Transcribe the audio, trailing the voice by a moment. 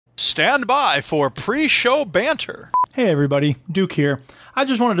Stand by for pre-show banter. Hey everybody, Duke here. I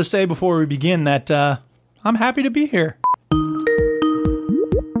just wanted to say before we begin that I'm happy to be here.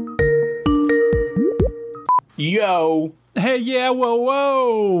 Yo. Hey, yeah,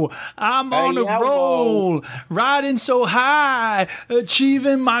 whoa. I'm on a roll, riding so high,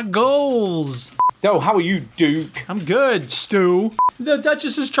 achieving my goals. So, how are you, Duke? I'm good, Stu. The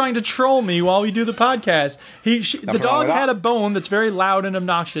Duchess is trying to troll me while we do the podcast. The dog had a bone that's very loud and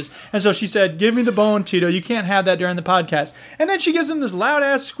obnoxious, and so she said, "Give me the bone, Tito. You can't have that during the podcast." And then she gives him this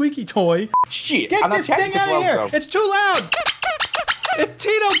loud-ass squeaky toy. Shit! Get this thing out of here! It's too loud!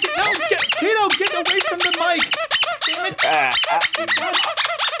 Tito, get away from the mic! Damn it!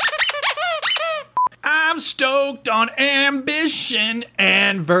 I'm stoked on ambition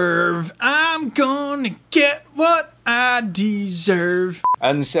and verve. I'm gonna get what I deserve.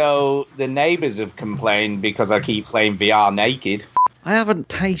 And so the neighbours have complained because I keep playing VR naked. I haven't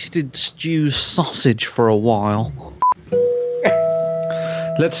tasted Stew's sausage for a while.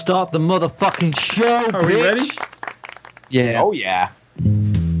 Let's start the motherfucking show, Are we ready? Yeah. Oh, yeah.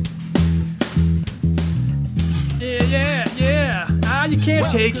 Yeah. You can't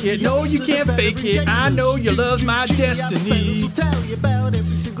take it. No, you can't fake it. I know your love's my destiny. I'll tell you about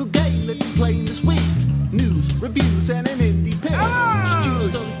every single game that you played this week. News, reviews, and an indie pick.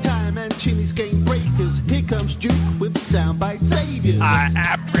 Stew's story time and Chinny's game breakers. Here comes Duke with the soundbite saviors. I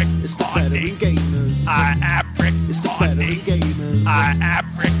am Rick It's the veteran Conding. gamers. I am Rick It's the veteran Conding. gamers. I am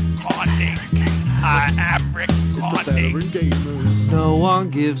Rick Conding. I am Rick It's the veteran Conding. gamers. No one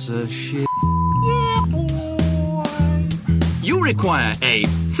gives a shit. You require a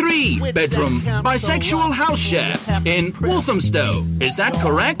 3-bedroom bisexual house share in Walthamstow. Is that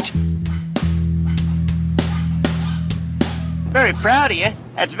correct? Very proud of you.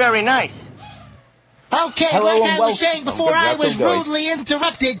 That's very nice. Okay, Hello like and I was welcome. saying before, I was rudely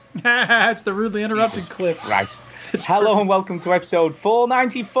interrupted. It's the rudely interrupted Jesus clip. Christ. Hello and welcome to episode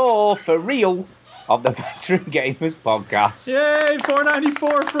 494 for real of the Veteran Gamers podcast. Yay,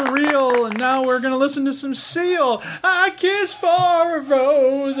 494 for real. And now we're going to listen to some Seal. I kiss for a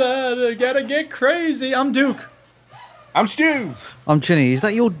rose. I gotta get crazy. I'm Duke. I'm Stu. I'm Chinny. Is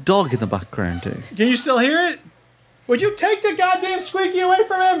that your dog in the background, Duke? Can you still hear it? Would you take the goddamn squeaky away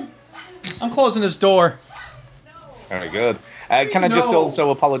from him? I'm closing this door. Very good. Can I just also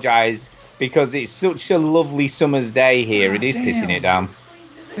apologise because it's such a lovely summer's day here. It is pissing it down.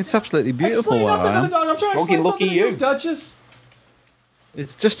 It's absolutely beautiful Explain where nothing I to the am. dog. I'm trying to Lucky explain something to you. you, Duchess.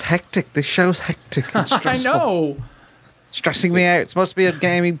 It's just hectic. This show's hectic and I stressful. know. Stressing me out. It's supposed to be a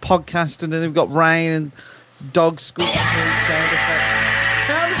gaming podcast, and then we've got rain and dogs squeaking sound effects.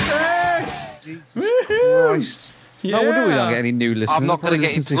 Sound effects. Jesus Woohoo. Christ. Yeah. No wonder we don't get any new listeners. I'm not going to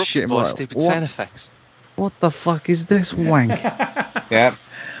get interrupted by stupid sound effects. What the fuck is this wank? Yeah.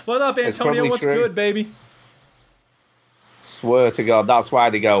 What up, It's Antonio? probably What's true. good, baby? Swear to God, that's why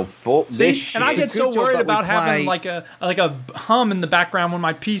they go, fuck See? this shit. And I get It's a so good job worried that we about having play- like a hum in the background when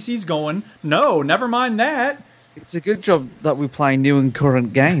my PC's going. No, never mind that. It's a good job that we play new and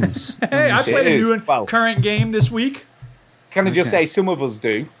current games. Hey, I played a is. new and Well- current game this week. Can I just Okay. say some of us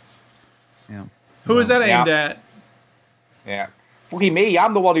do? Yeah. Who is that aimed Yeah. at? Yeah. Fucking me,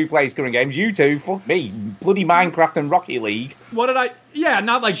 I'm the one who plays current games. You two, fuck me. Bloody Minecraft and Rocket League. What did I... Yeah,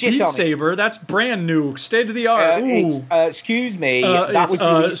 not like Shit Beat on it. Saber. That's brand new. State of the art. Ooh. Excuse me, that it's, was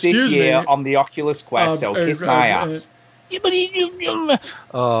released this excuse year me. on the Oculus Quest, so kiss my ass.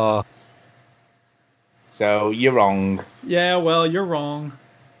 So you're wrong. Yeah, well, you're wrong.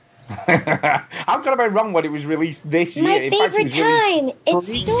 How could I be wrong when it was released this year? My In fact, it favorite was released time. It's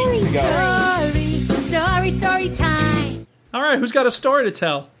 3 story weeks ago. time. Story time. All right, who's got a story to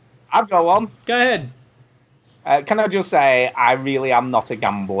tell? I'll go on. Go ahead. Can I just say, I really am not a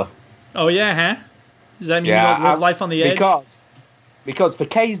gambler. Oh, yeah, huh? Does that mean you don't live life on the edge? Because for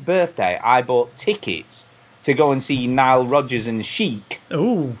Kay's birthday, I bought tickets to go and see Nile Rodgers and Chic.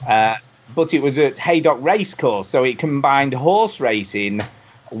 Ooh. But it was at Haydock Racecourse, so it combined horse racing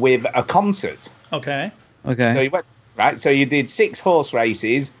with a concert. Okay. Okay. So you went, right? So you did 6 horse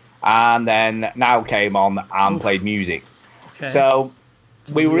races, and then Nile came on and played music. Okay. So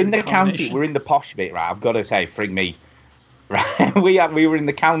we were in the weird county. combination. We're in the posh bit, right? I've got to say, frig me. Right? We were in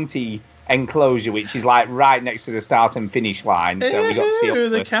the county enclosure, which is like right next to the start and finish line. So we got to see Ew,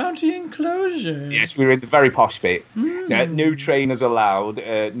 up the county enclosure. Yes, we were in the very posh bit. No trainers allowed.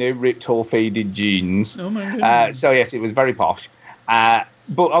 No ripped or faded jeans. Oh my goodness. So yes, it was very posh.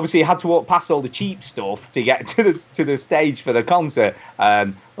 But obviously, you had to walk past all the cheap stuff to get to the stage for the concert.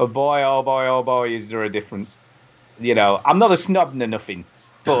 Oh boy, is there a difference? You know, I'm not a snob nor nothing,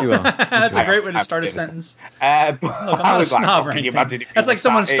 But You are. That's a great way to start a sentence. Look, I'm I not a was like, snob oh, or can you anything. imagine if That's we like were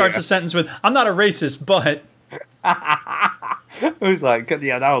someone sat starts here? a sentence with, I'm not a racist, but... I was like, can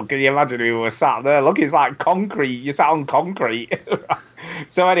you imagine if we were sat there? Look, it's like concrete. You sat on concrete.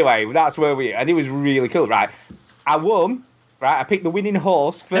 So anyway, that's where we... And it was really cool, right? I won, right? I picked the winning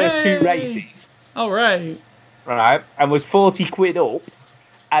horse first two races. All right. Right? And was 40 quid up.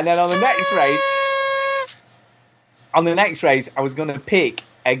 And then on the next race, I was going to pick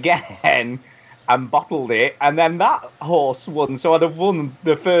again and bottled it. And then that horse won. So I'd have won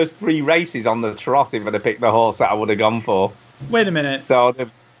the first 3 races on the trot if I'd have picked the horse that I would have gone for. Wait a minute. So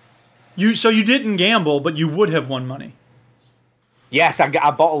you didn't gamble, but you would have won money. yes,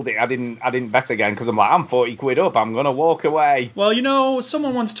 I bottled it. I didn't bet again because I'm like, I'm 40 quid up. I'm going to walk away. Well,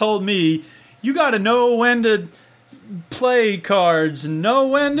 someone once told me, you got to know when to play cards and know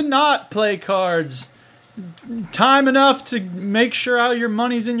when to not play cards. Time enough to make sure how your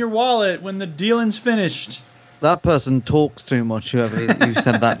money's in your wallet when the dealing's finished. That person talks too much, whoever you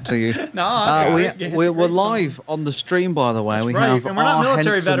said that to you. No, we're live on the stream, by the way. That's we right, have and we're not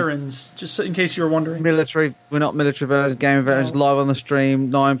military Henson veterans, just in case you were wondering. We're not military veterans, gaming veterans, live on the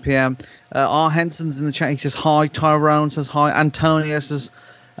stream, 9 p.m. R. Henson's in the chat. He says hi. Tyrone says hi. Antonio says,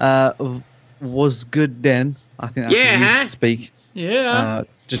 was good then. I think that's how you speak. Yeah.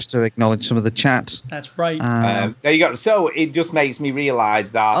 Just to acknowledge some of the chat. That's right. There you go. So it just makes me realise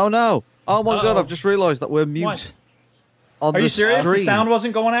that... Oh, no. Oh, my God. I've just realised that we're mute. What? On Are you serious? Stream. The sound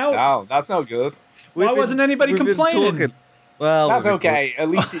wasn't going out? No, that's no good. Why wasn't anybody complaining? Well, that's okay. At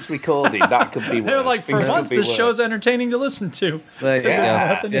least it's recorded. That could be worse. They're like, for once, this show's entertaining to listen to.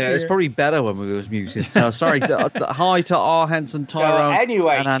 Yeah, it's probably better when we was muted. So sorry. Hi to R. Henson, Tyrone, so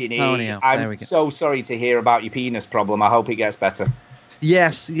anyway, and Antonio. Chinny, I'm so sorry to hear about your penis problem. I hope it gets better.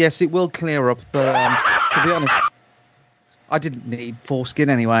 Yes, it will clear up. But to be honest, I didn't need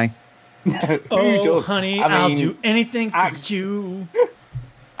foreskin anyway. Who does? Honey, I'll do anything for you.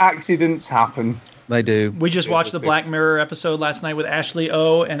 Accidents happen. They do. We just watched the Black Mirror episode last night with Ashley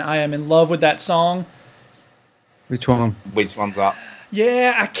O, and I am in love with that song. Which one? Which one's that?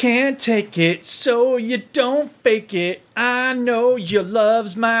 Yeah, I can't take it, so you don't fake it. I know your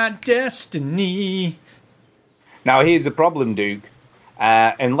love's my destiny. Now, here's the problem, Duke.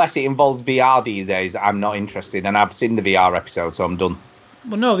 Unless it involves VR these days, I'm not interested. And I've seen the VR episode, so I'm done.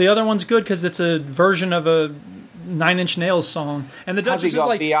 Well, no, the other one's good because it's a version of a Nine Inch Nails song. And the Duchess is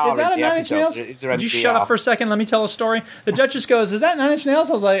like, VR is that a in the Nine Inch episode? Nails? Would you shut up for a second? Let me tell a story. The Duchess goes, is that Nine Inch Nails?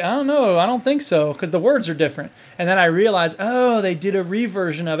 I was like, I don't know. I don't think so because the words are different. And then I realized, oh, they did a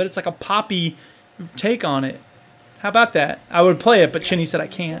reversion of it. It's like a poppy take on it. How about that? I would play it, but Chinny said I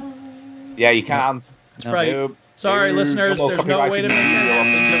can't. Yeah, you can't. That's right. Sorry, listeners. There's no way to make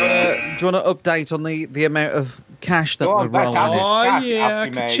that. Do you want to update on the amount of cash that we're rolling? Oh, yeah.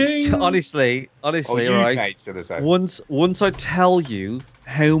 Honestly, right. Made, should I say. Once I tell you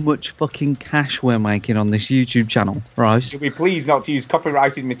how much fucking cash we're making on this YouTube channel, right? Should we please not to use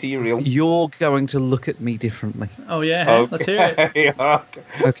copyrighted material? You're going to look at me differently. Oh, yeah. Okay. Let's hear it.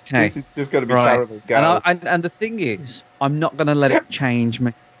 Okay. This is just going to be terrible. And the thing is, I'm not going to let it change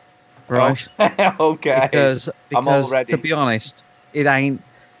me. Right. Okay. Because I'm all ready. To be honest, it ain't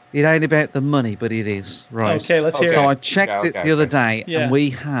about the money, but it is. Right. Okay, let's hear it. So I checked it the other day, and we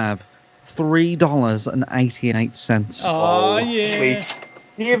have $3.88. Oh yeah.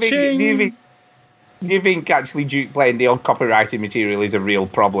 Do you think actually Duke playing the uncopyrighted material is a real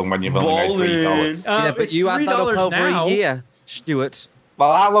problem when you've only made $3? Yeah, but you had that up over a year, Stuart.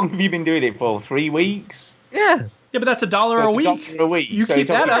 Well, how long have you been doing it for? 3 weeks? Yeah. Yeah, but that's $1 a week. You keep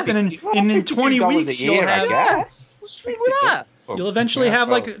that up, and in 20 weeks you'll have. Yes. What's wrong with that? You'll eventually have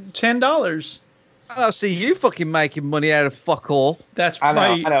like $10. I'll see you fucking making money out of fuck all. That's right.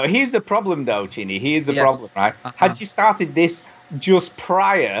 I know. Here's the problem, though, Chinny. Here's the problem, right? Had you started this just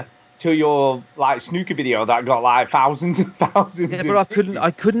prior to your snooker video that got thousands and thousands. Yeah, but I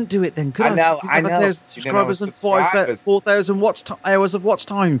couldn't do it then, could I? I know. 1,000 subscribers and 4,000 hours of watch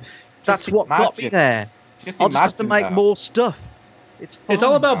time. That's what got me there. I'll just have to make more stuff. It's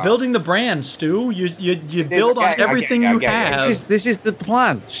all about building the brand, Stu. You build on everything you have. This is the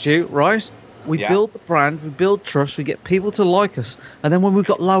plan, Stu, right? We build the brand, we build trust, we get people to like us, and then when we've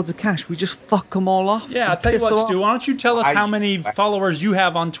got loads of cash, we just fuck them all off. Yeah, I'll tell you what, Stu, why don't you tell us how many followers you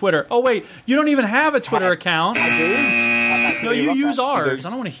have on Twitter? Oh, wait, you don't even have a Twitter account. I do. No, you use ours.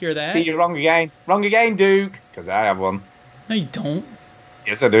 I don't want to hear that. See, you're wrong again. Wrong again, Duke. Because I have one. No, you don't.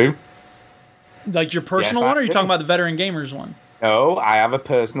 Yes, I do. Like your personal one, or are you talking about the Veteran Gamers one? No, I have a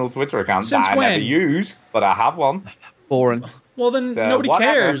personal Twitter account that I never use, but I have one. Boring. Well, then nobody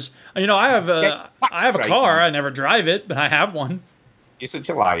cares. You know, I have a car. I never drive it, but I have one. You're such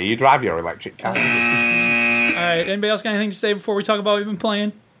a liar. You drive your electric car. All right. Anybody else got anything to say before we talk about what we've been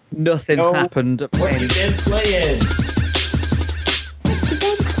playing? Nothing happened. What you been playing? What you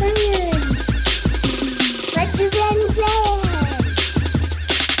been playing? What you been playing?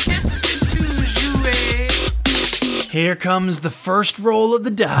 Here comes the first roll of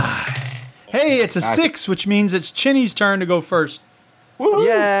the die. Hey, it's a 6, which means it's Chinny's turn to go first. Woo-hoo.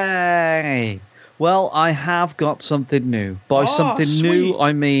 Yay! Well, I have got something new. By something new,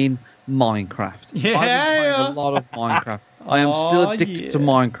 I mean Minecraft. Yeah. I've been playing a lot of Minecraft. I am still addicted to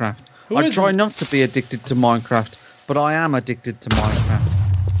Minecraft. I try not to be addicted to Minecraft, but I am addicted to Minecraft.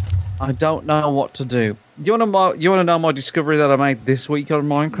 I don't know what to do. You want to know my discovery that I made this week on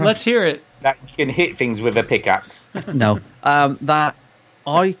Minecraft? Let's hear it. That you can hit things with a pickaxe. No. That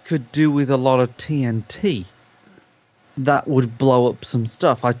I could do with a lot of TNT. That would blow up some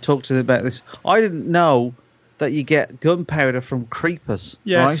stuff. I talked to them about this. I didn't know that you get gunpowder from creepers.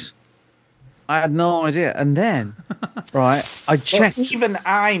 Yes. Right? I had no idea. And then, right, I checked. Well, even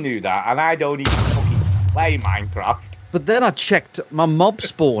I knew that, and I don't even fucking play Minecraft. But then I checked my mob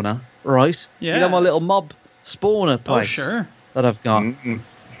spawner, right? Yeah. You know my little mob spawner place. Oh, sure. That I've got. Mm-mm.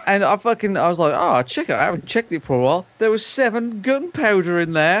 And I was like, oh, check it. I haven't checked it for a while. There was 7 gunpowder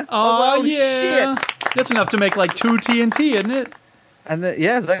in there. Oh, yeah. Shit. That's enough to make like 2 TNT, isn't it? And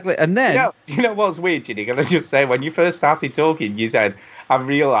yeah, exactly. And then You know what's weird, Chinny? Can I just say, when you first started talking, you said, I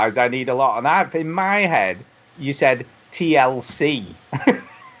realised I need a lot. And in my head, you said TLC. And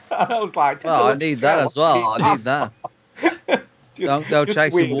I was like, oh, I need that as well. I need that. Don't go just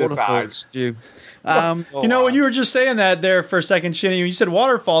chasing weird aside. waterfalls, Stu. You know, when you were just saying that there for a second, Chinny, when you said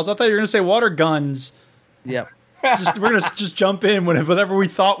waterfalls, I thought you were going to say water guns. Yep. We're going to just jump in with whatever we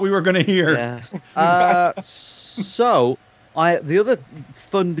thought we were going to hear. Yeah. So, the other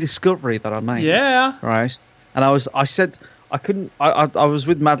fun discovery that I made. Yeah. Right. And I said I couldn't. I was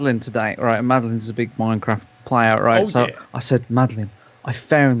with Madeline today, right? And Madeline's a big Minecraft player, right? Oh, so yeah. I said, Madeline, I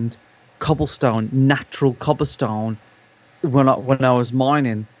found natural cobblestone when I was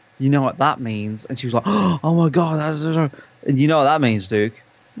mining. You know what that means? And she was like, oh my god, and you know what that means, Duke?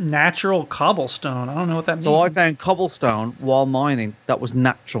 Natural cobblestone. I don't know what that means. So I found cobblestone while mining that was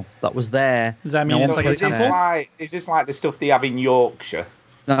natural, that was there. Does that mean it's like a temple? Is this like the stuff they have in Yorkshire?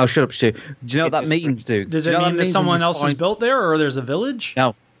 No, shut up, Stu. Do you know what that means, Duke? Does it mean that someone else has built there, or there's a village?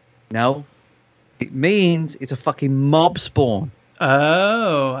 No. It means it's a fucking mob spawn.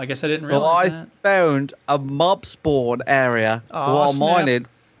 Oh, I guess I didn't realize that. I found a mob spawn area while mining.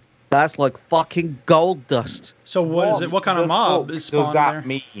 That's like fucking gold dust. So what is it? What kind of mob is spawned does that there?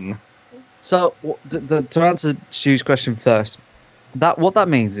 mean? So to answer Stu's question first, what that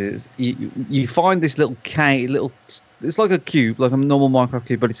means is you find this little cage, it's like a cube, like a normal Minecraft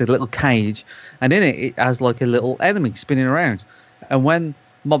cube, but it's a little cage, and in it has like a little enemy spinning around. And when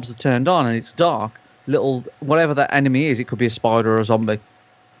mobs are turned on and it's dark, whatever that enemy is, it could be a spider or a zombie,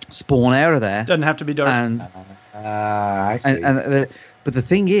 spawn out of there. Doesn't have to be dark. And I see. But the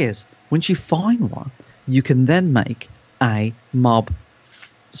thing is, once you find one, you can then make a mob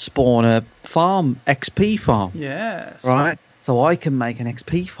spawner farm, XP farm. Yes. Right? So I can make an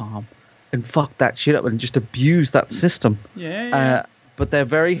XP farm and fuck that shit up and just abuse that system. Yeah. But they're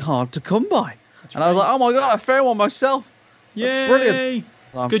very hard to come by. I was like, oh my god, I found one myself. That's brilliant.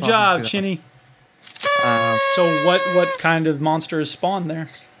 So Good job, Chinny. So what kind of monster is spawned there?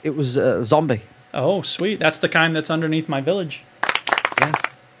 It was a zombie. Oh, sweet. That's the kind that's underneath my village. Yeah.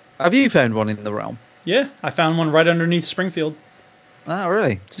 Have you found one in the realm? Yeah, I found one right underneath Springfield. Oh,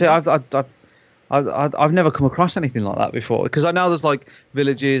 really? See, I've never come across anything like that before, because I know there's like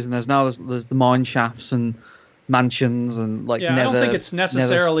villages and there's the mine shafts and mansions and like. Yeah, I don't think it's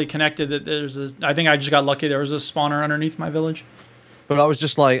necessarily connected. That I think I just got lucky. There was a spawner underneath my village. But I was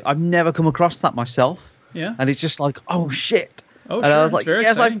just like, I've never come across that myself. Yeah. And it's just like, oh shit. Oh, and sure. I was like,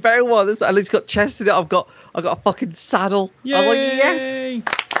 yes, exciting. I found one. And it's got chests in it. I've got a fucking saddle. Yay! I was like, yes.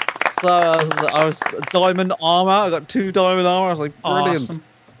 So I was diamond armor. I got 2 diamond armor. I was like, brilliant. Awesome.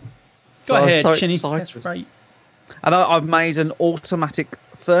 Go ahead, Chinny. That's right. And I've made an automatic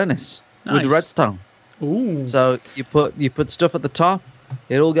furnace with redstone. Ooh. So you put stuff at the top.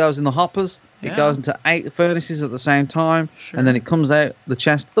 It all goes in the hoppers. Yeah. It goes into 8 furnaces at the same time, Sure. and then it comes out the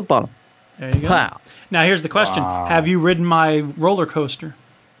chest at the bottom. There you go. Wow. Now here's the question: have you ridden my roller coaster?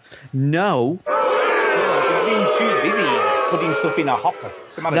 No. He's been too busy putting stuff in a hopper.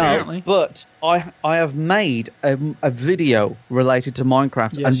 Apparently. But I have made a video related to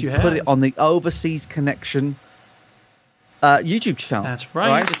Minecraft and put it on the Overseas Connection YouTube channel. That's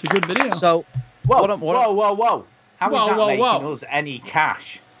right. It's a good video. So whoa. How is that making us any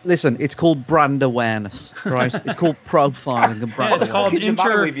cash? Listen, it's called brand awareness, right? It's called profiling and brand Yeah, it's called What's the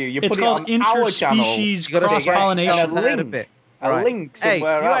matter with you? You it's put it called on our channel. interspecies You gotta cross pollination. and a link. A link somewhere hey,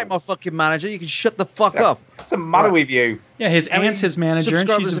 you else. ain't my fucking manager. You can shut the fuck up. What's the matter with you? Yeah, his aunt's his manager, and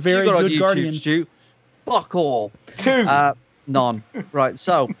she's a very good guardian. Stu? Fuck all. 2. None. Right.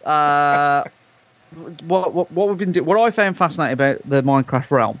 So, what we've been doing, what I found fascinating about the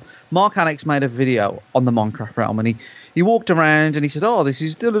Minecraft realm, Mark Annex made a video on the Minecraft realm, and he walked around and he said, "Oh, this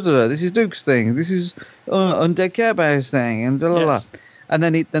is this is Duke's thing, this is Undead Care Bear's thing, and Yes. And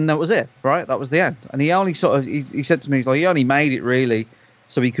then that was it, right? That was the end. And he only sort of he said to me, he's like, he only made it really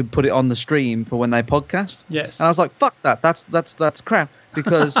so he could put it on the stream for when they podcast. Yes. And I was like, fuck that. That's crap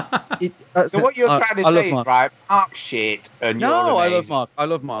because So what you're trying to say is, right, Mark's shit and you're amazing. I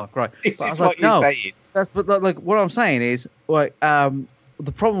love Mark, right? This But I is was what like, you're no, saying. but like what I'm saying is like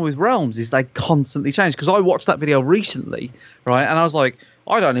the problem with Realms is they constantly change, because I watched that video recently, right? And I was like,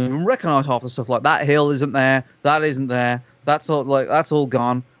 I don't even recognize half the stuff. Like that hill isn't there, that isn't there, that's all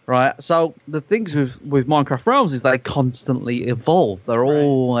gone, right? So the things with Minecraft Realms is they constantly evolve. They're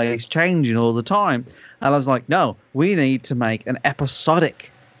always changing all the time. And I was like, no, we need to make an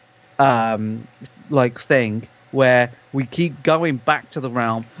episodic like thing where we keep going back to the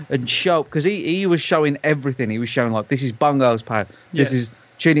realm and show, because he was showing everything. He was showing like, this is Bungo's part, this is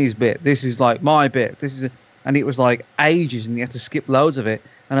Chinny's bit, this is like my bit, and it was like ages, and you had to skip loads of it.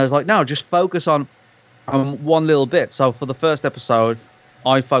 And I was like, no, just focus on one little bit. So for the first episode,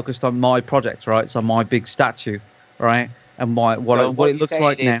 I focused on my project, right? So my big statue, right? And what it looks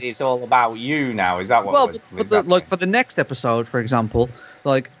like now. It's all about you now. Is that what? Well, like for the next episode, for example,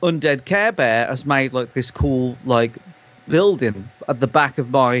 like Undead Care Bear has made like this cool like building at the back of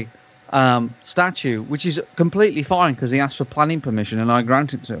my statue, which is completely fine because he asked for planning permission and I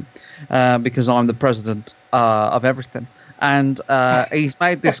granted to him because I'm the president of everything. And he's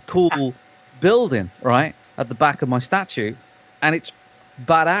made this cool building right at the back of my statue, and it's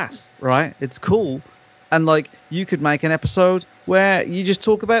badass, right? It's cool. And like you could make an episode where you just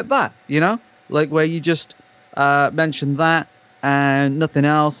talk about that, you know, like where you just mention that and nothing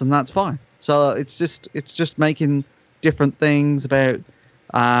else, and that's fine. So it's just making different things about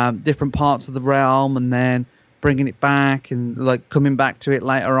different parts of the realm, and then bringing it back and like coming back to it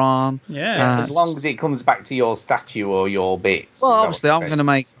later on. Yeah. As long as it comes back to your statue or your bits. Well, obviously, I'm gonna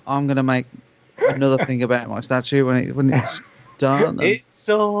make another thing about my statue when it's done. It's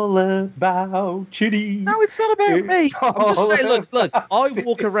all about Chinny. No, it's not about me. I'm just saying, look, I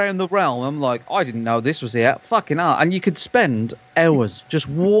walk around the realm, I'm like, I didn't know this was here. Fucking hell. And you could spend hours just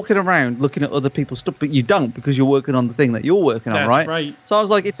walking around looking at other people's stuff, but you don't because you're working on the thing that you're working on, right? That's right. So I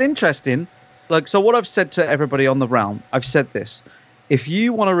was like, it's interesting. Like, so what I've said to everybody on the realm, I've said this. If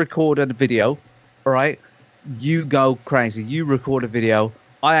you want to record a video, all right, you go crazy. You record a video.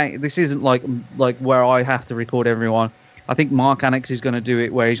 This isn't like where I have to record everyone. I think Mark Annex is going to do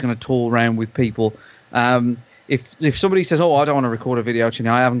it where he's going to tour around with people. If somebody says, "Oh, I don't want to record a video, Chinny,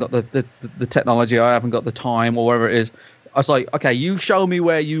 I haven't got the technology, I haven't got the time, or whatever it is," I was like, "Okay, you show me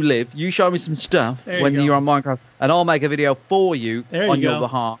where you live, you show me some stuff when you're on Minecraft, and I'll make a video for you on your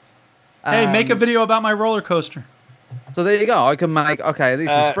behalf." Hey, make a video about my roller coaster. So there you go. I can make. Okay, this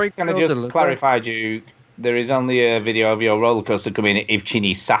is spring. Can I just clarify, Duke? There is only a video of your roller coaster coming if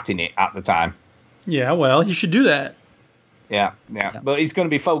Chinny sat in it at the time. Yeah, well, you should do that. Yeah. But it's going to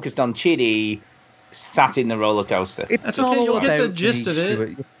be focused on Chinny sat in the roller coaster. That's okay. You'll get the gist of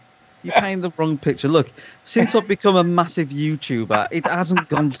it. You're painting the wrong picture. Look, since I've become a massive YouTuber, it hasn't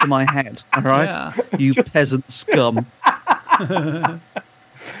gone to my head. All right, Yeah. you peasant scum.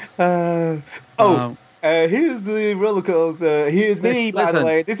 Here's the roller coaster. Here's me, by the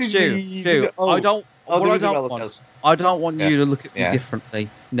way. This is me. I don't want you to look at me differently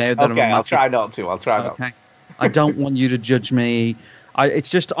now that I'll try not to. Okay. I don't want you to judge me.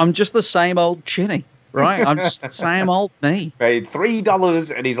 I'm just the same old Chinny, right? I'm just the same old me. Paid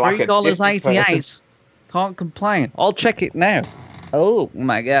 $3 and he's like $3.88. Can't complain. I'll check it now. Oh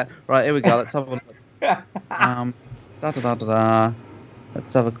my god! Right, here we go. Let's have a look.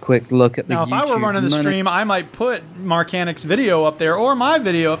 Let's have a quick look at the Now, if I were running the stream, I might put Mark Annex video up there, or my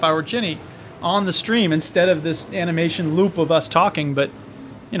video if I were Chinny, on the stream instead of this animation loop of us talking. But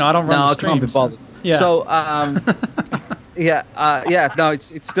I don't run the stream. No, I can't be bothered. Yeah. So, no,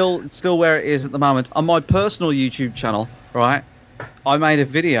 it's still where it is at the moment. On my personal YouTube channel, right, I made a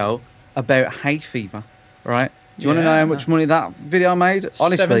video about hay fever, right? Do you want to know how much money that video made?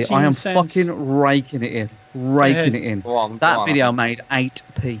 Honestly, I am fucking raking it in. Go on, that video made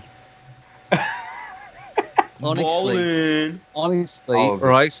 8p. Honestly,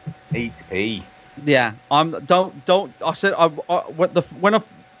 right? 8p. Yeah, I said when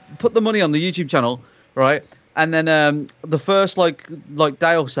put the money on the YouTube channel, right? And then the first like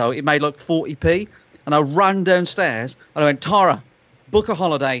day or so, it made like 40p, and I ran downstairs and I went, Tara, book a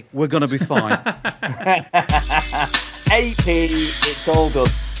holiday. We're gonna be fine. 8p. It's all done.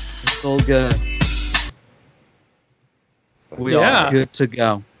 It's all good. We are good to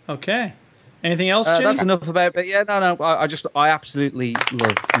go. Okay. Anything else, Chinny? That's enough about it. Yeah, no. I absolutely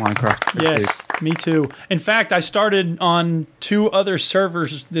love Minecraft. Yes, me too. In fact, I started on 2 other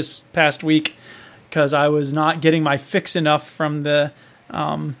servers this past week because I was not getting my fix enough from the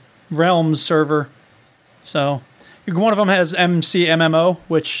Realms server. So one of them has MCMMO,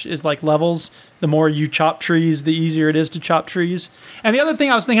 which is like levels. The more you chop trees, the easier it is to chop trees. And the other thing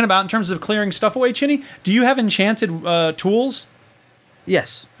I was thinking about in terms of clearing stuff away, Chinny, do you have enchanted tools?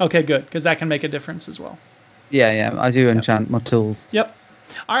 Yes. Okay, good, because that can make a difference as well. Yeah, I do enchant my tools. Yep.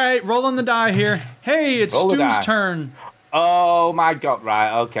 All right, rolling the die here. Hey, it's Stu's turn. Oh my God!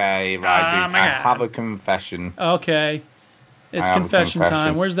 Right, okay, right, dude. I God. have a confession. Okay, it's confession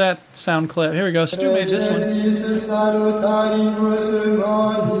time. Where's that sound clip? Here we go. Stu made this one.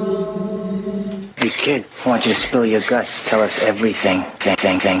 Hey kid, I want you to spill your guts. Tell us everything.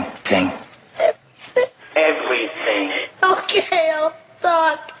 Thing. Everything. Okay, I'll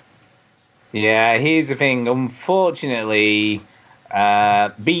talk. Yeah, here's the thing. Unfortunately,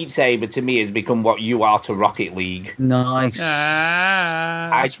 Beat Saber to me has become what you are to Rocket League. Nice.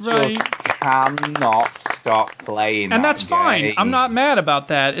 I just cannot stop playing. And that's fine. I'm not mad about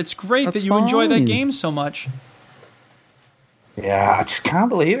that. It's great that you enjoy that game so much. Yeah, I just can't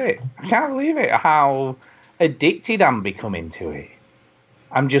believe it. I can't believe it. How addicted I'm becoming to it.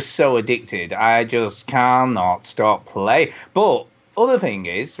 I'm just so addicted. I just cannot stop playing. But other thing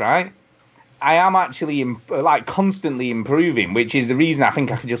is, right? I am actually constantly improving, which is the reason I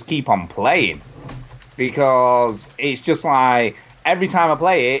think I can just keep on playing, because it's just like every time I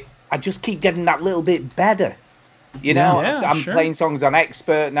play it, I just keep getting that little bit better. You know, I'm playing songs on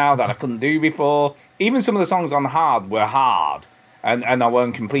expert now that I couldn't do before. Even some of the songs on hard were hard, and I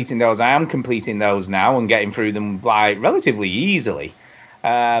weren't completing those. I am completing those now and getting through them like relatively easily.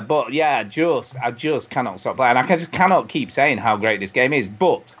 But yeah, I just cannot stop playing. I just cannot keep saying how great this game is,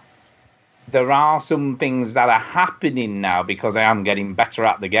 but there are some things that are happening now because I am getting better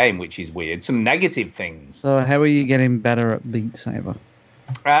at the game, which is weird. Some negative things. So how are you getting better at Beat Saber?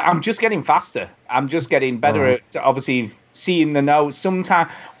 I'm just getting faster. I'm just getting better at obviously seeing the notes. Sometimes,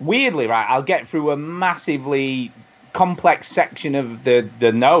 weirdly, right, I'll get through a massively complex section of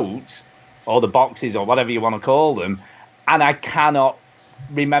the notes or the boxes or whatever you want to call them, and I cannot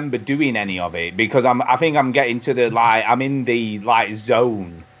remember doing any of it because I think I'm getting to the I'm in the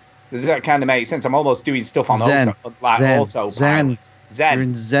zone. Does that kind of make sense? I'm almost doing stuff on autopilot. Zen. You're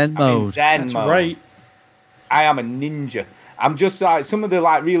in Zen mode. I'm in Zen That's mode. Right. I am a ninja. I'm just some of the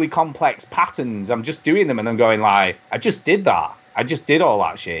really complex patterns. I'm just doing them and I'm going I just did that. I just did all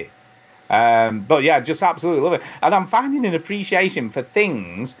that shit. But yeah, just absolutely love it. And I'm finding an appreciation for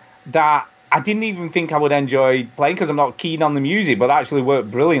things that I didn't even think I would enjoy playing because I'm not keen on the music, but actually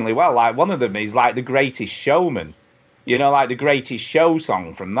worked brilliantly well. Like one of them is The Greatest Showman. You know, The Greatest Show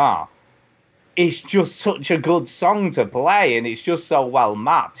song from that. It's just such a good song to play, and it's just so well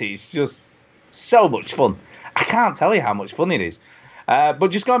mapped. It's just so much fun. I can't tell you how much fun it is. But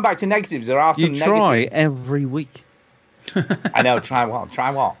just going back to negatives, there are some negatives. You try every week. I know, try what?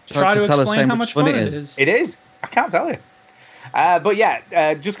 Try to explain how much fun it is. It is. I can't tell you. But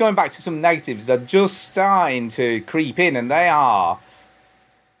yeah, just going back to some negatives, they're just starting to creep in, and they are...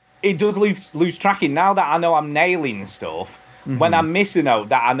 It does lose tracking. Now that I know I'm nailing stuff, when I miss a note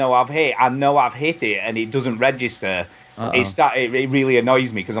that I know I've hit it, and it doesn't register, it really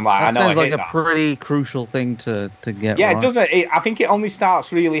annoys me because I'm that I know sounds I hit like that. a pretty crucial thing to get Yeah, right. it doesn't. I think it only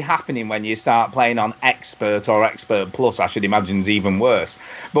starts really happening when you start playing on Expert or Expert Plus. I should imagine is even worse.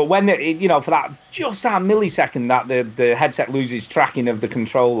 But when for that millisecond that the headset loses tracking of the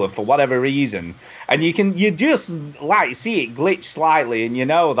controller for whatever reason, and you just see it glitch slightly, and you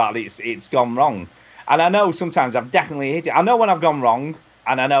know that it's gone wrong. And I know sometimes I've definitely hit it. I know when I've gone wrong,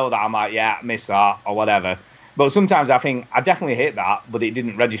 and I know that I'm missed that or whatever. But sometimes I think I definitely hit that, but it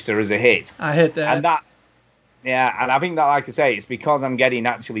didn't register as a hit. I hit that. And and I think that, like I say, it's because I'm getting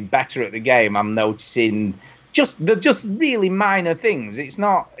actually better at the game. I'm noticing just really minor things. It's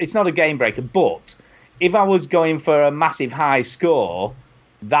not a game breaker, but if I was going for a massive high score,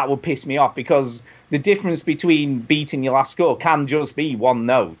 that would piss me off because the difference between beating your last score can just be one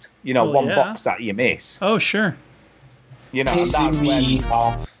note, one box that you miss. Oh, sure. And that's when...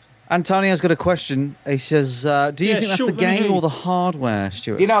 Antonio's got a question. He says, do you think that's the game or the hardware,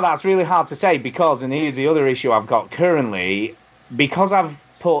 Stuart? That's really hard to say because, and here's the other issue I've got currently, because I've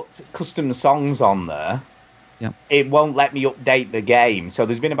put custom songs on there, it won't let me update the game. So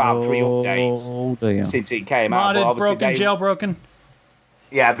there's been about 3 updates since it came out. But obviously jailbroken.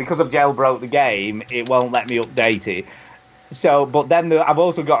 Yeah, because I've jailbroke the game, it won't let me update it. So, but then I've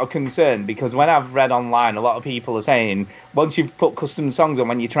also got a concern because when I've read online, a lot of people are saying once you've put custom songs on,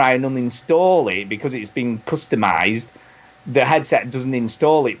 when you try and uninstall it because it's been customized, the headset doesn't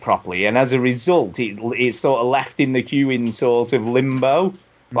install it properly, and as a result, it's sort of left in the queue in sort of limbo,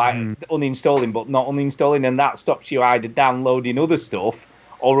 like uninstalling but not uninstalling, and that stops you either downloading other stuff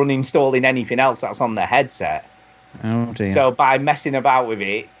or uninstalling anything else that's on the headset. Oh dear. So by messing about with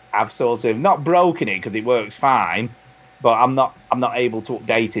it, I've sort of not broken it because it works fine, but I'm not able to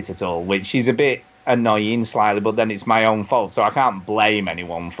update it at all, which is a bit annoying slightly, but then it's my own fault, so I can't blame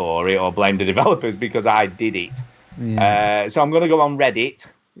anyone for it or blame the developers because I did it. Yeah. So I'm going to go on Reddit,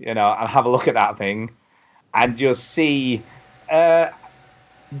 and have a look at that thing and just see, get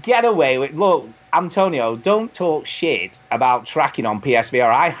away with, look, Antonio, don't talk shit about tracking on PSVR.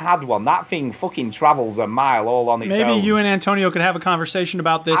 I had one. That thing fucking travels a mile all on its own. Maybe you and Antonio could have a conversation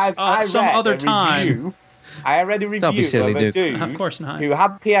about this some other time. I read a review of a dude of course not. who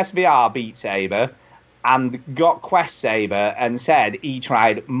had PSVR Beat Saber and got Quest Saber and said he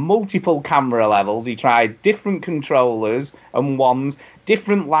tried multiple camera levels, he tried different controllers and wands,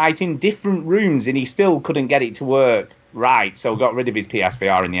 different lighting, different rooms, and he still couldn't get it to work right, so got rid of his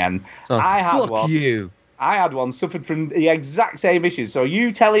PSVR in the end. So I had one, suffered from the exact same issues, so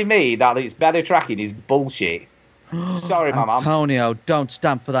you telling me that it's better tracking is bullshit. Sorry, my man. Antonio, don't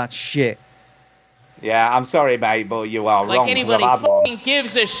stand for that shit. Yeah, I'm sorry, mate, but you are wrong. Like anybody fucking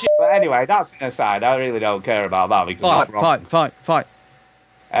gives a shit. But anyway, that's an aside. I really don't care about that because it's wrong. Fight.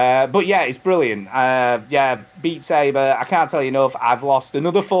 But yeah, it's brilliant. Beat Saber. I can't tell you enough. I've lost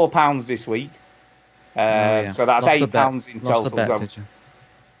another £4 this week. So that's £8 in total. Lost a bet, did you?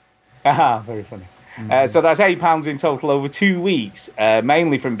 Very funny. So that's £8 in total over 2 weeks,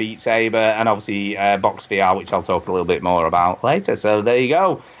 mainly from Beat Saber and obviously Box VR, which I'll talk a little bit more about later. So there you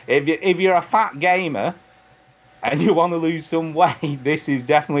go. If you're a fat gamer and you want to lose some weight, this is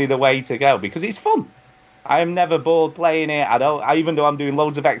definitely the way to go because it's fun. I am never bored playing it. Even though I'm doing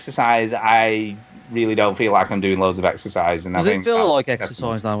loads of exercise, I really don't feel like I'm doing loads of exercise. And Does it feel like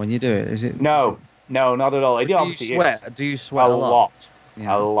exercise now when you do it? Is it? No, not at all. Do you sweat? Do you sweat a lot?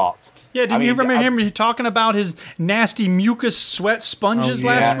 Yeah. A lot. Yeah, didn't you remember him talking about his nasty mucus sweat sponges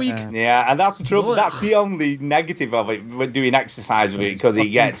last week? Yeah, and that's the trouble. That's the only negative of it with doing exercise with it because he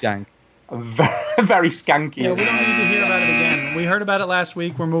gets very skanky. Yeah, we don't need to hear about it again. We heard about it last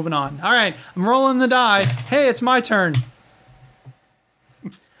week. We're moving on. All right, I'm rolling the die. Hey, it's my turn.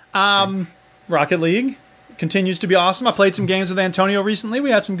 Rocket League continues to be awesome. I played some games with Antonio recently.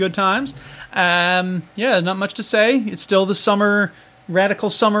 We had some good times. Not much to say. It's still the radical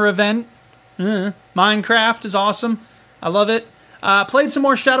summer event. Minecraft is awesome. I love it. Played some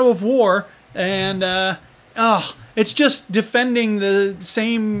more Shadow of War, and it's just defending the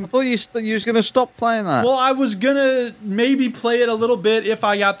same. I thought you was going to stop playing that. Well, I was going to maybe play it a little bit if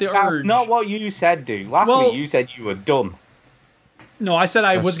I got the urge. That's not what you said, dude. Last week you said you were done. No, I said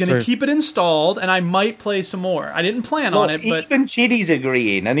I was going to keep it installed, and I might play some more. I didn't plan on it, but even Chinny's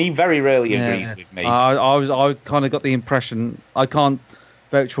agreeing, and he very rarely agrees with me. I kind of got the impression. I can't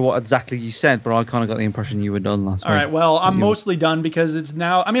vouch for what exactly you said, but I kind of got the impression you were done last week. All right, well, I'm mostly done because it's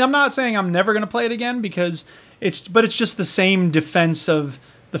now. I mean, I'm not saying I'm never going to play it again because it's just the same defense of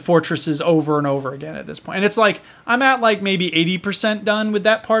the fortresses over and over again at this point. And it's like I'm at like maybe 80% done with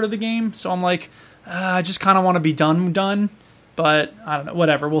that part of the game, so I'm like, I just kind of want to be done. But I don't know,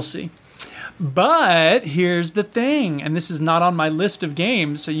 whatever, we'll see. But here's the thing, and this is not on my list of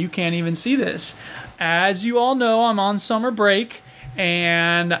games, so you can't even see this. As you all know, I'm on summer break,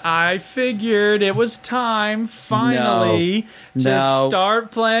 and I figured it was time, finally, to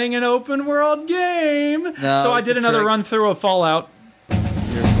start playing an open world game. So I did another run through of Fallout.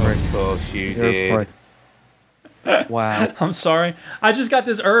 Of course you did. Wow. I'm sorry. I just got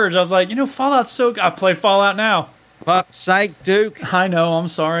this urge. I was like, Fallout's so good. I play Fallout now. Fuck's sake, Duke. I know, I'm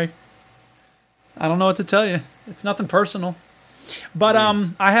sorry. I don't know what to tell you. It's nothing personal. But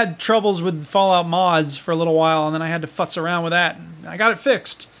I had troubles with Fallout mods for a little while, and then I had to futz around with that. And I got it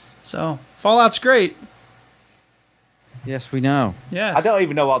fixed. So, Fallout's great. Yes, we know. Yes. I don't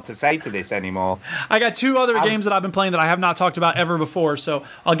even know what to say to this anymore. I got 2 other games that I've been playing that I have not talked about ever before, so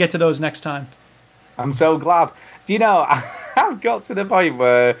I'll get to those next time. I'm so glad. Do you know, I've got to the point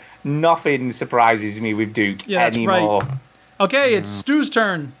where nothing surprises me with Duke anymore. Right. Okay, it's Stu's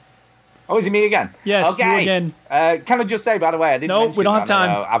turn. Oh, is it me again? Yes, okay. you again. Can I just say, by the way, I didn't mention we don't have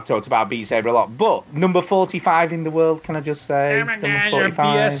time. I've talked about Beat Saber a lot, but number 45 in the world, can I just say? Number 45 you're a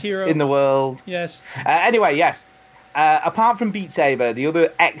BS hero. in the world. Yes. Anyway, yes. Apart from Beat Saber, the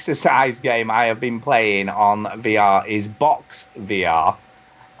other exercise game I have been playing on VR is Box VR.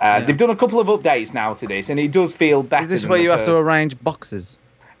 They've done a couple of updates now to this, and it does feel better. Is this where you have to arrange boxes?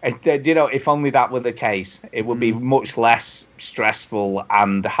 If only that were the case, it would be much less stressful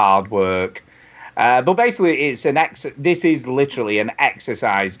and hard work. But basically, this is literally an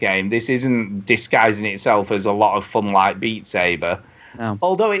exercise game. This isn't disguising itself as a lot of fun like Beat Saber,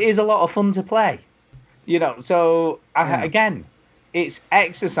 although it is a lot of fun to play. So again, it's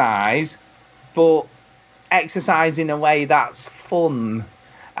exercise, but exercise in a way that's fun.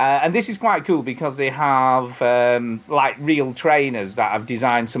 And this is quite cool because they have like real trainers that have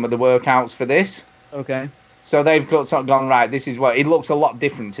designed some of the workouts for this. Okay. So they've gone right. This is what it looks a lot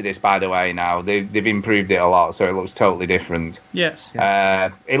different to this, by the way. Now they've improved it a lot, so it looks totally different. Yes.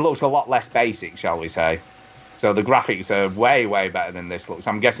 It looks a lot less basic, shall we say? So the graphics are way, way better than this looks.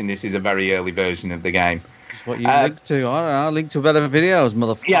 I'm guessing this is a very early version of the game. That's what you linked to. I don't know. I linked to better videos,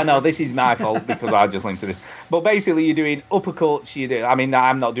 motherfucker. Yeah, no, this is my fault because I just linked to this. But basically, you're doing uppercuts.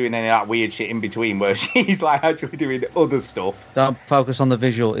 I'm not doing any of that weird shit in between where she's like actually doing other stuff. Don't focus on the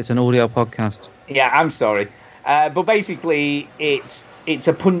visual. It's an audio podcast. Yeah, I'm sorry. But basically, it's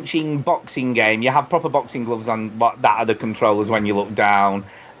a punching boxing game. You have proper boxing gloves on that are the controllers when you look down.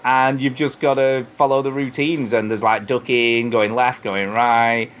 And you've just got to follow the routines. And there's like ducking, going left, going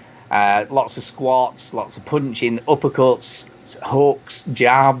right. Lots of squats, lots of punching, uppercuts, hooks,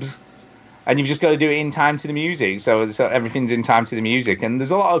 jabs. And you've just got to do it in time to the music. So everything's in time to the music. And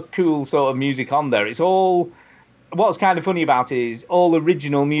there's a lot of cool sort of music on there. It's all... What's kind of funny about it is all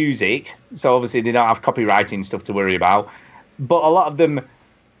original music. So obviously they don't have copywriting stuff to worry about. But a lot of them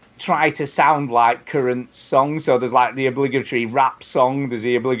try to sound like current songs. So there's like the obligatory rap song. There's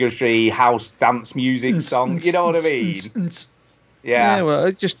the obligatory house dance music song. You know what I mean? Yeah, well,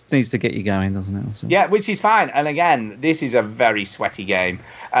 it just needs to get you going, doesn't it? Also? Yeah, which is fine. And again, this is a very sweaty game.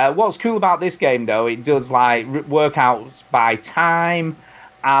 What's cool about this game, though, it does like workouts by time,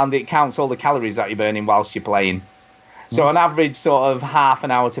 and it counts all the calories that you're burning whilst you're playing. So on average, sort of half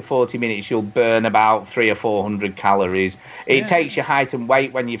an hour to 40 minutes, you'll burn about 300 or 400 calories. It takes your height and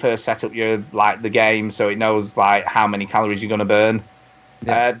weight when you first set up the game, so it knows like how many calories you're going to burn.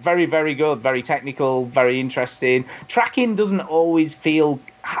 Yeah. Very, very good, very technical, very interesting. Tracking doesn't always feel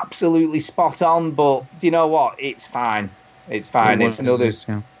absolutely spot on, but do you know what? It's fine. It's fine. It's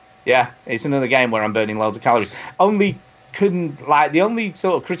another game where I'm burning loads of calories. The only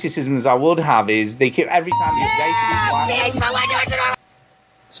sort of criticisms I would have is they keep every time you update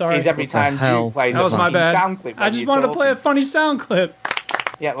Sorry. Is every time Duke plays that was my bad. sound clip. I just wanted to play a funny sound clip.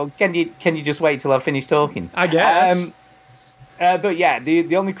 Yeah, well, can you just wait till I finish talking? I guess. But yeah,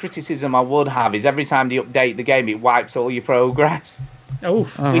 the only criticism I would have is every time they update the game, it wipes all your progress. Oh,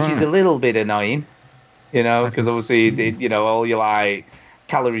 which is a little bit annoying, because obviously, all your like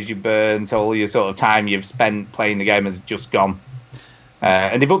calories you burnt, all your sort of time you've spent playing the game has just gone.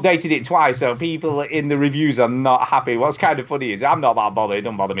 And they've updated it twice, so people in the reviews are not happy. What's kind of funny is I'm not that bothered; it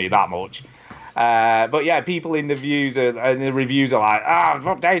don't bother me that much. But yeah, people in the reviews are like, I've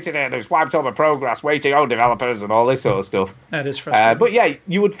updated it, it's wiped all my progress, way to go, developers, and all this sort of stuff. That is frustrating. But yeah,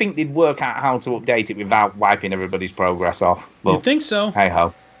 you would think they'd work out how to update it without wiping everybody's progress off. But, you'd think so. Hey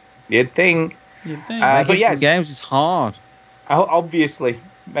ho. You'd think. But yes, games is hard. Obviously,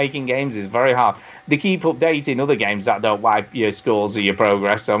 making games is very hard. They keep updating other games that don't wipe your scores or your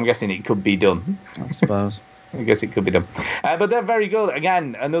progress, so I'm guessing it could be done. I suppose. I guess it could be done. But they're very good.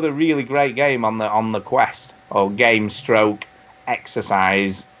 Again, another really great game on the Quest, or game stroke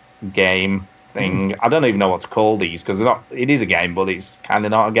exercise game thing. I don't even know what to call these, because it is a game, but it's kind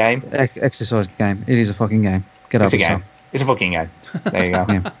of not a game. Exercise game. It is a fucking game. Get it's over a game. yourself. It's a fucking game. There you go.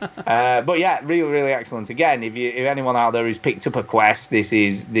 But yeah, really, really excellent. Again, if anyone out there who's picked up a Quest, this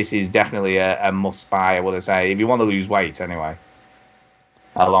is definitely a must buy. I would say, if you want to lose weight, anyway,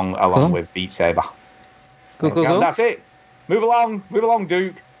 along with Beat Saber. Cool. That's it. Move along,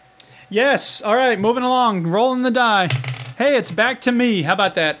 Duke. Yes. All right, moving along. Rolling the die. Hey, it's back to me. How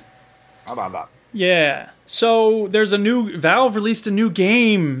about that? Yeah. So there's Valve released a new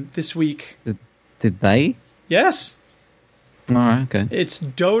game this week. Did they? Yes. All right. Okay. It's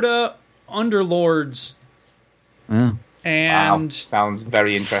Dota Underlords. Oh. And wow. Sounds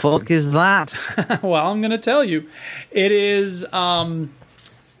very interesting. Fuck is that? Well, I'm gonna tell you. It is.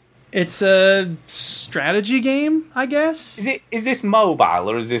 It's a strategy game, I guess. Is this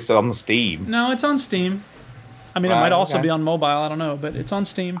mobile or is this on Steam? No, it's on Steam. I mean, it might also be on mobile. I don't know, but it's on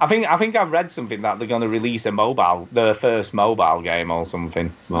Steam. I think I've read something that they're going to release the first mobile game or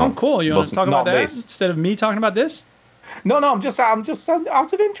something. Oh, cool! You want to talk about that instead of me talking about this? No, I'm just out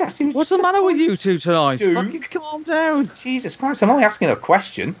of interest. What's the matter with you two tonight? Dude, calm down. Jesus Christ! I'm only asking a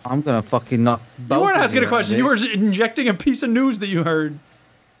question. I'm gonna fucking knock. You weren't asking a question. You were injecting a piece of news that you heard.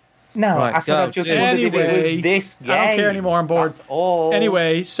 No, right, I said I just wondered if it was this game. I don't care anymore. I'm bored. That's all.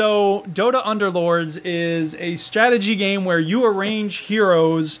 Anyway, so Dota Underlords is a strategy game where you arrange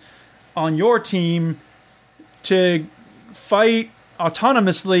heroes on your team to fight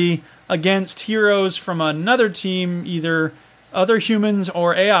autonomously against heroes from another team, either other humans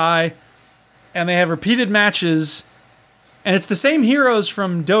or AI, and they have repeated matches. And it's the same heroes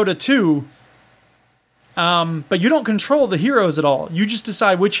from Dota 2. But you don't control the heroes at all. You just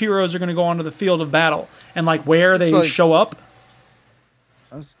decide which heroes are going to go onto the field of battle and like where they show up.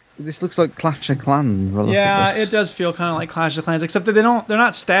 This looks like Clash of Clans. Yeah, it does feel kind of like Clash of Clans, except that they're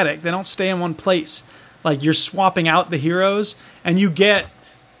not static. They don't stay in one place. Like you're swapping out the heroes, and you get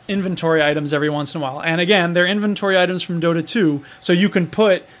inventory items every once in a while. And again, they're inventory items from Dota 2, so you can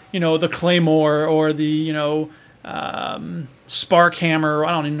put the Claymore or the Spark Hammer,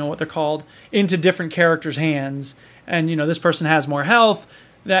 I don't even know what they're called, into different characters' hands. And this person has more health.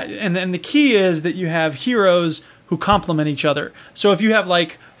 And the key is that you have heroes who complement each other. So if you have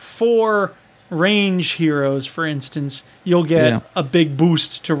like 4 range heroes, for instance, you'll get a big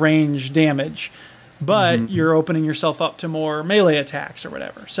boost to range damage. But you're opening yourself up to more melee attacks or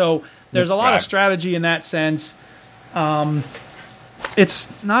whatever. So there's a lot of strategy in that sense.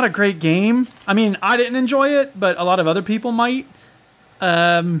 It's not a great game. I mean, I didn't enjoy it, but a lot of other people might.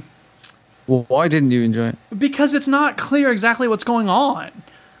 Well, why didn't you enjoy it? Because it's not clear exactly what's going on.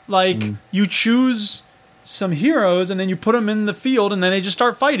 Like, you choose some heroes, and then you put them in the field, and then they just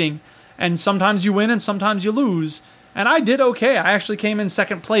start fighting. And sometimes you win, and sometimes you lose. And I did okay. I actually came in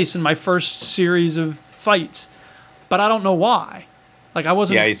second place in my first series of fights. But I don't know why. Like, I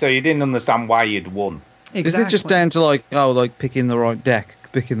wasn't... Yeah, so you didn't understand why you'd won. Exactly. Isn't it just down to picking the right deck,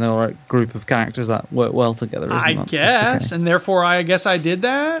 picking the right group of characters that work well together? I guess, and therefore I guess I did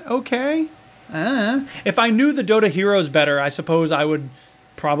that. Okay. If I knew the Dota heroes better, I suppose I would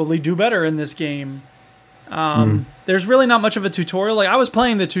probably do better in this game. There's really not much of a tutorial. Like, I was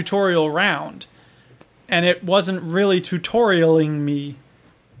playing the tutorial round, and it wasn't really tutorialing me.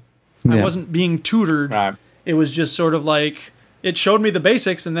 Yeah. I wasn't being tutored. Right. It was just sort of like, it showed me the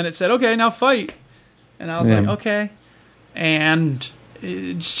basics, and then it said, okay, now fight. And I was like, okay. And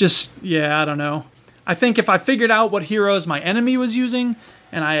it's just, I don't know. I think if I figured out what heroes my enemy was using,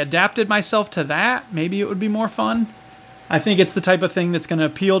 and I adapted myself to that, maybe it would be more fun. I think it's the type of thing that's going to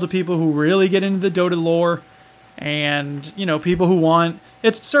appeal to people who really get into the Dota lore, and people who want.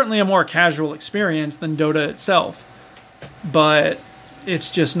 It's certainly a more casual experience than Dota itself, but it's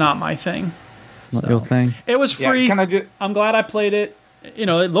just not my thing. Not your thing. It was free. Yeah, I'm glad I played it. It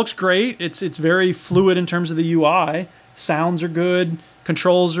looks great. It's very fluid in terms of the UI. Sounds are good.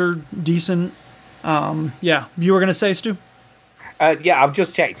 Controls are decent. You were gonna say, Stu? I've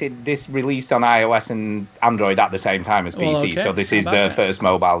just checked it. This released on iOS and Android at the same time as PC, okay. so this is the first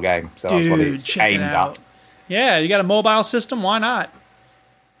mobile game. So that's what it's aimed at. Yeah, you got a mobile system. Why not?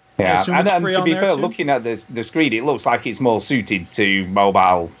 Yeah, and to be fair, looking at the screen, it looks like it's more suited to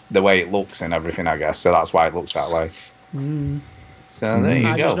mobile, the way it looks and everything, I guess. So that's why it looks that way. So there you go.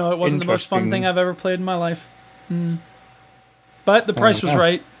 I just know it wasn't the most fun thing I've ever played in my life. But the price was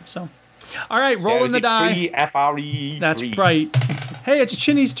right, so. All right, rolling the die. Free, F-R-E. That's right. Hey, it's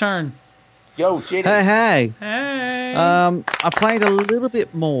Chinny's turn. Yo, Chinny. Hey. Hey. I played a little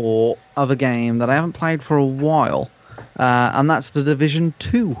bit more of a game that I haven't played for a while, and that's The Division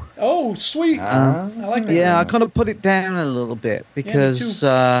 2. Oh, sweet. I like that. Yeah, I kind of put it down a little bit because,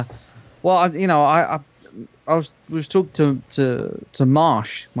 I was talking to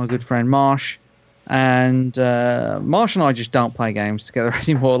Marsh, my good friend Marsh, and Marsh and I just don't play games together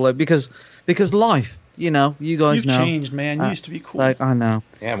anymore, like because life, you guys You've know. You've changed, man. You used to be cool. Like, I know.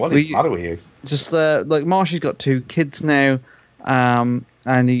 Yeah, what is the matter with you? Just like Marsh has got 2 kids now, and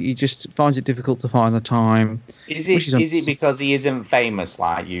he just finds it difficult to find the time. Is it because he isn't famous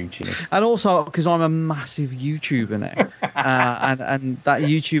like you, Chinny? And also because I'm a massive YouTuber now, and that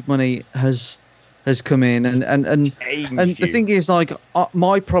YouTube money has come in, and the thing is, like,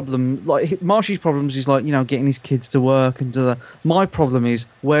 my problem, like Marshy's problems is like, getting his kids to work and my problem is,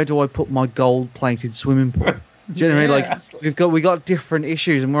 where do I put my gold-plated swimming pool? Do you know what I mean? Like, we got different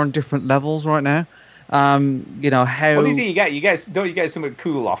issues and we're on different levels right now. You know how. What is it you get? Don't you get something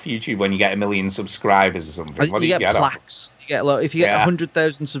cool off YouTube when you get 1 million subscribers or something? What do you get? Plaques. You get like if you get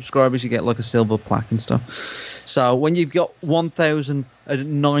 100,000 subscribers, you get like a silver plaque and stuff. So when you've got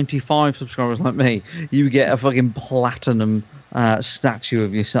 1,095 subscribers like me, you get a fucking platinum statue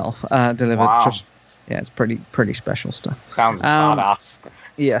of yourself delivered. Wow. It's pretty special stuff. Sounds badass.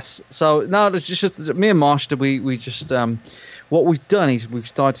 Yes. So no, it's just me and Marsh. We just what we've done is we've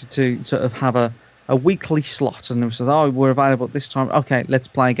started to sort of have a weekly slot, and we said, we're available at this time. Okay, let's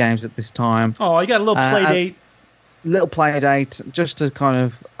play games at this time. Oh, you got a little play date. Little play date just to kind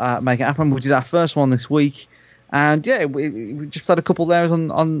of make it happen. We did our first one this week, and we just played a couple of hours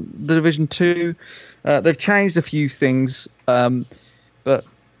on the Division 2. They've changed a few things, but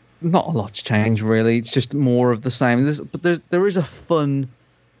not a lot's changed really. It's just more of the same. But there is a fun.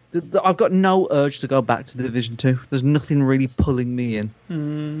 I've got no urge to go back to Division 2. There's nothing really pulling me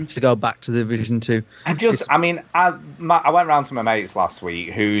in to go back to Division 2. I went round to my mates last week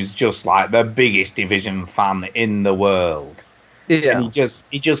who's just like the biggest Division fan in the world. Yeah. And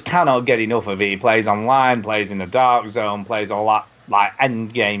he just cannot get enough of it. He plays online, plays in the Dark Zone, plays all that like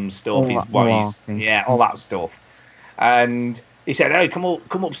end game stuff. All that stuff. And he said, "Hey, come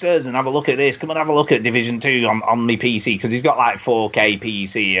upstairs and have a look at this. Come and have a look at Division 2 on my PC," because he's got like 4K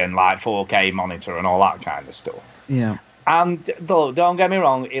PC and like 4K monitor and all that kind of stuff. Yeah. And don't get me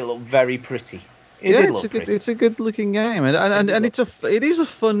wrong, it looked very pretty. It's a good looking game, and it is a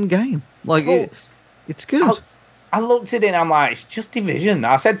fun game. Like it's good. I looked at it and I'm like, it's just Division.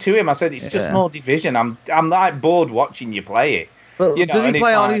 I said to him, it's just more Division. I'm like bored watching you play it. But does he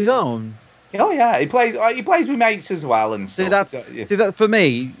play on his own? Oh yeah, he plays with mates as well and stuff. See that for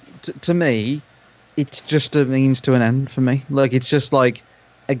me, to me, it's just a means to an end for me. Like it's just like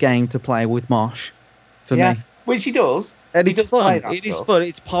a game to play with Marsh for me. Which he does. And it's fun. It is fun.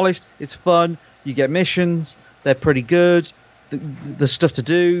 It's polished. It's fun. You get missions. They're pretty good. There's stuff to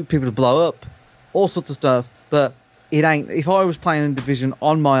do. People to blow up. All sorts of stuff. But it ain't. If I was playing in Division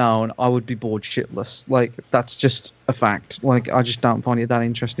on my own, I would be bored shitless. Like that's just a fact. Like I just don't find it that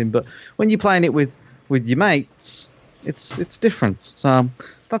interesting. But when you're playing it with your mates, it's different. So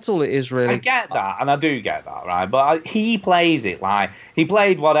that's all it is, really. I get that, and I do get that, right? But he plays it like he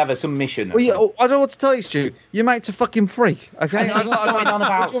played some mission. I don't know what to tell you, Stu. Your mate's a fucking freak. Okay, he's going on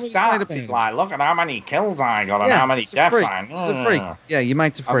about stats. It's like, look at how many kills I got and how many deaths I. He's a freak. Yeah, your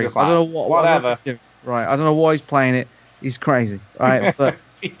mate's a freak. Like, I don't know whatever. Right, I don't know why he's playing it. He's crazy, right? But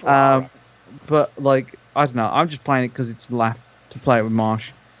but like I don't know. I'm just playing it because it's laugh to play it with Marsh.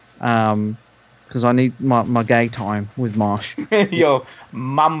 Because I need my gay time with Marsh. Your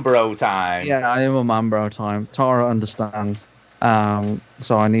mambro time. Yeah, I need my mambro time. Tara understands.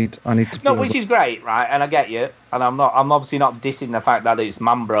 So I need to. No, which is great, right? And I get you. And I'm obviously not dissing the fact that it's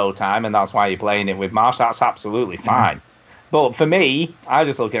mambro time, and that's why you're playing it with Marsh. That's absolutely fine. Yeah. But for me, I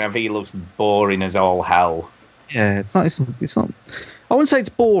just look at it, he looks boring as all hell. Yeah, it's not. I wouldn't say it's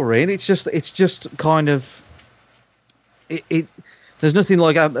boring. It's just kind of. There's nothing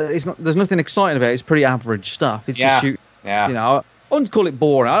like there's nothing exciting about it. It's pretty average stuff. It's just shoot. Yeah. You know, I wouldn't call it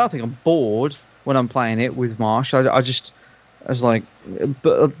boring. I don't think I'm bored when I'm playing it with Marsh. I was like,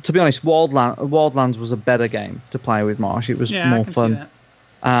 but to be honest, Wildlands was a better game to play with Marsh. It was more fun. See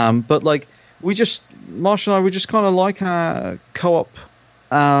that. But like Marsh and I, we just kind of like our co-op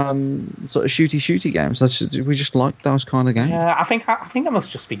sort of shooty games. We just like those kind of games. Yeah, I think I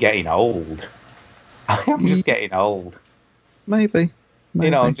must just be getting old. I'm just getting old. Maybe.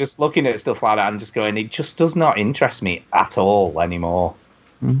 You know, I'm just looking at stuff like that and just going, it just does not interest me at all anymore.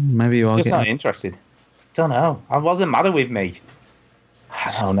 Maybe you are. Just not interested. Don't know. I wasn't matter with me.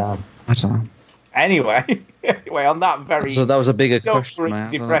 I don't know. Anyway, on that very so that was a bigger question,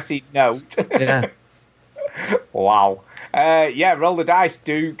 man. Depressing note. Yeah. Wow. Roll the dice,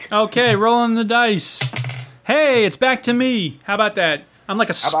 Duke. Okay, rolling the dice. Hey, it's back to me. How about that? I'm like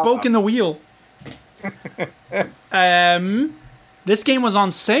a spoke in the wheel. This game was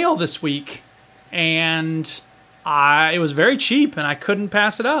on sale this week, and it was very cheap, and I couldn't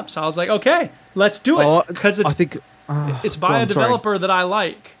pass it up. So I was like, okay, let's do it, because it's by a developer that I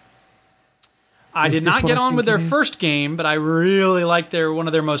like. I did not get on with their first game, but I really like one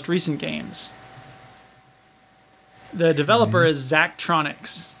of their most recent games. The developer is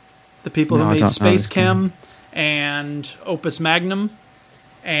Zachtronics, the people who made Space Chem and Opus Magnum.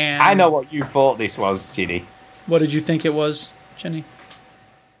 And I know what you thought this was, Chinny. What did you think it was, Chinny?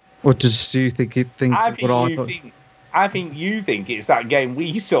 What did you think it think? I think you think it's that game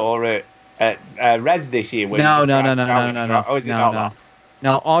we saw at Res this year. No. Oh, is it not that?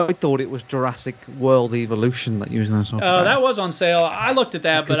 Now, I thought it was Jurassic World Evolution that you was going to talk about. That was on sale. I looked at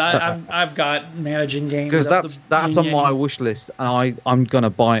that, but I've got managing games. Because that's on my wish list, and I'm going to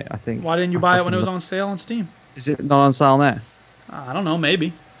buy it, I think. Why didn't you buy it when it was on sale on Steam? Is it not on sale now? I don't know,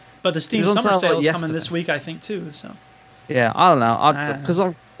 maybe. But the Steam Summer Sale is coming this week, I think, too. So. Yeah, I don't know. Because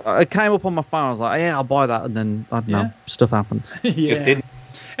I came up on my phone, I was like, yeah, I'll buy that, and then, I don't know, stuff happened. Just didn't.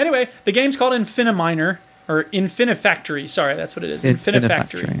 Anyway, the game's called Infiniminer, or Infinifactory. Sorry, that's what it is.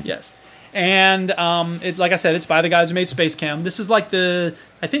 Infinifactory. Yes. And like I said, it's by the guys who made Space Cam. This is like I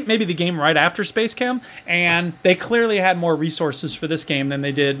think maybe the game right after Space Cam, and they clearly had more resources for this game than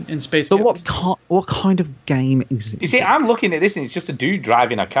they did in Space Cam. So what kind of game is it? You see, I'm looking at this and it's just a dude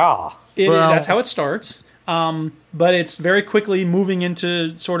driving a car. That's how it starts. But it's very quickly moving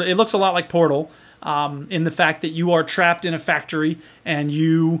into sort of, it looks a lot like Portal in the fact that you are trapped in a factory and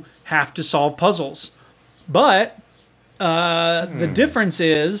you have to solve puzzles. But the difference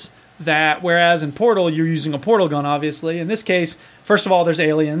is that whereas in Portal you're using a portal gun, obviously, in this case, first of all, there's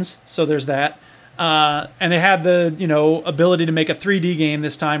aliens, so there's that. And they had the ability to make a 3D game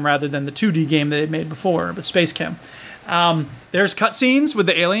this time rather than the 2D game they had made before, but Space Cam. There's cutscenes with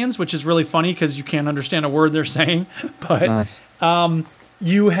the aliens, which is really funny because you can't understand a word they're saying. But nice.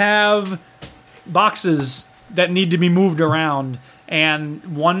 You have boxes that need to be moved around, and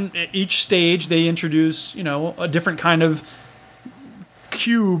each stage they introduce a different kind of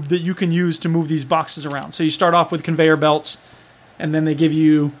cube that you can use to move these boxes around. So you start off with conveyor belts, and then they give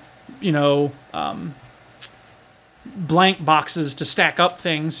you blank boxes to stack up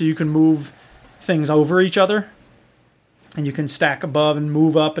things so you can move things over each other. And you can stack above and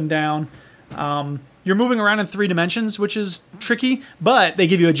move up and down. You're moving around in 3 dimensions, which is tricky, but they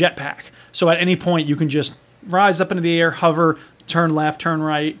give you a jetpack. So at any point, you can just rise up into the air, hover, turn left, turn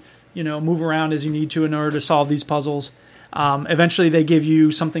right, move around as you need to in order to solve these puzzles. Eventually, they give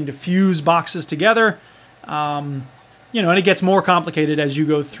you something to fuse boxes together. And it gets more complicated as you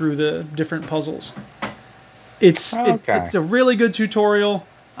go through the different puzzles. It's a really good tutorial.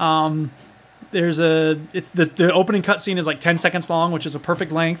 The opening cutscene is like 10 seconds long, which is a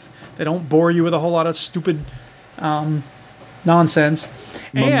perfect length. They don't bore you with a whole lot of stupid nonsense.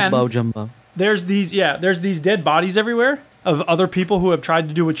 Mumbo jumbo. There's these dead bodies everywhere of other people who have tried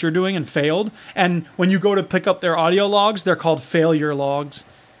to do what you're doing and failed. And when you go to pick up their audio logs, they're called failure logs.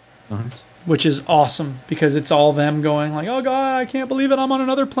 Nice. Which is awesome because it's all them going like, "Oh God, I can't believe it! I'm on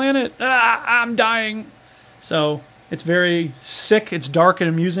another planet. I'm dying." So it's very sick. It's dark and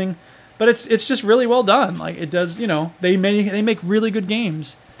amusing. But it's just really well done. Like it does, they make really good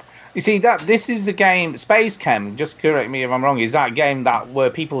games. You see this is a game, Space Cam. Just correct me if I'm wrong. Is that game where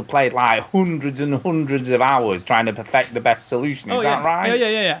people have played like hundreds and hundreds of hours trying to perfect the best solution? Is that right?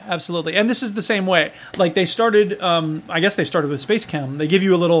 Yeah, absolutely. And this is the same way. Like they started, I guess they started with Space Cam. They give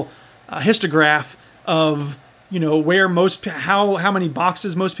you a little histograph of where how many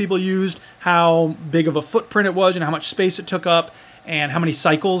boxes most people used, how big of a footprint it was, and how much space it took up. And how many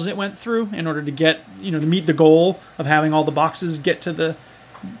cycles it went through in order to get, to meet the goal of having all the boxes get to the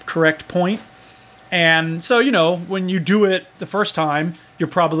correct point. And so, when you do it the first time, you're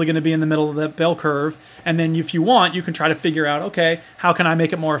probably going to be in the middle of the bell curve. And then if you want, you can try to figure out, okay, how can I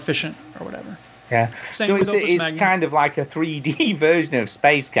make it more efficient or whatever. Yeah. So it's kind of like a 3D version of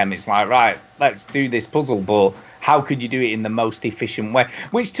Space Cam. It's like, right, let's do this puzzle, but how could you do it in the most efficient way?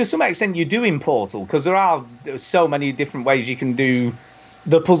 Which to some extent you do in Portal, because there are so many different ways you can do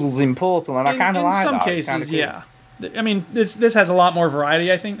the puzzles in Portal, and I kind of like that. In some cases, cool. Yeah. I mean, this has a lot more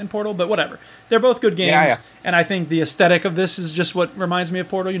variety, I think, than Portal, but whatever. They're both good games, yeah. And I think the aesthetic of this is just what reminds me of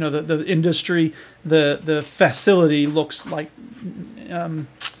Portal. The industry, the facility looks like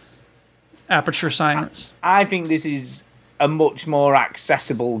Aperture Science. I think this is a much more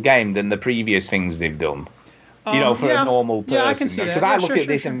accessible game than the previous things they've done. For a normal person. Yeah, I can see that. Because I look at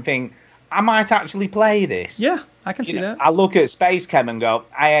this and think, I might actually play this. Yeah, I can see that. I look at Space Cam and go,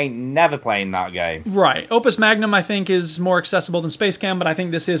 I ain't never playing that game. Right. Opus Magnum, I think, is more accessible than Space Cam, but I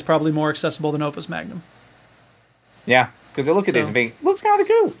think this is probably more accessible than Opus Magnum. Yeah, because I look at this and think, looks kind of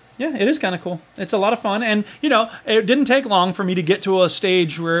cool. Yeah, it is kind of cool. It's a lot of fun. And, it didn't take long for me to get to a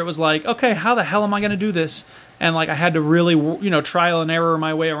stage where it was like, okay, how the hell am I going to do this? And, I had to really, trial and error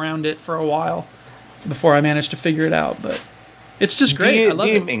my way around it for a while before I managed to figure it out. But it's just great. I love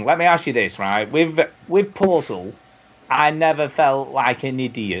it. Let me ask you this, right? With Portal, I never felt like an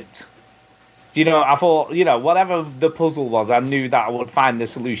idiot. I thought, whatever the puzzle was, I knew that I would find the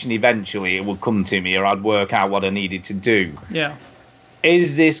solution eventually. It would come to me, or I'd work out what I needed to do. Yeah.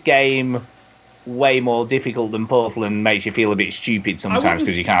 Is this game way more difficult than Portal and makes you feel a bit stupid sometimes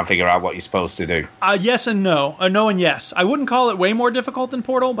because you can't figure out what you're supposed to do? Yes and no. No and yes. I wouldn't call it way more difficult than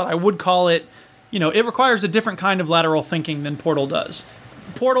Portal, but I would call it, it requires a different kind of lateral thinking than Portal does.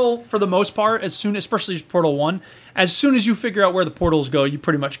 Portal, for the most part, especially Portal 1, as soon as you figure out where the portals go, you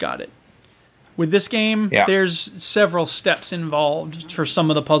pretty much got it. With this game, there's several steps involved for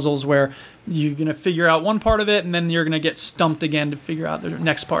some of the puzzles where you're going to figure out one part of it, and then you're going to get stumped again to figure out the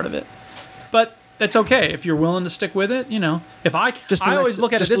next part of it. But that's okay if you're willing to stick with it. If I always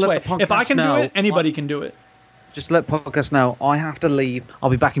look at it this way: if I can do it, anybody can do it. Just to let podcast know, I have to leave. I'll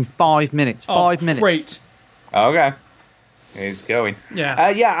be back in 5 minutes. 5 minutes. Great. Okay. He's going. Yeah.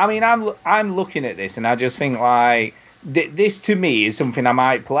 I mean, I'm looking at this, and I just think like this to me is something I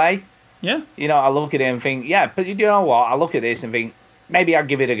might play. Yeah. I look at it and think, yeah, but you know what? I look at this and think maybe I'll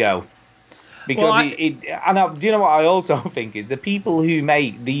give it a go. Because do you know what I also think is the people who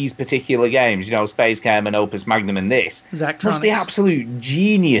make these particular games, Space Cam and Opus Magnum and this, must be absolute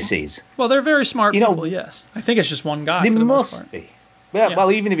geniuses. Well, they're very smart people, yes. I think it's just one guy. They must be.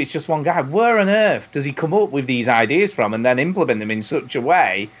 Well, even if it's just one guy, where on earth does he come up with these ideas from and then implement them in such a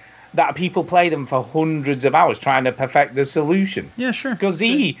way that people play them for hundreds of hours trying to perfect the solution? Yeah, sure. Because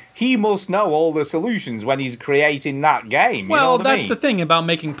he must know all the solutions when he's creating that game. Well, that's the thing about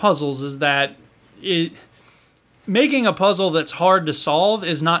making puzzles is that making a puzzle that's hard to solve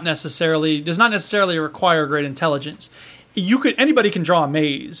does not necessarily require great intelligence. Anybody can draw a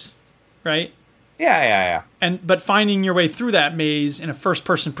maze, right? Yeah. But finding your way through that maze in a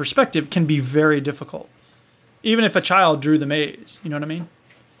first-person perspective can be very difficult, even if a child drew the maze. You know what I mean?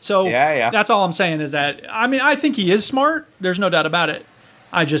 So that's all I'm saying is that, I think he is smart. There's no doubt about it.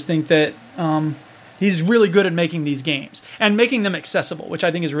 I just think that he's really good at making these games and making them accessible, which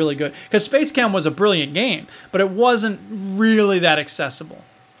I think is really good. Because Space Cam was a brilliant game, but it wasn't really that accessible,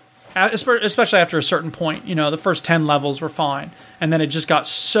 especially after a certain point. The first 10 levels were fine, and then it just got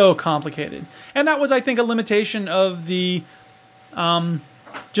so complicated. And that was, I think, a limitation of the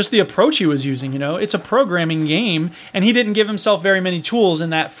just the approach he was using. It's a programming game, and he didn't give himself very many tools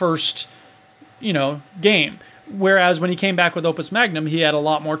in that first, game. Whereas when he came back with Opus Magnum, he had a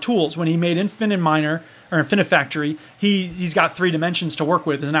lot more tools. When he made Infinite Factory, he's got 3 dimensions to work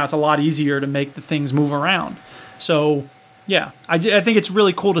with, and now it's a lot easier to make the things move around. So, yeah, I think it's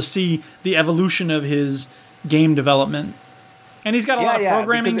really cool to see the evolution of his game development. And he's got a lot of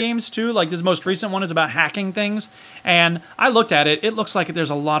programming games, too. Like this most recent one is about hacking things. And I looked at it. It looks like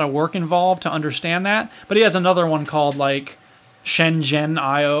there's a lot of work involved to understand that. But he has another one called, like, Shenzhen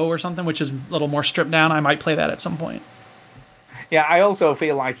IO or something, which is a little more stripped down. I might play that at some point. Yeah, I also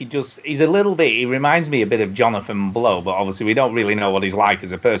feel like he reminds me a bit of Jonathan Blow, but obviously we don't really know what he's like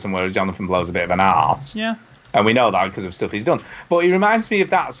as a person, whereas Jonathan Blow's a bit of an arse. Yeah. And we know that because of stuff he's done. But he reminds me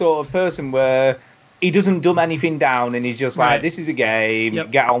of that sort of person where he doesn't dumb anything down and he's just like, this is a game,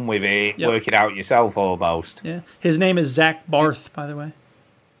 get on with it, work it out yourself almost. Yeah. His name is Zach Barth, by the way.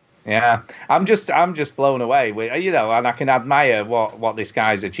 Yeah, I'm just blown away with and I can admire what this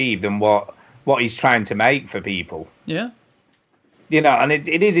guy's achieved and what he's trying to make for people. Yeah, and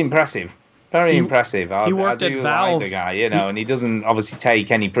it is impressive, very impressive. He worked I do at Valve. like the guy, and he doesn't obviously take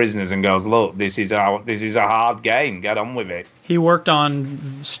any prisoners and goes, look, this is a hard game, get on with it. He worked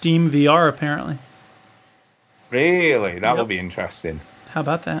on Steam VR apparently. Really, that would be interesting. How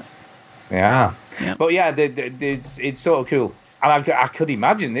about that? Yeah, yep. But yeah, it's sort of cool. And I could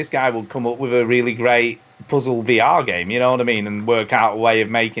imagine this guy would come up with a really great puzzle VR game, you know what I mean, and work out a way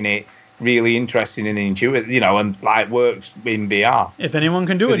of making it really interesting and intuitive, and like works in VR. If anyone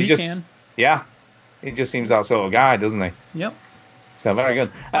can do it, he can. Yeah, he just seems that sort of guy, doesn't he? Yep. So very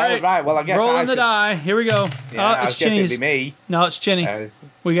good. Right, well, I guess rolling the die. Here we go. Yeah, it's Chinny's. It'd be me. No, it's Chinny.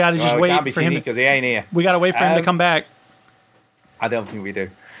 We got to just wait can't be for Chinny him because he ain't here. We got to wait for him to come back. I don't think we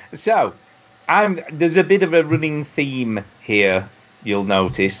do. So. There's a bit of a running theme here, you'll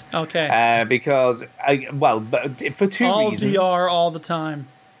notice. Okay. Because, for 2 reasons. All VR all the time.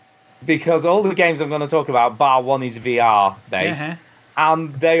 Because all the games I'm going to talk about, bar one, is VR based.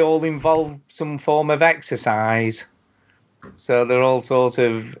 And they all involve some form of exercise. So they're all sort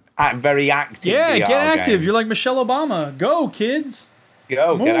of very active. Yeah, VR get active. games. You're like Michelle Obama. Go, kids.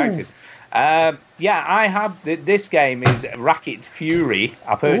 Go, Move. Get active. I have this game is Racket Fury.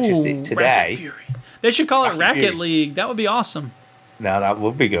 I purchased it today. Racket Fury. They should call it Racket League. That would be awesome. No, that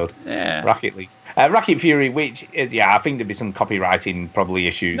would be good. Yeah. Racket League. Racket Fury, which is, I think there'd be some copywriting probably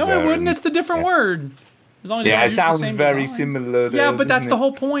issues. No, it wouldn't. It's the different word. As long as you don't use sounds the same very design. similar. Yeah, but that's the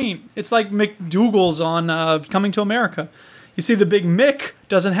whole point. It's like McDougal's on Coming to America. You see, the big Mick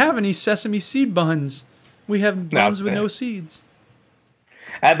doesn't have any sesame seed buns. We have buns with no seeds.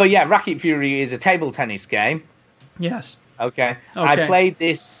 But yeah, Racket Fury is a table tennis game. Yes. Okay. I played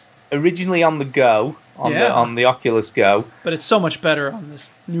this originally on the Go, on the Oculus Go. But it's so much better on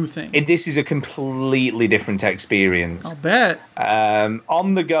this new thing. This is a completely different experience. I'll bet.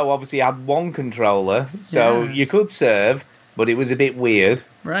 On the Go, obviously, I had one controller, so you could serve, but it was a bit weird.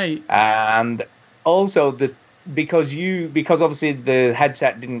 Right. And also, because obviously the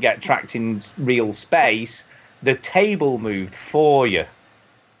headset didn't get tracked in real space, the table moved for you.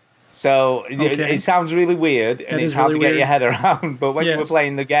 So it sounds really weird, and it's hard to get your head around. But when you were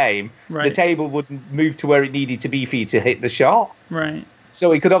playing the game, the table wouldn't move to where it needed to be for you to hit the shot. Right.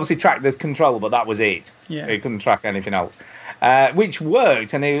 So it could obviously track the controller, but that was it. Yeah. It couldn't track anything else, which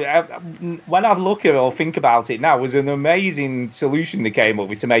worked. And when I look at it or think about it now, it was an amazing solution they came up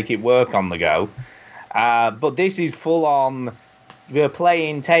with to make it work on the go. But this is full on. We're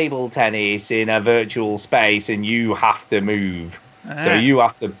playing table tennis in a virtual space, and you have to move. So you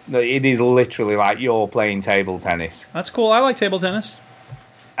have to. It is literally like you're playing table tennis. That's cool. I like table tennis.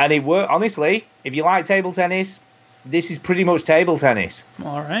 And it worked. Honestly, if you like table tennis, this is pretty much table tennis.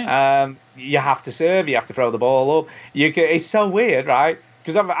 All right. You have to serve. You have to throw the ball up. It's so weird, right?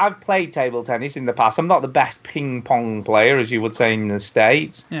 Because I've played table tennis in the past. I'm not the best ping pong player, as you would say in the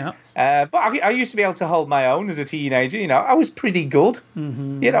States. Yeah. But I used to be able to hold my own as a teenager. I was pretty good.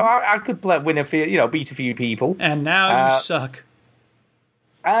 Mm-hmm. I could win a few, beat a few people. And now you suck.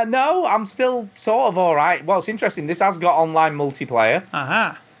 No, I'm still sort of all right. Well, it's interesting. This has got online multiplayer.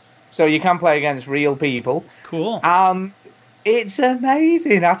 Aha. So you can play against real people. Cool. And it's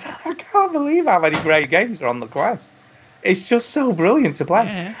amazing. I can't believe how many great games are on the Quest. It's just so brilliant to play.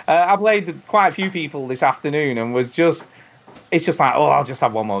 Yeah. I played quite a few people this afternoon and it's just like, I'll just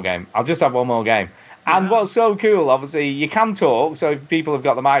have one more game. And what's so cool, obviously, you can talk. So if people have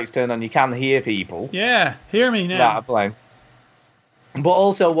got the mics turned on, you can hear people. Yeah, hear me now. That are playing. But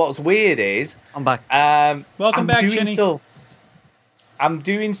also, what's weird is I'm back. Welcome back, Chinny. I'm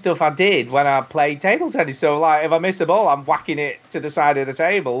doing stuff I did when I played table tennis. So, like, if I miss the ball, I'm whacking it to the side of the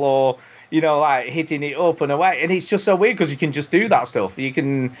table, or like hitting it up and away. And it's just so weird because you can just do that stuff. You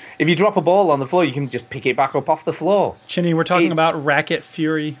can, if you drop a ball on the floor, you can just pick it back up off the floor. Chinny, we're talking about Racket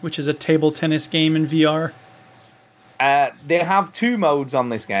Fury, which is a table tennis game in VR. They have two modes on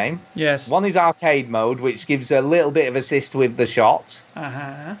this game. Yes. One is arcade mode, which gives a little bit of assist with the shots.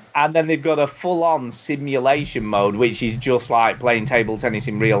 Uh-huh. And then they've got a full-on simulation mode, which is just like playing table tennis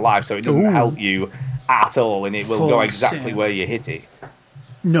in real life, so it doesn't help you at all, and it will go exactly where you hit it.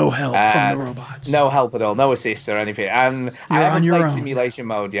 No help from the robots. No help at all, no assists or anything. And I haven't played simulation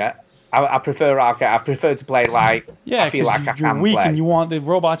mode yet. I prefer arcade. I prefer to play like I feel like I can play. You're weak and you want the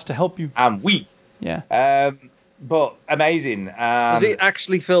robots to help you. I'm weak. Yeah. But amazing. Does it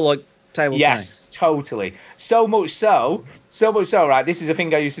actually feel like table tennis? Yes, totally. So much so, right? This is a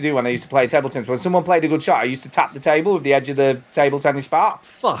thing I used to do when I used to play table tennis. When someone played a good shot, I used to tap the table with the edge of the table tennis bar.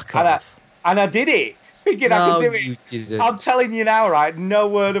 Fuck off. And I did it, thinking I could do it. You didn't. I'm telling you now, right? No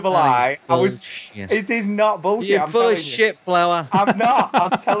word of a lie. It is not bullshit. You're full of shit, Flower. I'm not.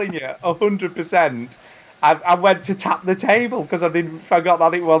 I'm telling you, 100%. I went to tap the table because I forgot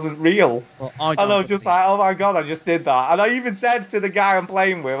that it wasn't real. Well, and I was just like, oh my god, I just did that. And I even said to the guy I'm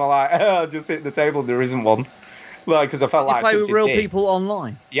playing with, I'm like, I just hit the table. There isn't one. Like, because I felt like play such with a real dick. people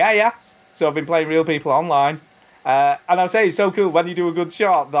online. Yeah. So I've been playing real people online. And I say it's so cool when you do a good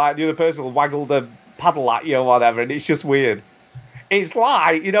shot, like the other person will waggle the paddle at you or whatever, and it's just weird. It's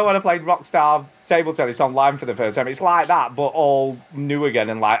like, when I played Rockstar table tennis online for the first time, it's like that, but all new again,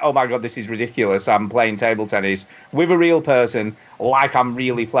 and like, oh my god, this is ridiculous. I'm playing table tennis with a real person, like I'm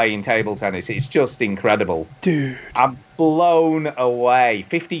really playing table tennis. It's just incredible. Dude. I'm blown away.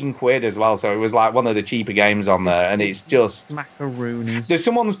 15 quid as well, so it was like one of the cheaper games on there, and it's just... Macaroni.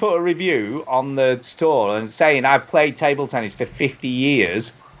 Someone's put a review on the store and saying, I've played table tennis for 50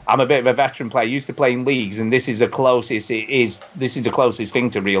 years. I'm a bit of a veteran player, used to play in leagues, and this is the closest thing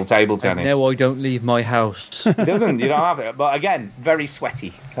to real table tennis. No, I don't leave my house. It doesn't, you don't have it. But again, very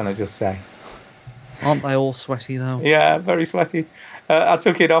sweaty, can I just say. Aren't they all sweaty, though? Yeah, very sweaty. I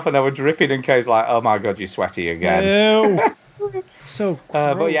took it off and I was dripping, and Kay's like, oh my god, you're sweaty again. Ew. So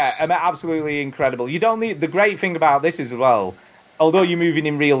gross. But yeah, absolutely incredible. You don't need... The great thing about this as well, although you're moving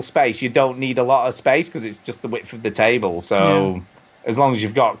in real space, you don't need a lot of space because it's just the width of the table, so... Yeah. As long as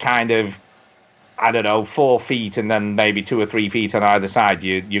you've got kind of, 4 feet and then maybe 2 or 3 feet on either side,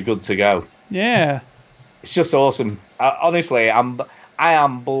 you're good to go. Yeah. It's just awesome. Honestly, I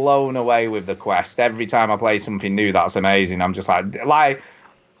am blown away with the Quest. Every time I play something new, that's amazing. I'm just like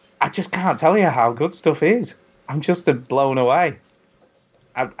I just can't tell you how good stuff is. I'm just blown away.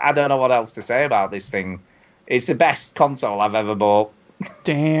 I don't know what else to say about this thing. It's the best console I've ever bought.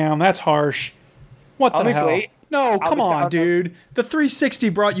 Damn, that's harsh. What the Honestly, hell? No, come on, dude. The 360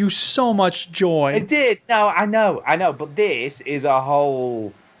 brought you so much joy. It did. No, I know. But this is a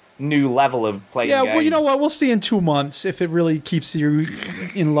whole new level of playing games. Well, you know what? We'll see in 2 months if it really keeps you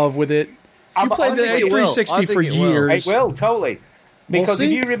in love with it. You played the 360 for years. It will, totally. Because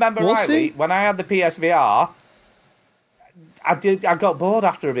if you remember rightly, when I had the PSVR, I got bored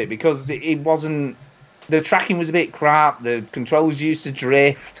after a bit because it wasn't... The tracking was a bit crap. The controls used to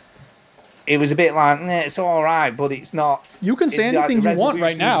drift. It was a bit like, it's all right, but it's not... You can say anything you want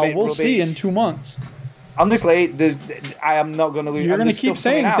right now. We'll see in 2 months. Honestly, I am not going to lose... You're going to keep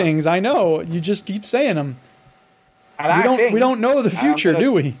saying things. I know. You just keep saying them. And we don't know the future,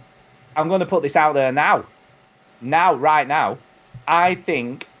 do we? I'm going to put this out there now. Right now. I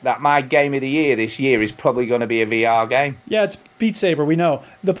think that my game of the year this year is probably going to be a VR game. Yeah, it's Beat Saber, we know.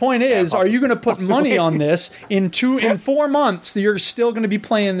 The point is, are you going to put money on this in 4 months that you're still going to be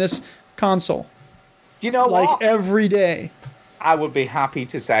playing this console? Do you know what? Like every day. I would be happy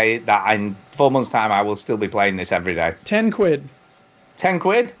to say that in 4 months' time I will still be playing this every day. 10 quid. 10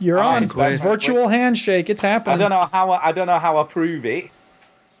 quid? You're on. Virtual handshake. It's happening. I don't know how I prove it.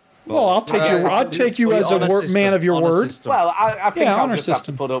 Well, I'll take you as a man of your word. Well, I think I'll just have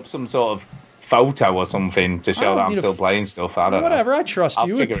to put up some sort of photo or something to show that I'm still playing stuff. I don't know. Whatever, I trust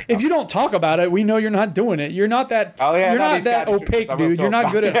you. If you don't talk about it, we know you're not doing it. You're not that. You're not that opaque, dude. You're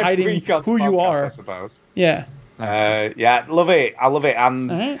not good at hiding who you are. I suppose. Yeah. Love it. I love it.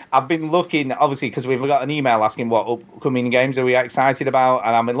 And I've been looking, obviously, because we've got an email asking what upcoming games are we excited about,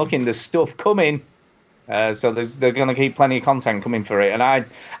 and I've been looking. There's stuff coming. So they're going to keep plenty of content coming for it. And I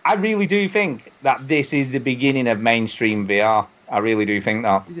really do think that this is the beginning of mainstream VR. I really do think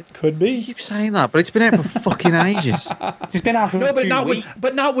that. Could be. You keep saying that, but it's been out for fucking ages. It's been out for 2 weeks.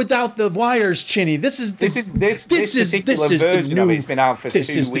 But not without the wires, Chinny. This particular version of it's been out for 2 weeks.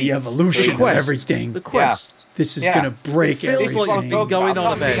 This is the evolution of everything. The Quest. Yeah. This is going to break everything. It feels like you've been going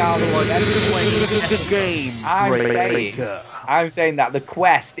on about game. I'm saying that the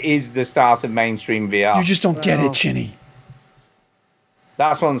Quest is the start of mainstream VR. You just don't get it, Chinny.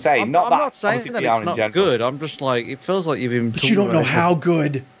 That's what I'm saying. I'm not saying that it's not good. I'm just like, it feels like you've been. But you don't know how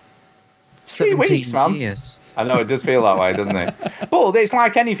good. 3 weeks, man. Years. I know, it does feel that way, doesn't it? But it's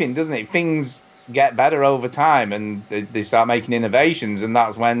like anything, doesn't it? Things get better over time and they start making innovations, and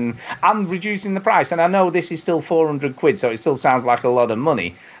that's when I'm reducing the price. And I know this is still 400 quid, so it still sounds like a lot of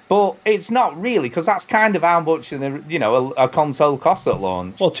money, but it's not really, because that's kind of how much a console costs at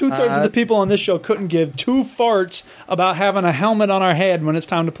launch. Well, 2/3 of the people on this show couldn't give two farts about having a helmet on our head when it's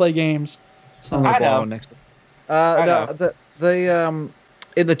time to play games. So I know.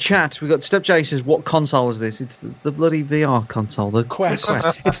 In the chat, we got Step J says, "What console is this?" It's the bloody VR console, the Quest.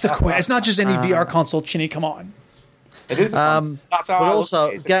 It's the Quest. It's not just any VR console, Chinny. Come on. It is. That's how but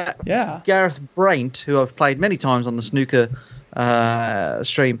also, Gareth Braint, who I've played many times on the snooker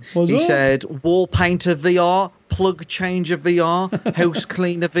stream, he said, "Wall painter VR, plug changer VR, house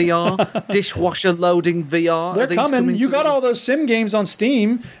cleaner VR, dishwasher loading VR." They're coming. You got all those sim games on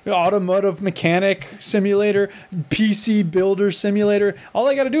Steam. Automotive mechanic simulator, PC builder simulator. All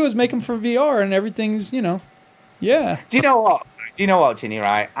they got to do is make them for VR, and everything's, yeah. Do you know what, Chinny,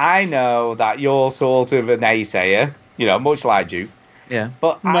 right? I know that you're sort of a naysayer, much like you. Yeah.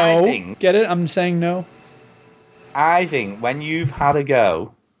 But no. I think... Get it? I'm saying no. I think when you've had a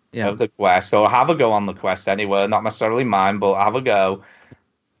go of the Quest, or have a go on the Quest anywhere, not necessarily mine, but have a go,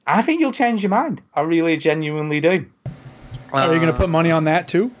 I think you'll change your mind. I really genuinely do. Are you going to put money on that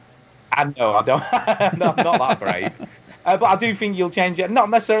too? No, I don't. No, I'm not that brave. But I do think you'll change it. Not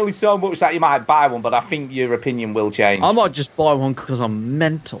necessarily so much that you might buy one, but I think your opinion will change. I might just buy one because I'm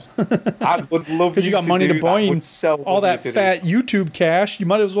mental. I would love because you got money to buy all that fat do. YouTube cash. You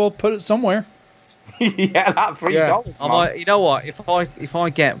might as well put it somewhere. Yeah, that $3. You know what? If I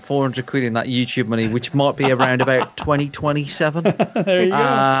get 400 quid in that YouTube money, which might be around about 2027, there you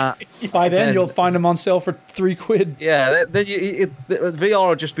go. By then you'll find them on sale for £3. Yeah, then VR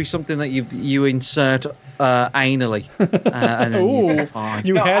will just be something that you insert anally. And then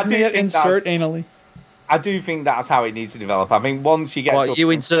you had me at insert anally. I do think that's how it needs to develop. I think once you get you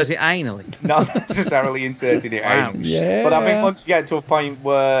insert it anally. Not necessarily inserting it anally. Yeah. But I think once you get to a point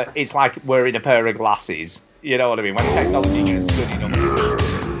where it's like wearing a pair of glasses, you know what I mean? When technology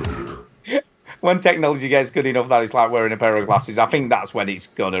gets good enough that it's like wearing a pair of glasses, I think that's when it's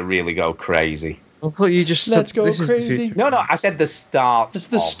going to really go crazy. I thought you just let's go crazy. No, I said the start. This is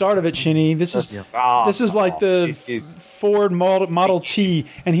the start of it, Chinny. This is like the Ford Model T,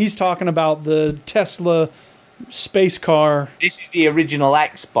 and he's talking about the Tesla space car. This is the original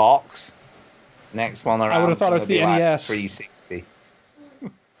Xbox. Next one around. I would have thought it's the NES. 360.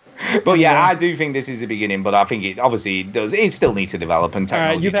 But yeah, I do think this is the beginning, but I think it still needs to develop. And all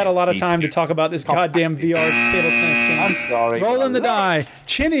right, you've had a lot of time to talk about this goddamn VR table tennis game. I'm sorry. Rolling the die.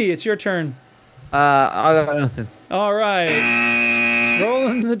 Chinny, it's your turn. I got nothing. All right.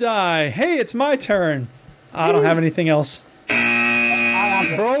 Rolling the die. Hey, it's my turn. I don't have anything else.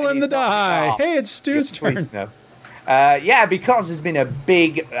 Rolling the die. Hey, it's Stu's turn. No. Because there's been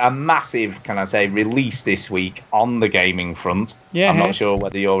a massive, can I say, release this week on the gaming front. Yeah. I'm not sure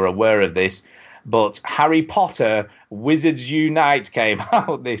whether you're aware of this, but Harry Potter Wizards Unite came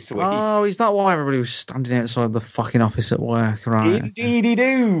out this week. Oh, is that why everybody was standing outside the fucking office at work, right? Indeedy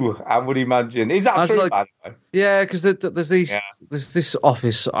do, I would imagine. Is that true, by the way? Yeah, because there's this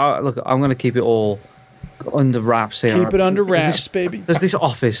office. Look, I'm going to keep it all under wraps here. Keep it under wraps, baby. There's this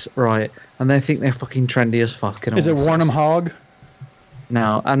office, right, and they think they're fucking trendy as fuck. Is it Warnham Hog?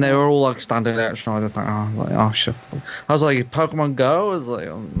 No, and they were all like standing outside. I was like, oh shit. I was like, Pokemon Go? I was like, I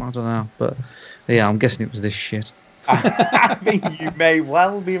don't know, but yeah, I'm guessing it was this shit. I mean, you may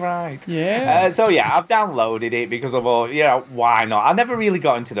well be right. Yeah. I've downloaded it because I thought, why not? I never really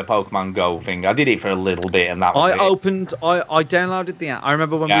got into the Pokemon Go thing. I did it for a little bit, and that was it. I downloaded the app. I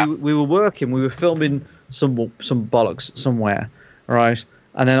remember when we were working, we were filming some bollocks somewhere, right?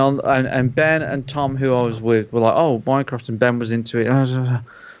 And then and Ben and Tom, who I was with, were like, "Oh, Minecraft," and Ben was into it.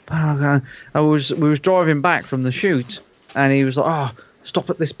 And we was driving back from the shoot, and he was like, "Oh, stop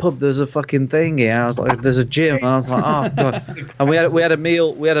at this pub. There's a fucking thing here." I was like, "There's a gym." And I was like, "Oh god!" And we had a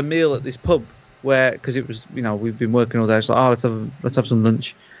meal. We had a meal at this pub because it was we've been working all day. So let's have some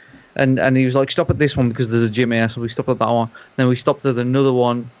lunch. And he was like, "Stop at this one because there's a gym here." So we stopped at that one. Then we stopped at another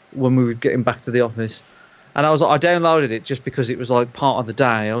one when we were getting back to the office. And I was like, I downloaded it just because it was like part of the day.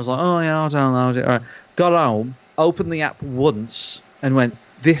 I was like, oh yeah, I'll download it. All right. Got home, opened the app once, and went,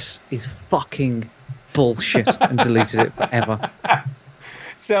 "This is fucking bullshit," and deleted it forever.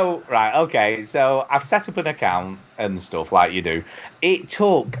 So I've set up an account and stuff like you do. It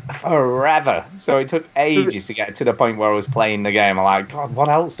took forever. So it took ages to get to the point where I was playing the game. I'm like, God, what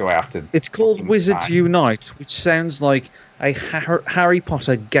else do I have to? It's called Wizards Unite, which sounds like a Harry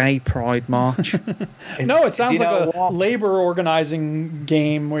Potter gay pride march. No, it sounds like a labor organizing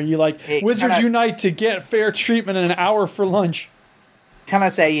game where you Wizards Unite to get fair treatment in an hour for lunch. Can I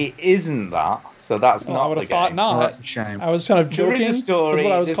say it isn't that? So that's not. I would have thought not. Oh, that's a shame. I was kind of joking. There is a story. That's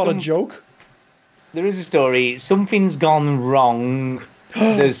what I was called a joke. There is a story. Something's gone wrong.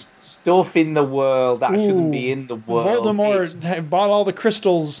 There's stuff in the world that shouldn't be in the world. Voldemort bought all the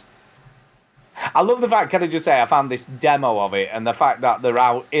crystals. I love the fact, can I just say, I found this demo of it, and the fact that they're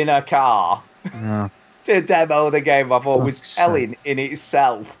out in a car to demo the game, I thought was telling in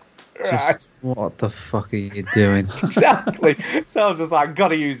itself. Just what the fuck are you doing? Exactly. So I was just like,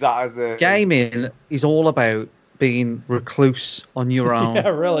 gotta use that as a... Gaming is all about being recluse on your own. Yeah,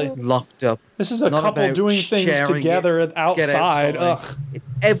 really. Locked up. This is a couple doing things together outside. Ugh. It's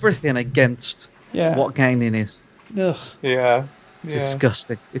everything against what gaming is. Ugh. Yeah.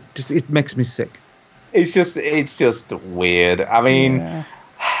 Disgusting. It makes me sick. It's just weird. I mean,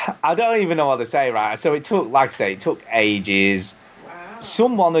 I don't even know what to say, right? So it took, like I say, it took ages.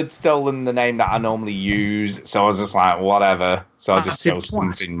 Someone had stolen the name that I normally use, so I was just like, whatever. So I just chose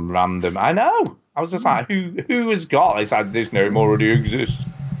something random. I know. I was just like, who has got? It's like, this name already exists.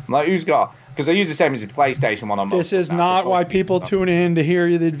 I'm like, who's got? Because I use the same as the PlayStation one on most. This is not why people tune in to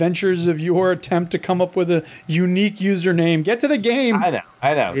hear the adventures of your attempt to come up with a unique username. Get to the game. I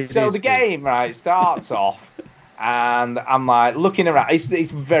know. So the game, right, starts off, and I'm like looking around.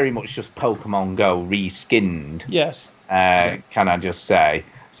 It's very much just Pokemon Go reskinned. Yes. Can I just say?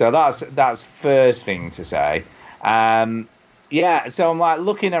 So that's first thing to say. So I'm like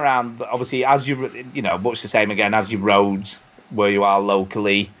looking around. Obviously, as much the same again as your roads where you are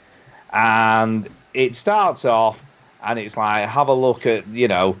locally, and it starts off, and it's like have a look at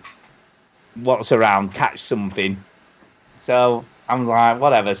what's around, catch something. So I'm like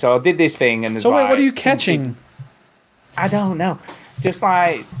whatever. So I did this thing, and so wait, what are you catching? I don't know. Just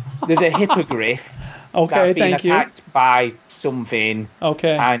like there's a hippogriff. Okay, that's being thank you. attacked by something.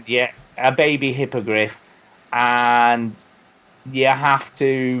 Okay. And a baby hippogriff, and you have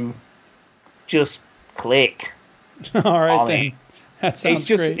to just click. All right then. It. That sounds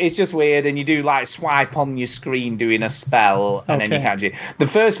great. It's just weird, and you do like swipe on your screen doing a spell, and then you catch it. The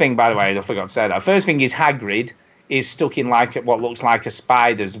first thing, by the way, I forgot to say that. First thing is Hagrid is stuck in like what looks like a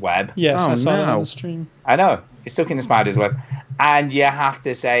spider's web. Yes, I saw that on the stream. I know. He's stuck in the spider's web, and you have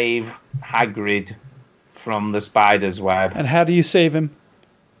to save Hagrid from the spider's web. And how do you save him?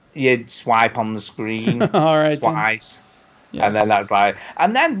 You swipe on the screen all right, twice. Yes. And then that's like...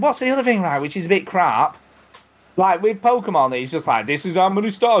 And then what's the other thing, right, which is a bit crap? Like with Pokemon, it's just like, this is how many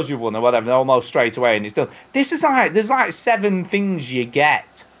stars you've won or whatever, almost straight away, and it's done. This is like, there's like 7 things you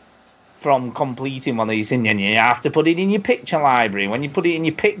get from completing one of these, and you have to put it in your picture library. When you put it in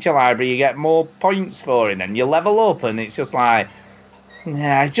your picture library, you get more points for it, and you level up, and it's just like,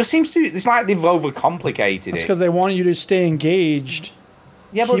 yeah, it just seems to, it's like they've overcomplicated it. It's because they want you to stay engaged.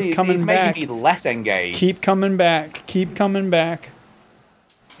 Yeah, but it's making me less engaged. Keep coming back. Keep coming back.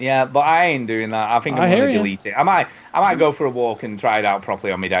 Yeah, but I ain't doing that. I think I'm going to delete it. I might go for a walk and try it out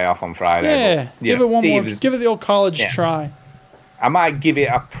properly on my day off on Friday. Yeah, but, give it one more. Give it the old college try. I might give it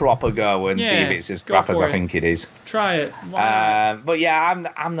a proper go and see if it's as crap as I think it is. Try it. But yeah,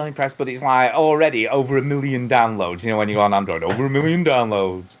 I'm not impressed. But it's like already over 1 million downloads. You know, when you go on Android, over 1 million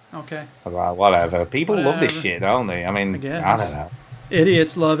downloads. Okay. I was like, whatever. People love this shit, don't they? I mean, I don't know.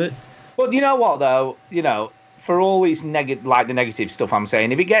 Idiots love it. But you know what, though? You know, for all its the negative stuff I'm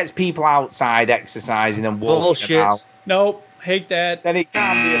saying, if it gets people outside exercising and walking about, nope, hate that. Then it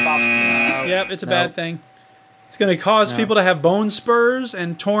can be a bad thing. Yep, it's a bad thing. It's going to cause people to have bone spurs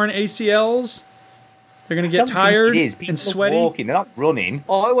and torn ACLs. They're going to get tired and sweaty. Walking, they're not running.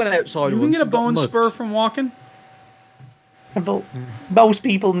 Oh, I went outside. You can get a bone spur from walking. But most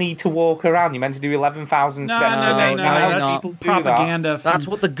people need to walk around. You're meant to do 11,000 steps a day. No, that's people do propaganda. That's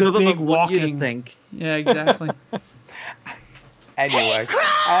what the government big want you walking. to think. Yeah, exactly. Anyway.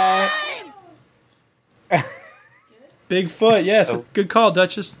 Bigfoot, yes. Good call,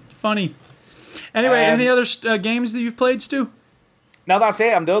 Duchess. Funny. Anyway, any other games that you've played, Stu? No, that's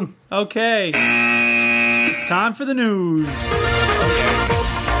it. I'm done. Okay. It's time for the news.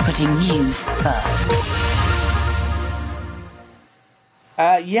 Putting news first.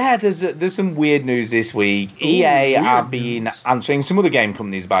 There's some weird news this week. EA have been answering, some other game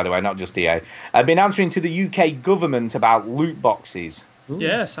companies, by the way, not just EA, have been answering to the UK government about loot boxes.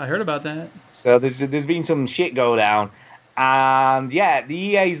 Yes, I heard about that. So there's been some shit go down. And yeah, the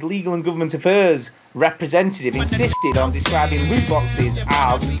EA's Legal and Government Affairs representative insisted on describing loot boxes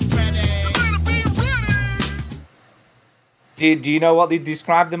as... Do you know what they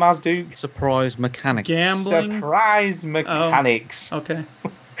described them as, Duke? Surprise mechanics. Gambling? Surprise mechanics. Oh, okay.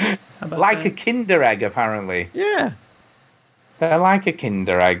 Like a Kinder Egg, apparently. Yeah. They're like a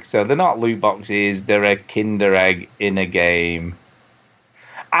Kinder Egg. So they're not loot boxes, they're a Kinder Egg in a game.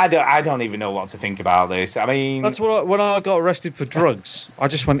 I don't even know what to think about this. I mean... That's what when I got arrested for drugs, I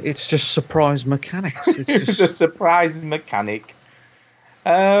just went, it's just surprise mechanics. It's just a surprise mechanic.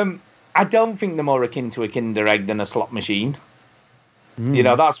 I don't think they're more akin to a Kinder Egg than a slot machine. You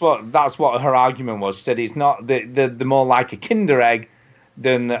know, that's what her argument was. She said it's not they're more like a Kinder Egg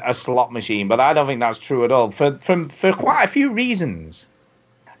than a slot machine, but I don't think that's true at all for quite a few reasons.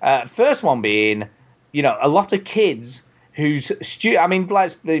 First one being, you know, a lot of kids who's I mean,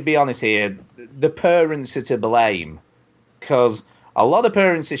 let's be honest here, the parents are to blame, because a lot of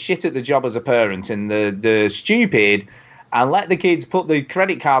parents are shit at the job as a parent, and they're stupid and let the kids put the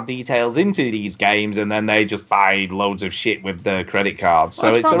credit card details into these games, and then they just buy loads of shit with the credit cards. So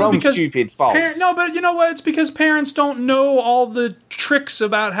it's their own stupid fault. No, but you know what? It's because parents don't know all the tricks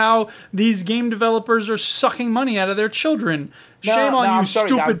about how these game developers are sucking money out of their children. Shame on you,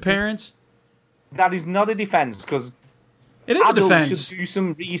 stupid parents. That is not a defense, because it is a defense. Adults should do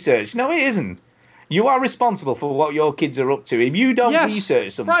some research. No, it isn't. You are responsible for what your kids are up to. If you don't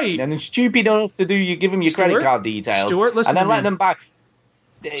research something and they're stupid enough to you give them your credit card details and then let them buy.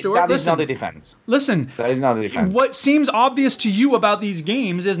 That is not a defense. Listen. That is not a defense. What seems obvious to you about these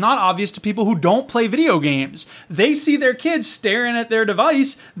games is not obvious to people who don't play video games. They see their kids staring at their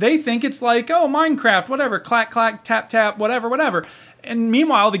device. They think it's like, oh, Minecraft, whatever, clack, clack, tap, tap, whatever. And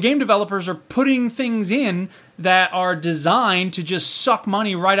meanwhile, the game developers are putting things in that are designed to just suck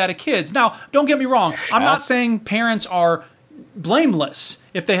money right out of kids. Now, don't get me wrong. I'm not saying parents are blameless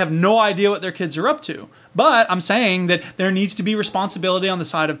if they have no idea what their kids are up to. But I'm saying that there needs to be responsibility on the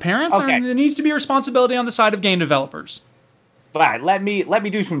side of parents, and there needs to be responsibility on the side of game developers. Right, let me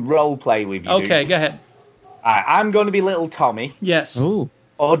do some role play with you. Okay, go ahead. Right, I'm going to be little Tommy. Yes. Ooh.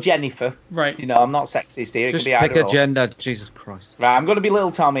 Or Jennifer. Right. You know, I'm not sexist here. It Just could be either pick a or. gender, Jesus Christ. Right, I'm going to be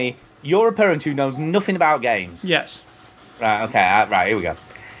little Tommy. You're a parent who knows nothing about games. Yes. Right, okay, right, here we go.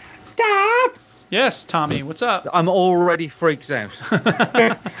 Dad! Yes, Tommy, what's up? I'm already freaked out. Can I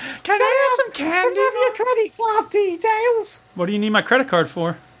have some candy? Can I have your credit card details? What do you need my credit card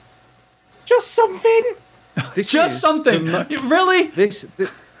for? Just something. Just something. Really?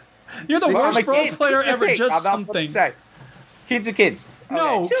 You're the worst role player ever. That's just what something. say. Kids are kids.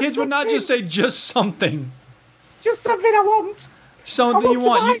 No, okay, kids would not just say just something. Just something I want. So I want to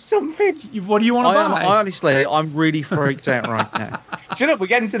buy something. What do you want to buy? Honestly, I'm really freaked out right now. Shut up, we're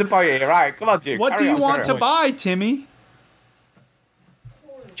getting to the point here. Right, come on, Duke. What do you want to buy, Timmy?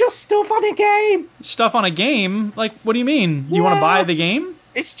 Just stuff on a game. Stuff on a game? Like, what do you mean? You want to buy the game?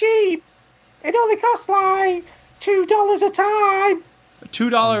 It's cheap. It only costs like $2 a time.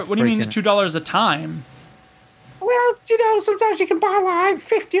 $2? What do you mean $2 a time? Well, sometimes you can buy like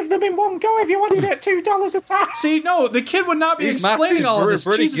 50 of them in one go if you wanted it at $2 a time. See, no, the kid would not be explaining all of this.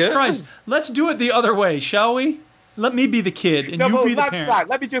 Jesus Christ. Let's do it the other way, shall we? Let me be the kid and you be the parent. Right,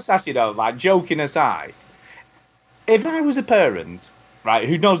 let me just ask you though, like joking aside, if I was a parent, right,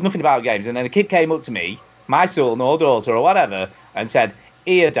 who knows nothing about games, and then a kid came up to me, my son or daughter or whatever, and said,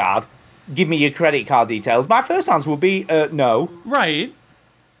 "Here, Dad, give me your credit card details," my first answer would be, no. Right.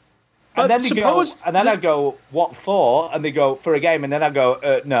 And then I go, "What for?" And they go, "For a game." And then I go,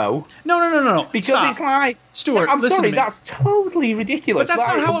 "No." No. Because Stop. it's like, Stuart, I'm listen sorry, to me. that's totally ridiculous. But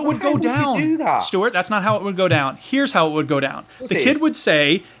that's not how it would go down. Why would you do that? Stuart, that's not how it would go down. Here's how it would go down. The kid would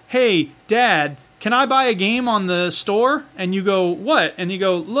say, "Hey, Dad, can I buy a game on the store?" And you go, "What?" And you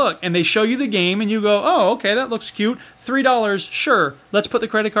go, "Look." And they show you the game, and you go, "Oh, okay, that looks cute. $3, sure. Let's put the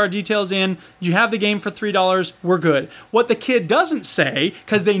credit card details in. You have the game for $3. We're good." What the kid doesn't say,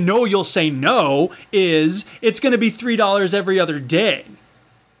 because they know you'll say no, is it's going to be $3 every other day.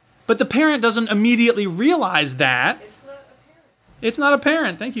 But the parent doesn't immediately realize that. It's not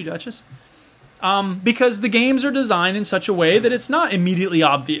apparent. Thank you, Duchess. Because the games are designed in such a way that it's not immediately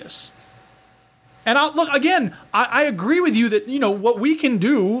obvious. And I agree with you that, what we can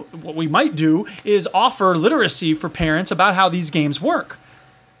do, what we might do, is offer literacy for parents about how these games work.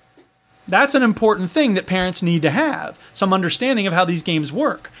 That's an important thing that parents need to have, some understanding of how these games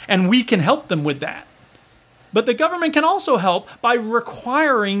work. And we can help them with that. But the government can also help by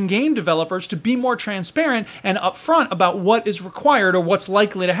requiring game developers to be more transparent and upfront about what is required or what's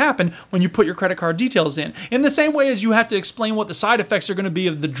likely to happen when you put your credit card details in. In the same way as you have to explain what the side effects are going to be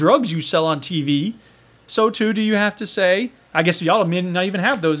of the drugs you sell on TV, so too do you have to say, I guess y'all may not even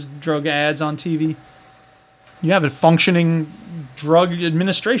have those drug ads on TV. You have a functioning drug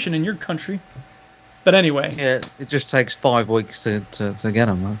administration in your country. But anyway. Yeah, it just takes 5 weeks to get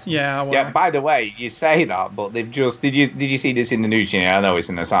them. That's yeah, well. Yeah, by the way, you say that, but they've just... Did you see this in the news? I know it's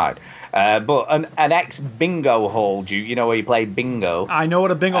in the side. But an ex-bingo hall, you know where you play bingo? I know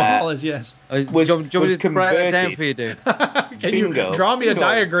what a bingo hall is, yes. Was converted. Down for you, dude. Can bingo, you draw me a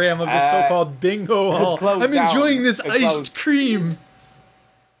diagram of this so-called bingo hall? I'm enjoying this iced cream.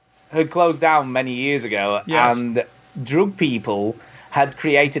 Had closed down many years ago, yes. And drug people had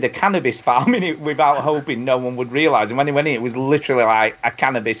created a cannabis farm in it without hoping no one would realise. And when they went in, it was literally like a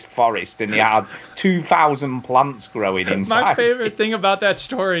cannabis forest, and they had 2,000 plants growing inside. My favorite thing about that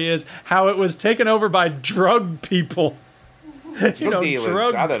story is how it was taken over by drug people. Drug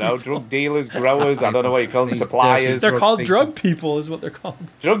dealers, I don't know, drug dealers, growers, I don't know what you call them, suppliers. They're called drug people is what they're called.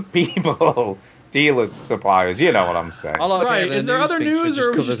 Drug people. Dealers, suppliers, you know what I'm saying. Right, is there other news,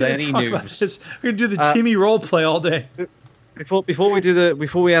 or are we just going to talk about this? We're going to do the Timmy role play all day. Before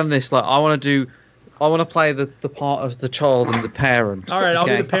we end this, I want to play the part of the child and the parent. All right, I'll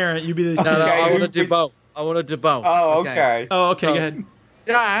be the parent. You be the. No, I want to do both. Oh, okay. Oh, okay. Go ahead.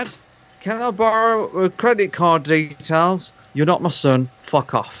 Dad, can I borrow credit card details? You're not my son.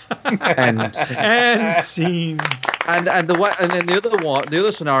 Fuck off. And scene. And then the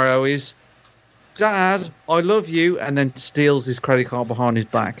other scenario is, Dad, I love you, and then steals his credit card behind his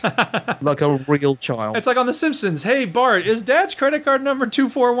back. Like a real child. It's like on The Simpsons. Hey, Bart, is Dad's credit card number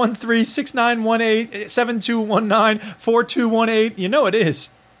 2413-6918-7219-4218? You know it is.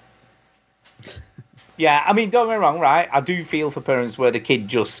 Yeah, I mean, don't get me wrong, right? I do feel for parents where the kid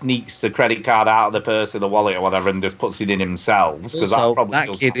just sneaks the credit card out of the purse or the wallet or whatever and just puts it in themselves. Because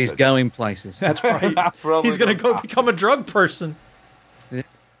that kid is going places. That's right. He's going to go become a drug person.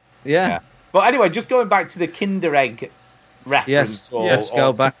 Yeah. But anyway, just going back to the Kinder Egg reference. Let's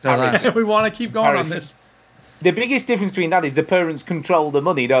go back to that. We want to keep going on this. The biggest difference between that is the parents control the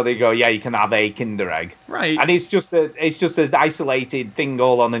money, don't they? Go, yeah, you can have a Kinder Egg, right? And it's just an isolated thing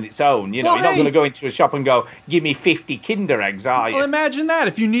all on its own. You're not going to go into a shop and go, give me 50 Kinder Eggs, are you? Well, imagine that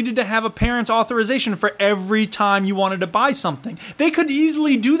if you needed to have a parent's authorization for every time you wanted to buy something. They could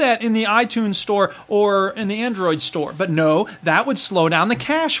easily do that in the iTunes store or in the Android store, but no, that would slow down the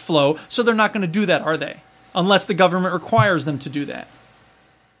cash flow. So they're not going to do that, are they? Unless the government requires them to do that.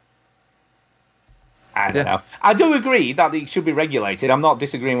 I don't know. I do agree that it should be regulated. I'm not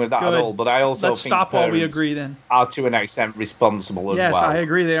disagreeing with that at all. But I also think stop while we agree then. Are to an extent responsible as well. Yes, I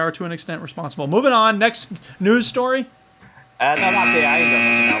agree. They are to an extent responsible. Moving on. Next news story. No, that's it. I ain't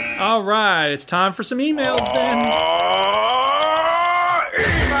got nothing else. All right. It's time for some emails then.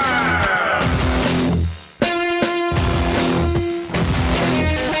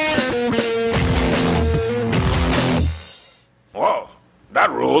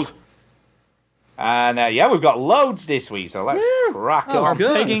 And we've got loads this week, so let's crack on. Our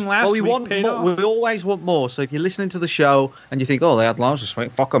begging last week paid off. We always want more. So if you're listening to the show and you think, oh, they had loads this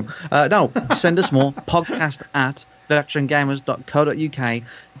week, fuck them. No, send us more. podcast@veterangamers.co.uk.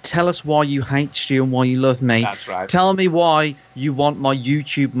 Tell us why you hate Stu and why you love me. That's right. Tell me why you want my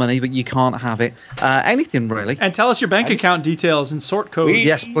YouTube money, but you can't have it. Anything, really. And tell us your bank account details and sort code.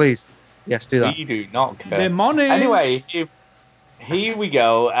 Yes, please. Yes, do that. We do not care. The money. Anyway, here we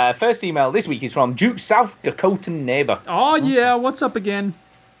go. First email this week is from Duke's South Dakota neighbor. Oh, yeah. What's up again?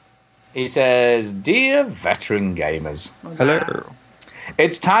 He says, Dear Veteran Gamers. Hello.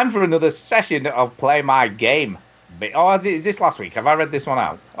 It's time for another session of Play My Game. Oh, is this last week? Have I read this one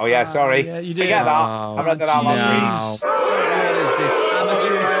out? Oh, yeah, sorry. Yeah, you did. Forget that. I read that out last week. What is this?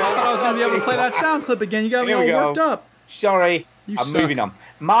 Amateur. I thought I was going to be able to play that sound clip again. You got me all worked up. Sorry. I'm moving on.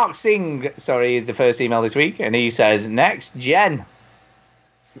 Mark Singh, is the first email this week, and he says, Next Gen.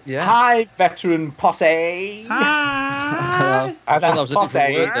 Yeah. Hi, Veteran Posse. Hi. That's Posse.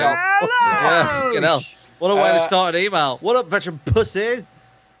 Yeah, what a way to start an email. What up, Veteran Pussies?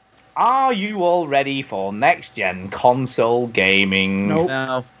 Are you all ready for Next Gen console gaming? Nope.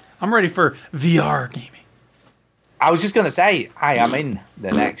 No. I'm ready for VR gaming. I was just going to say, I am in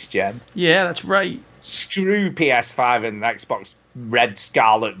the Next Gen. Yeah, that's right. Screw PS5 and Xbox Red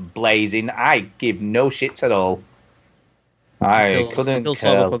Scarlet blazing. I give no shits at all. Couldn't until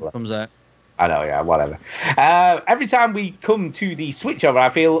care Cyberpunk less. comes out. I know, yeah, whatever. Every time we come to the switchover, I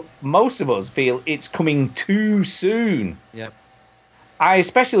feel most of us feel it's coming too soon. Yep. I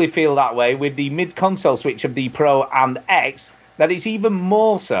especially feel that way with the mid-console switch of the Pro and X, that it's even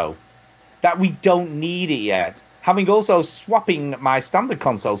more so. That we don't need it yet. Having also swapping my standard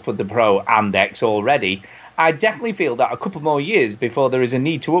consoles for the Pro and X already, I definitely feel that a couple more years before there is a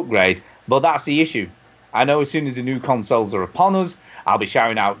need to upgrade, but that's the issue. I know as soon as the new consoles are upon us, I'll be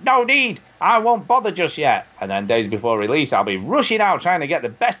shouting out, no need, I won't bother just yet. And then days before release, I'll be rushing out trying to get the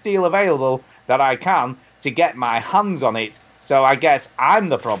best deal available that I can to get my hands on it. So I guess I'm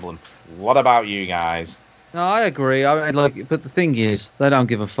the problem. What about you guys? No, I agree. But the thing is, they don't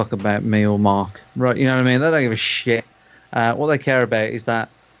give a fuck about me or Mark, right? You know what I mean? They don't give a shit. What they care about is that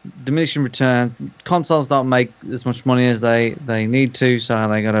diminishing return. Consoles don't make as much money as they need to, so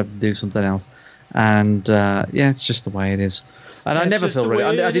they got to do something else. And it's just the way it is. And I never feel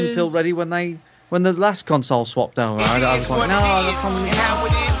ready. I didn't feel ready when the last console swapped over. I was like, no, that's something.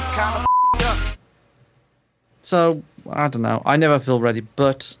 So I don't know. I never feel ready,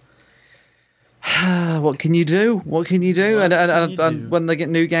 but what can you do? What can you do? And when they get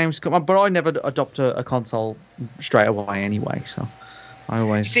new games come up, but I never adopt a console straight away anyway. So I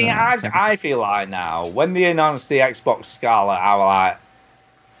always I feel like now when they announced the Xbox Scarlet, I was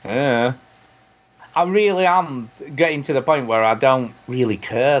like, I really am getting to the point where I don't really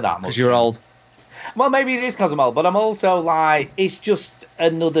care that much. Because you're old. Well, maybe it is because I'm old, but I'm also like, it's just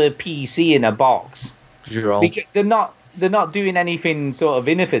another PC in a box. Because you're old. They're not doing anything sort of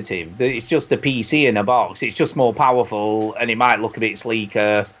innovative. It's just a PC in a box. It's just more powerful, and it might look a bit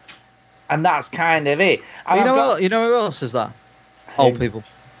sleeker, and that's kind of it. And you know who else is that? Old people.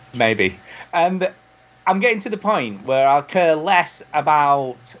 Maybe. And I'm getting to the point where I care less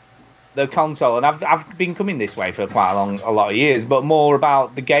about the console, and I've been coming this way for quite a lot of years, but more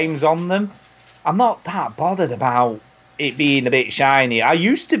about the games on them. I'm not that bothered about it being a bit shiny. I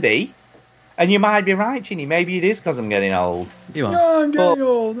used to be. And you might be right, Chinny. Maybe it is because I'm getting old. You are. No, I'm getting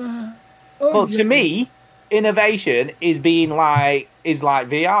old. But to me, innovation is like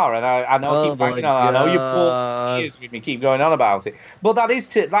VR, and I know I know you're bored to tears with me keep going on about it. But that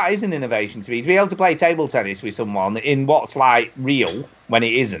is an innovation to me. To be able to play table tennis with someone in what's like real when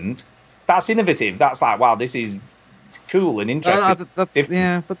it isn't, that's innovative. That's like, wow, this is cool and interesting. But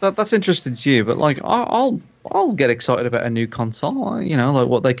that's interesting to you. But like, I'll get excited about a new console. You know, like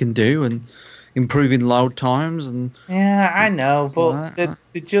what they can do and improving load times and. Yeah, I know, but they're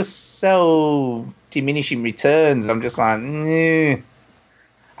just so diminishing returns. I'm just like,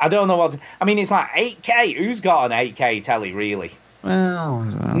 I don't know what. I mean, it's like 8K. Who's got an 8K telly really? Well,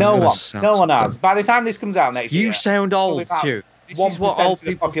 no one has. By the time this comes out next year, you sound old, Stu. This is what old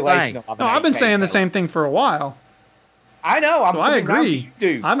people say. No, I've been saying the same thing for a while. I know. I agree.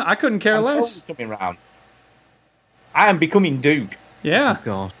 I couldn't care less. Totally coming round. I am becoming Duke. Yeah. Oh,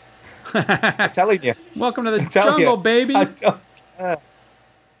 God. I'm telling you. Welcome to the jungle, baby. I don't care.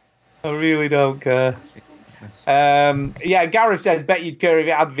 I really don't care. Gareth says, bet you'd care if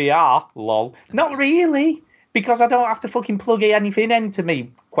it had VR. Lol. Not really. Because I don't have to fucking plug anything into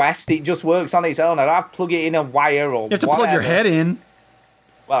me Quest. It just works on its own. I don't have to plug it in a wire or you have to plug your head in.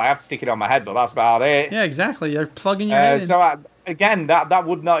 Well, I have to stick it on my head, but that's about it. Yeah, exactly. You're plugging your head in. So again, that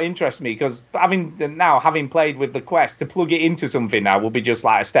would not interest me because having played with the Quest, to plug it into something now would be just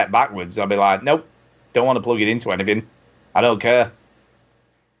like a step backwards. I'll be like, nope, don't want to plug it into anything. I don't care.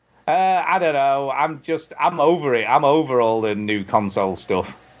 I don't know. I'm over it. I'm over all the new console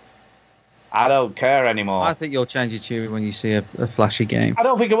stuff. I don't care anymore. I think you'll change your tune when you see a flashy game. I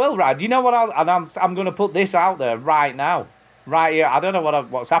don't think I will, Rad. Do you know what? I'm going to put this out there right now. Right here. I don't know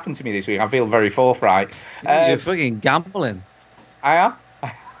what's happened to me this week. I feel very forthright. You're fucking gambling. I am.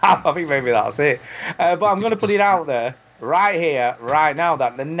 I think maybe that's it. But I'm going to put it out there right here, right now,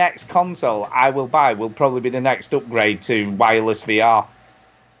 that the next console I will buy will probably be the next upgrade to wireless VR.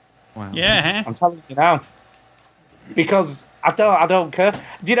 Wow. Yeah. I'm telling you now. Because I don't care.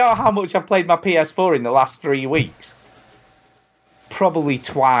 Do you know how much I've played my PS4 in the last 3 weeks? Probably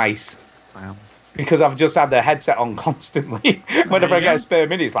twice. Wow. Because I've just had the headset on constantly. Whenever I get a spare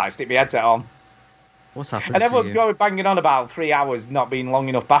minute, it's like, stick my headset on. What's happened And everyone's to you? banging on about 3 hours not being long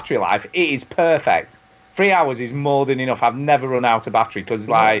enough battery life. It is perfect. 3 hours is more than enough. I've never run out of battery because,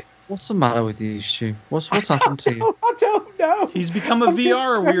 like... What's the matter with you, Stu? What's happened to you? I don't know. He's become a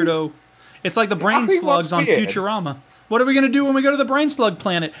VR weirdo. It's like the brain slugs on Futurama. What are we going to do when we go to the brain slug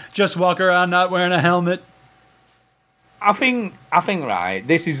planet? Just walk around not wearing a helmet. I think, right,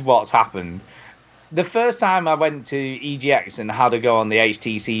 this is what's happened. The first time I went to EGX and had to go on the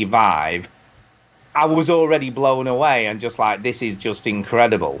HTC Vive, I was already blown away and just like, this is just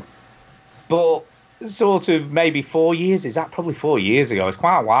incredible. But sort of maybe 4 years, is that probably 4 years ago? It's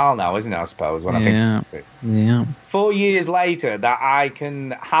quite a while now, isn't it, I suppose, when I think about it. Yeah. 4 years later, that I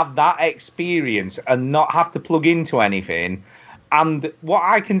can have that experience and not have to plug into anything. And what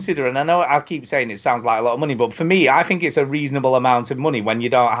I consider, and I know I keep saying it sounds like a lot of money, but for me, I think it's a reasonable amount of money when you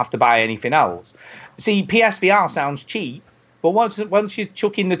don't have to buy anything else. See, PSVR sounds cheap, but once you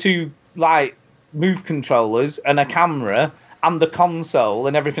chuck in the two like Move controllers and a camera and the console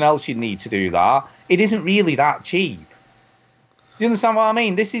and everything else you need to do that, it isn't really that cheap. Do you understand what I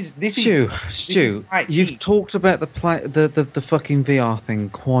mean? Stu, you've talked about the fucking VR thing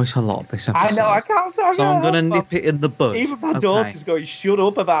quite a lot this episode. I know, I can't say. So I'm going to nip it in the bud. Even my daughter's going, shut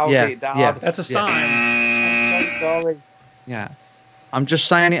up about it, Dad. Yeah, that's a sign. I'm so sorry. Yeah. I'm just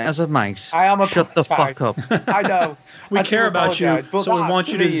saying it as a mate. I am Shut the fuck up. I know. We care about you, but so we want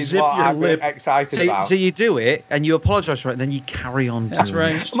you to zip your lip. Excited about. So you do it, and you apologise for it, and then you carry on. That's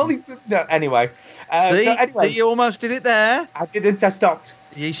right. Anyway. So you almost did it there. I didn't. I stopped.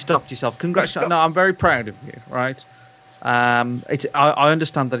 You stopped yourself. Congratulations. No, I'm very proud of you. Right. I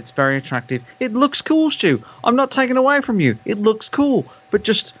understand that it's very attractive. It looks cool, Stu. I'm not taking away from you. It looks cool, but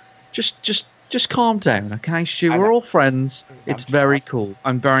just calm down, okay, Stu? We're all friends. It's very cool.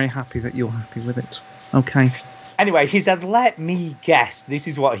 I'm very happy that you're happy with it. Okay. Anyway, he said, let me guess. This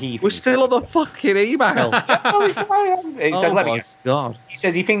is what he thinks. We're still on the fucking email. He said, let me guess. God. He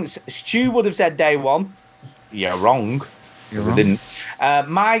says he thinks Stu would have said day one. You're wrong. Because I didn't.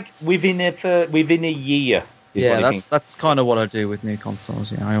 Mike, within a year. Yeah, that's kind of what I do with new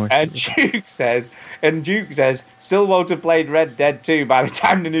consoles. Yeah, I always. And Duke says, still won't have played Red Dead 2 by the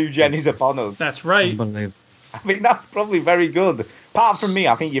time the new gen is upon us. That's right. Unbelievable. I think that's probably very good. Apart from me,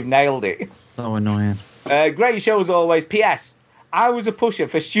 I think you've nailed it. So annoying. Great show as always. P.S. I was a pusher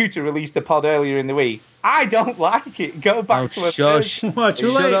for Stu to release the pod earlier in the week. I don't like it. Go back to a shush. Well, too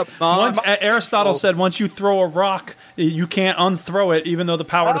late. Shut up, Aristotle said once you throw a rock, you can't unthrow it, even though the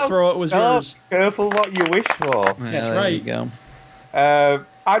power to throw it was yours. Careful what you wish for. That's right. There you go.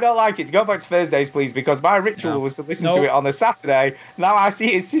 I don't like it. Go back to Thursdays, please, because my ritual was to listen to it on a Saturday. Now I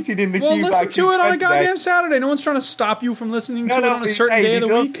see it sitting in the queue. Well, listen to it on a Wednesday. goddamn Saturday. No one's trying to stop you from listening to it on a certain day of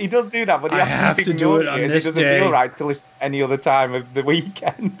the week. He does do that, but he I has have to, to do it on this He doesn't day. feel right to listen any other time of the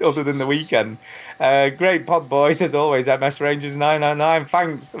weekend, other than the weekend. Great pod, boys, as always. MS Rangers 999.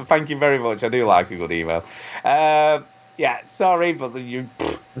 Thanks, thank you very much. I do like a good email. Yeah, sorry, but you.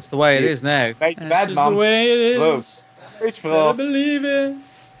 That's the way it is now. Make That's bed, just man. the way it is. Look, it's Better for. believe it.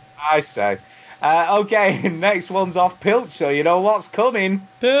 I say. Okay, next one's off Pilch, so you know what's coming.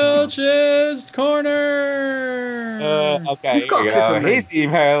 Pilch's Corner. Okay, You've got here we to click go. on me. His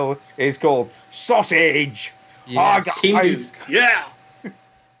email is called Sausage. Yes. Hi, guys. Yeah.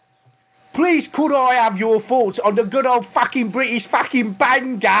 Please, could I have your thoughts on the good old fucking British fucking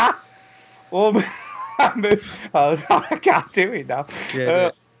banger? I can't do it now.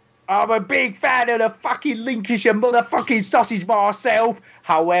 I'm a big fan of the fucking Lincolnshire motherfucking sausage myself.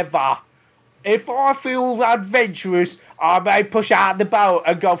 However, if I feel adventurous, I may push out the boat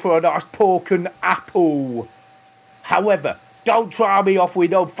and go for a nice pork and apple. However, don't try me off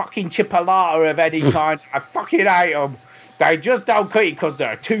with no fucking chipolata of any kind. I fucking hate them. They just don't cut it because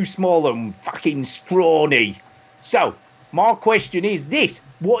they're too small and fucking scrawny. So, my question is this.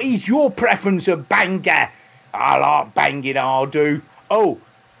 What is your preference of banger? I like banging, I do. Oh,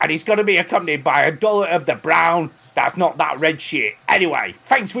 and it's got to be accompanied by a dollar of the brown. That's not that red shit. Anyway,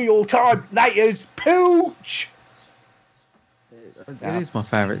 thanks for your time. Laters, Pilch. It is my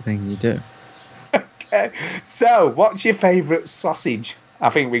favourite thing you do. Okay. So, what's your favourite sausage?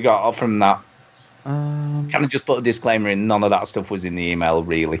 I think we got off from that. Can I just put a disclaimer in? None of that stuff was in the email,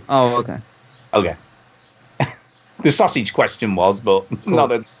 really. Oh, okay. Okay. The sausage question was, but cool.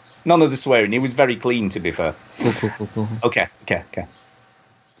 none of the swearing. It was very clean, to be fair. Cool. Okay.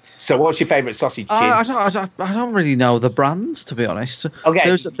 So, what's your favourite sausage, Chin? I don't really know the brands, to be honest.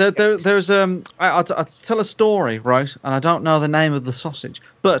 Okay. I'll tell a story, right? And I don't know the name of the sausage,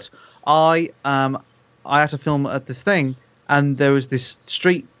 but I had to film at this thing, and there was this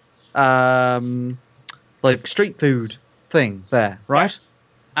street food thing there, right?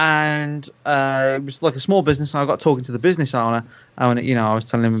 And it was like a small business. And I got talking to the business owner, and I was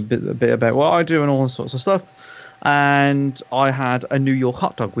telling him a bit about what I do and all sorts of stuff. And I had a New York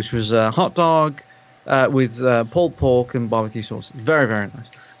hot dog, which was a hot dog with pulled pork and barbecue sauce. Very, very nice.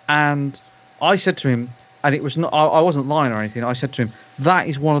 And I said to him, and it was not, I wasn't lying or anything. I said to him, that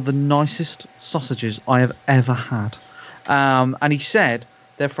is one of the nicest sausages I have ever had. And he said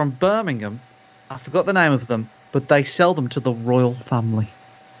they're from Birmingham. I forgot the name of them, but they sell them to the royal family.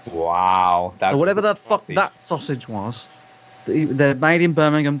 Wow. So whatever the fuck that sausage was, they're made in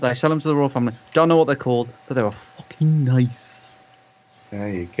Birmingham. They sell them to the royal family. Don't know what they're called, but they were fucking nice. There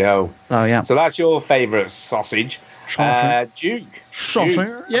you go. Oh, yeah. So that's your favourite sausage. Duke.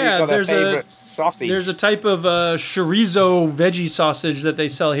 Yeah, there's sausage. There's a type of chorizo veggie sausage that they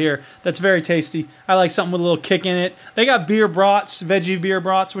sell here that's very tasty. I like something with a little kick in it. They got beer brats, veggie beer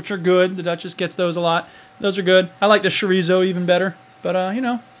brats, which are good. The Duchess gets those a lot. Those are good. I like the chorizo even better. But,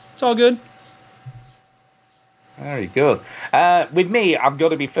 it's all good. Very good. With me, I've got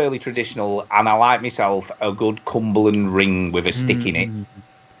to be fairly traditional, and I like myself a good Cumberland ring with a stick in it.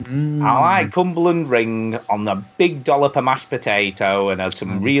 I like Cumberland ring on the big dollop of mashed potato and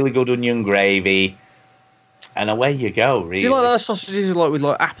some really good onion gravy, and away you go. Really. Do you like those sausages with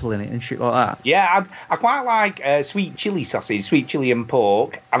apple in it and shit like that? Yeah, I quite like sweet chili sausage, sweet chili and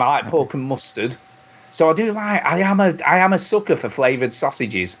pork, and I like pork and mustard. So I do like. I am a sucker for flavoured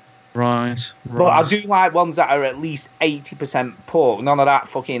sausages. Right. But I do like ones that are at least 80% pork. None of that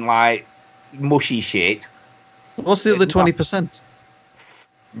fucking mushy shit. What's the other 20%?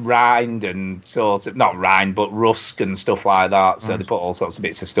 Rind and sort of, not rind, but rusk and stuff like that. So they put all sorts of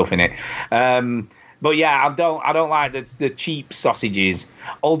bits of stuff in it. But yeah, I don't like the cheap sausages.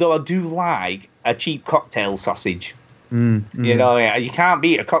 Although I do like a cheap cocktail sausage. You can't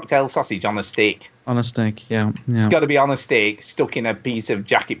beat a cocktail sausage on a stick. On a stick, yeah. It's got to be on a stick, stuck in a piece of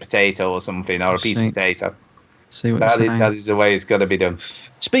jacket potato or something, or a piece of potato. See what you're saying. That is the way it's got to be done.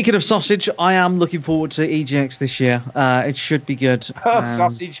 Speaking of sausage, I am looking forward to EGX this year. It should be good.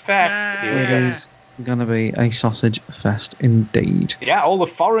 Sausage fest. It is going to be a sausage fest indeed. Yeah, all the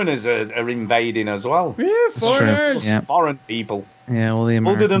foreigners are invading as well. Yeah, foreigners. Yeah. Foreign people. Yeah, all the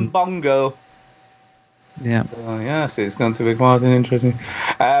Americans. Other than Bongo. Yeah. So it's going to be quite an interesting.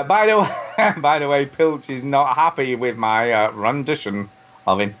 By the way, Pilch is not happy with my rendition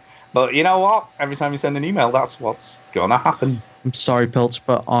of him. But you know what? Every time you send an email, that's what's gonna happen. I'm sorry, Pilch,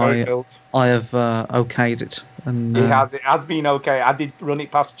 but I have okayed it. And it has been okay. I did run it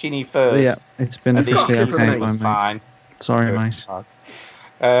past Chinny first. Yeah, it's been officially okay by me. Fine. Sorry, mate.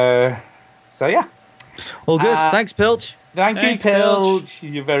 So yeah. All good. Thanks, Pilch. Thanks, you, Pilch.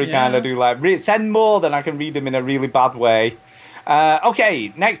 You're very kind. I do send more, then I can read them in a really bad way.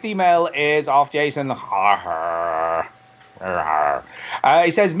 Okay, next email is off Jason. He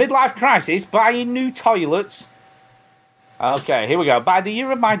says, midlife crisis, buying new toilets. Okay, here we go. By the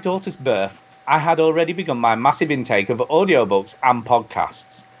year of my daughter's birth, I had already begun my massive intake of audiobooks and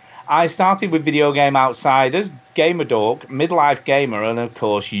podcasts. I started with Video Game Outsiders, Gamer Dork, Midlife Gamer, and of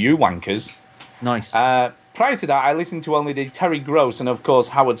course, you wankers. Nice. Prior to that, I listened to only the Terry Gross and, of course,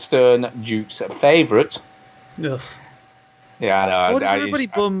 Howard Stern, Duke's favourite. Ugh. Yeah, I know. Why does everybody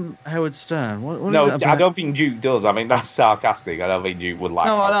bum Howard Stern? What no, is it about? I don't think Duke does. I mean, that's sarcastic. I don't think Duke would like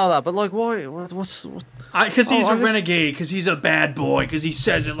that. No, I know that, but why? What's? Because he's a renegade, because he's a bad boy, because he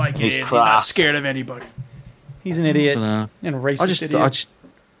says it like it is. He's not scared of anybody. He's an idiot. And a racist idiot.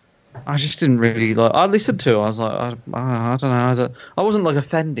 I just didn't really like. I listened to it. I was like, I don't know. I wasn't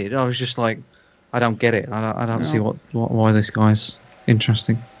offended. I was just like, I don't get it. I don't see why this guy's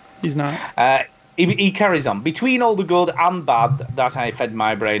interesting. He's not. He carries on. Between all the good and bad that I fed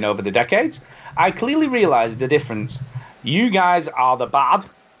my brain over the decades, I clearly realised the difference You guys are the bad.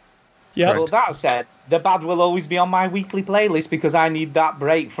 Yeah. But that said, the bad will always be on my weekly playlist because I need that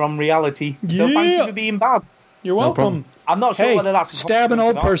break from reality. So thank you for being bad. You're welcome. I'm not sure whether that's stab an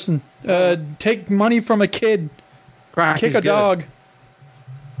old person. Take money from a kid. Kick a dog.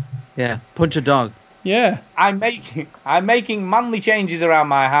 Yeah, punch a dog. Yeah. I'm making manly changes around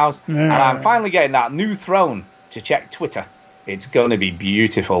my house, and I'm finally getting that new throne to check Twitter. It's going to be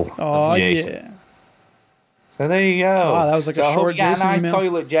beautiful. Oh, Jason. yeah. So there you go. Wow, that was like a I hope short you get Jason a nice email.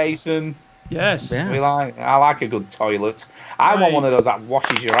 toilet, Jason. Yes. I like a good toilet. I want one of those that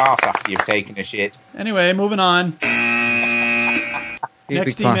washes your ass after you've taken a shit. Anyway, moving on.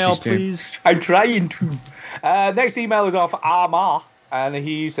 Next email, please. I'm trying to. Next email is off Armar, and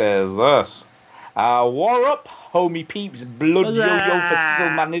he says this. War up, homie peeps, blood yo-yo for sizzle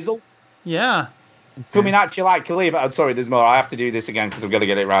manizzle. Yeah. Coming at you like Khalifa. I'm sorry, there's more. I have to do this again because I'm going to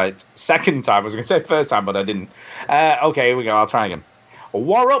get it right. Second time. I was going to say first time, but I didn't. Okay, here we go. I'll try again.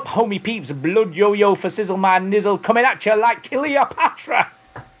 War up, homie peeps, blood yo-yo for sizzle man nizzle, coming at you like Cleopatra.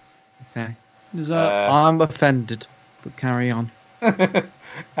 Okay. I'm offended, but carry on.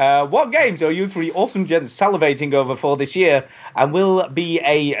 What games are you three awesome gents salivating over for this year, and will be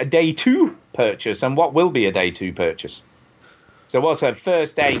a day 2 purchase, and what will be a day 2 purchase? So what's her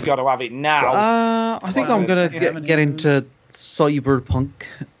first day? Got to have it now. I think I'm going to get into Cyberpunk.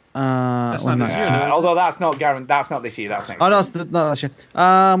 That's not this year, though. Although that's not guaranteed. That's not this year. That's next. Oh, not this year.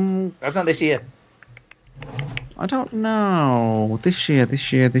 That's not this year. I don't know. This year.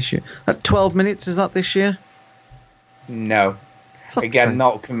 At 12 minutes, is that this year? No. Again,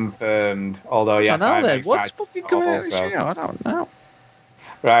 not confirmed. Although, yes, I know then. excited. What's fucking coming out this year? I don't know.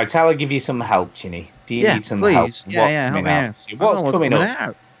 Right, I'll give you some help, Chinny. Do you need some help? Yeah, help me out. What's coming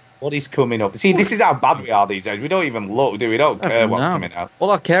up? What is coming up? See, this is how bad we are these days. We don't even look, do we? We don't care what's coming out. All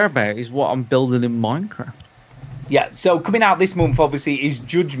I care about is what I'm building in Minecraft. Yeah, so coming out this month, obviously, is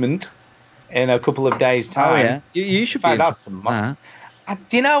Judgment in a couple of days' time. Oh, yeah. You should be interested in that.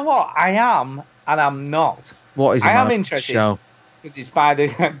 Do you know what? I am, and I'm not. What is it? I am interested because it's by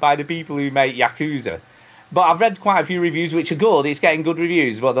the people who make Yakuza. But I've read quite a few reviews which are good. It's getting good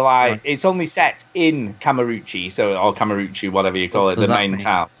reviews, but they're like, it's only set in Kamurocho, or Kamurocho, whatever you call it, the main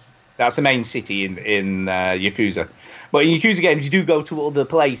town. That's the main city in Yakuza. But in Yakuza games, you do go to other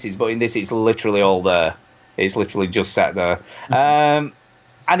places, but in this, it's literally all there. It's literally just set there. And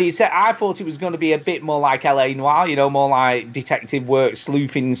I thought it was going to be a bit more like L.A. Noire, more like detective work,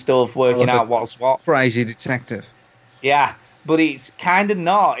 sleuthing stuff, working out what's what. Crazy detective. Yeah, but it's kind of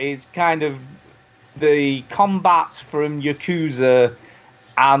not. It's kind of the combat from Yakuza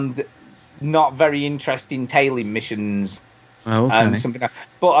and not very interesting tailing missions. Oh, okay. And something else.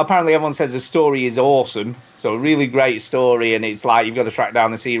 But apparently everyone says the story is awesome. So a really great story, and it's like you've got to track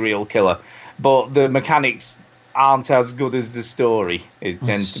down the serial killer. But the mechanics aren't as good as the story. It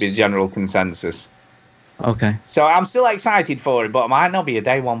tends to be the general consensus. Okay. So I'm still excited for it, but it might not be a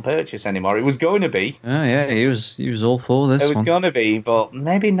day 1 purchase anymore. It was going to be. Oh, yeah, he was all for this one. It was going to be, but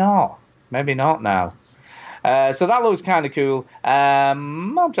maybe not. Maybe not now. So that looks kind of cool.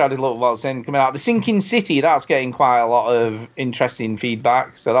 I'm trying to look what's coming out. The Sinking City, that's getting quite a lot of interesting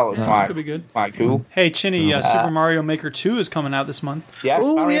feedback. So that looks quite cool. Hey, Chinny, Super Mario Maker 2 is coming out this month. Yes,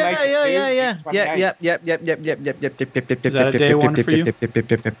 oh, Mario Maker 2. Yep. Is that a day 1 for you?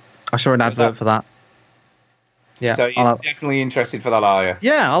 I saw an advert for that. Yeah. So you're definitely interested for that, are you?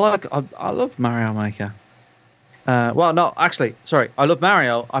 Yeah, I love Mario Maker. Well, no, actually, sorry. I love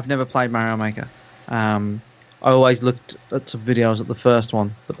Mario. I've never played Mario Maker. I always looked at some videos at the first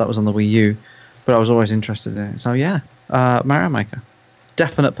one, but that was on the Wii U. But I was always interested in it. So, yeah, Mario Maker.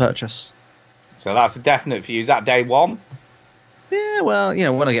 Definite purchase. So that's a definite for you. Is that day 1? Yeah, well,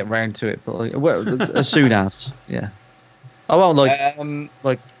 when I get round to it. But as soon as, yeah. I won't,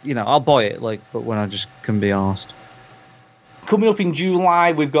 I'll buy it, but when I just can be asked. Coming up in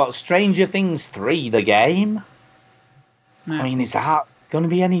July, we've got Stranger Things 3, the game. I mean, is that going to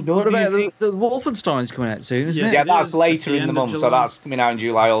be any good? What about the Wolfenstein's coming out soon, isn't it? Yeah, that's later in the month, so that's coming out in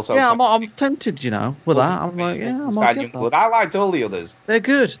July also. Yeah, I'm tempted, with that. I'm like, yeah, I might get that. I liked all the others. They're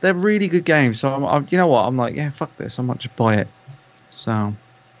good. They're really good games. So, I'm you know what? I'm like, yeah, fuck this. I might just buy it. So,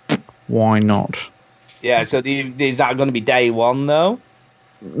 why not? Yeah, so is that going to be day 1, though?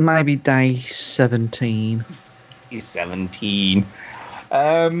 Maybe day 17. 17.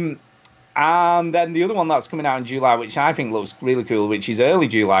 And then the other one that's coming out in July, which I think looks really cool, which is early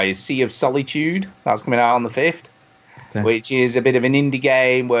July, is Sea of Solitude. That's coming out on the 5th, which is a bit of an indie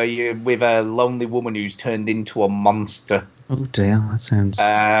game where you're with a lonely woman who's turned into a monster. Oh dear, that sounds.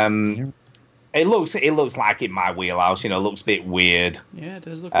 It looks like in my wheelhouse. It looks a bit weird. Yeah, it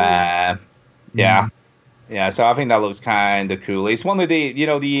does look weird. Yeah. Yeah, so I think that looks kind of cool. It's one of the,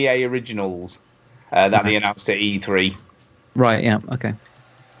 the EA originals that they announced at E3. Right, yeah, okay.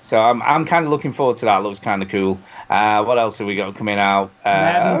 So I'm kind of looking forward to that. It looks kind of cool. What else have we got coming out?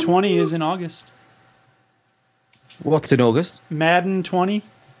 Madden 20 is in August. What's in August? Madden 20.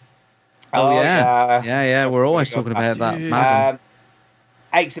 Oh yeah. Yeah. We're always talking about that. Madden.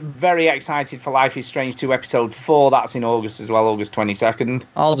 Very excited for Life is Strange 2 Episode 4. That's in August as well, August 22nd.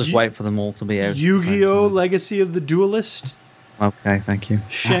 I'll just wait for them all to be out. Yu-Gi-Oh! Legacy of the Duelist. Okay, thank you.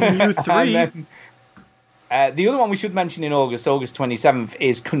 Shenmue 3. Then, the other one we should mention in August 27th,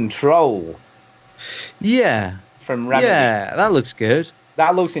 is Control. Yeah. From Remedy. Yeah, that looks good.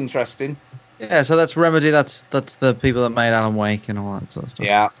 That looks interesting. Yeah, so that's Remedy. That's the people that made Alan Wake and all that sort of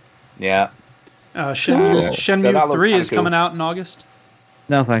stuff. Yeah. Shenmue 3 is coming out in August.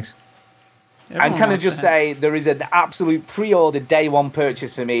 No, thanks. And can I just say, there is an absolute pre-order day one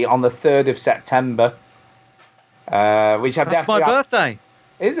purchase for me on the 3rd of September. Which I've That's my birthday.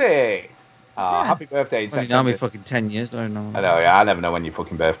 Is it? Yeah. Happy birthday in September. You know me fucking 10 years, don't know. I know, yeah. I never know when your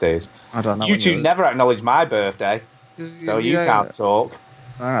fucking birthday is. I don't know. You two never acknowledge my birthday, so you can't talk.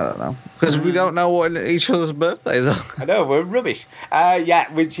 I don't know. Because we don't know what each other's birthdays are. I know, we're rubbish.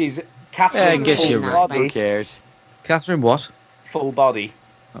 Which is Catherine. I guess you're right. Body. Who cares? Catherine what? Full Body.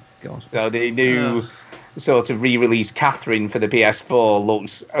 Oh, God. So the new sort of re-release Catherine for the PS4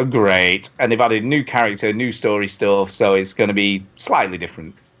 looks great. And they've added new character, new story stuff, so it's going to be slightly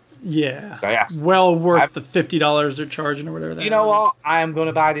different. Yeah. So, yes. Well worth the $50 they're charging or whatever. Do you know what? I am going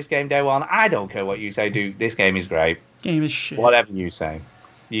to buy this game day one. I don't care what you say, dude. This game is great. Game is shit. Whatever you say.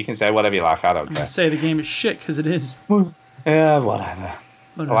 You can say whatever you like. I don't care. I say the game is shit because it is. Whatever.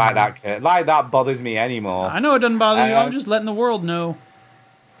 Like that bothers me anymore. I know it doesn't bother you. I'm just letting the world know.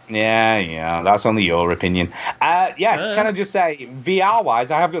 Yeah. That's only your opinion. Yes, can I just say,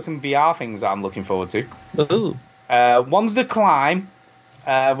 VR-wise, I have got some VR things that I'm looking forward to. Ooh. One's The Climb,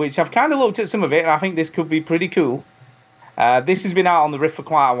 which I've kind of looked at some of it, and I think this could be pretty cool. This has been out on the Rift for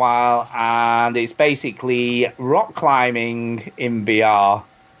quite a while, and it's basically rock climbing in VR.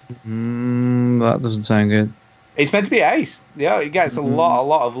 That doesn't sound good. It's meant to be ace. Yeah, it gets a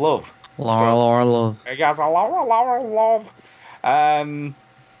lot of love. Laura love. It gets a lot of love.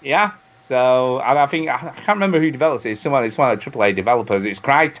 Yeah. So, and I think I can't remember who develops it. It's one of the AAA developers. It's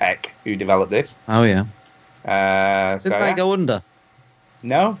Crytek who developed this. Oh yeah. Did they go under?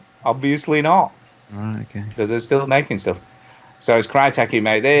 No, obviously not. Right. Okay. Because they're still making stuff. So it's Crytek who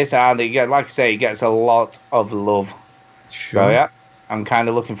made this, and like I say, it gets a lot of love. Sure. So yeah. I'm kind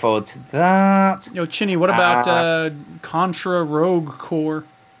of looking forward to that. Yo, Chinny, what about Contra Rogue Core?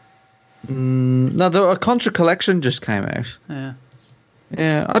 No, the Contra Collection just came out. Yeah.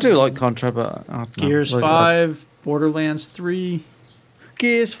 Yeah, I do like Contra, but I don't Gears know. 5, Borderlands 3.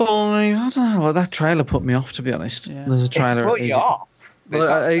 Gears 5, I don't know. Like, that trailer put me off, to be honest. Yeah. There's a trailer. At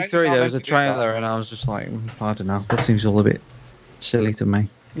E3, there was a trailer, and I was just like, I don't know. That seems all a bit silly to me.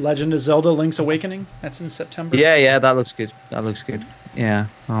 Legend of Zelda: Link's Awakening. That's in September. Yeah, that looks good. Yeah,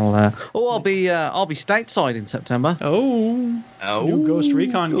 I'll be stateside in September. Oh. New Ghost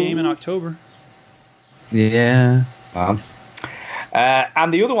Recon game in October. Yeah.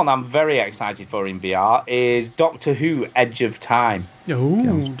 And the other one I'm very excited for in VR is Doctor Who: Edge of Time.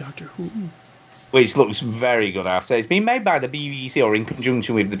 Oh, Doctor Who. Which looks very good, I have to say. It's been made by the BBC or in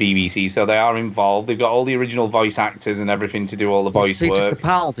conjunction with the BBC, so they are involved. They've got all the original voice actors and everything to do all the voice work. Is Peter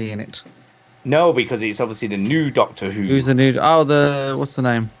Capaldi in it? No, because it's obviously the new Doctor Who. Who's the new? Oh, what's the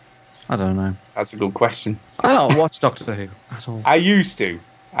name? I don't know. That's a good question. I don't watch Doctor Who at all. I used to.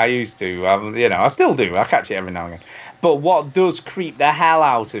 I still do. I catch it every now and again. But what does creep the hell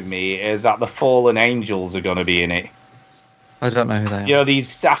out of me is that the fallen angels are going to be in it. I don't know who they are. You know, these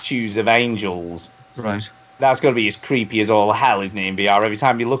statues of angels. Right. That's going to be as creepy as all hell, isn't it, in VR? Every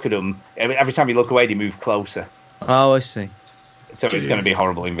time you look at them, every time you look away, they move closer. Oh, I see. So it's going to be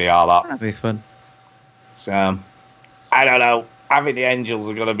horrible in VR, That'd be fun. So, I don't know. I think the angels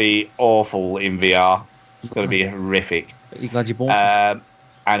are going to be awful in VR. It's going to be horrific. Are you glad you bought it?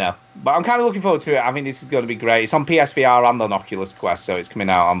 I know. But I'm kind of looking forward to it. I think this is going to be great. It's on PSVR and on Oculus Quest, so it's coming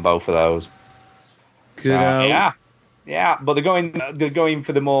out on both of those. Good. So, yeah. But they're going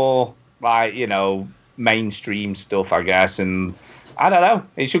for the more, mainstream stuff, I guess. And I don't know.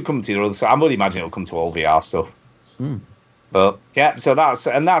 It should come to the other side. I would imagine it'll come to all VR stuff. But yeah, so that's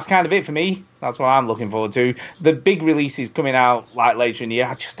kind of it for me. That's what I'm looking forward to. The big releases coming out later in the year,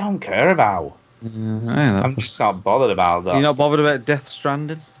 I just don't care about. I'm just not bothered about that. You're not bothered about Death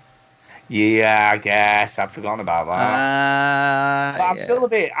Stranding? Yeah, I guess I'd forgotten about that. But I'm still a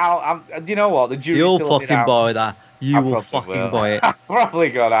bit out. Do you know what? The jury's You'll still a bit fucking out. buy that. you will fucking buy it. Probably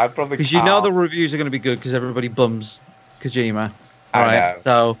gonna. I probably because you know the reviews are going to be good because everybody bums Kojima, right?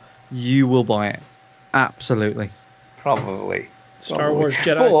 So you will buy it. Absolutely. Probably. Star Wars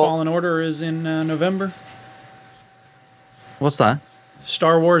Jedi Fallen Order is in November. What's that?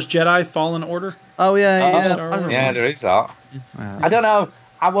 Star Wars Jedi Fallen Order. Oh yeah. Yeah, there is that. I don't know.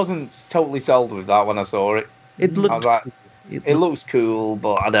 I wasn't totally sold with that when I saw it. It looked cool. It looks cool,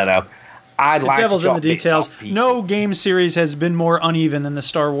 but I don't know. I'd like devil's to in the details. No game series has been more uneven than the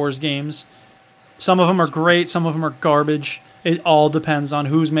Star Wars games. Some of them are great, some of them are garbage. It all depends on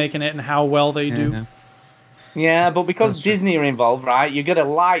who's making it and how well they do. Yeah, but because Disney are involved, right, you get a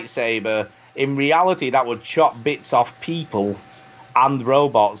lightsaber. In reality, that would chop bits off people and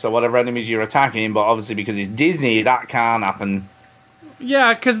robots or whatever enemies you're attacking, but obviously because it's Disney, that can't happen.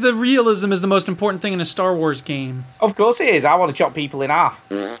 Yeah, because the realism is the most important thing in a Star Wars game. Of course it is. I want to chop people in half.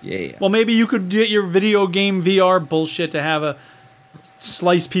 Yeah. Well, maybe you could get your video game VR bullshit to have a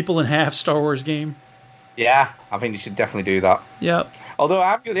slice people in half Star Wars game. Yeah, I think you should definitely do that. Yep. Although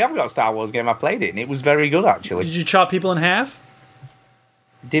they haven't got a Star Wars game, I played it, and it was very good, actually. Did you chop people in half?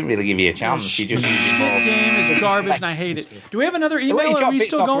 It didn't really give you a chance. You just shit game is garbage, and I hate it. Do we have another email? Are we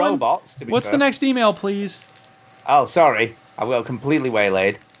still going? Robots, What's the next email, please? Oh, sorry. I got completely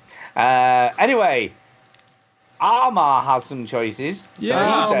waylaid. Anyway, Armar has some choices.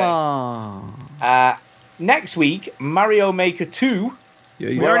 Yeah, so he says, next week, Mario Maker 2.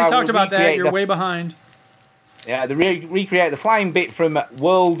 We already talked about that. You're way behind. Yeah, recreate the flying bit from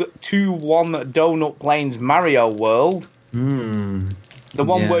World 2-1 Donut Plains Mario World. The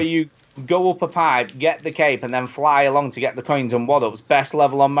one where you go up a pipe, get the cape, and then fly along to get the coins and what-ups. Best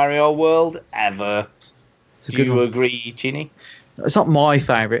level on Mario World ever. Do you agree, Chinny? It's not my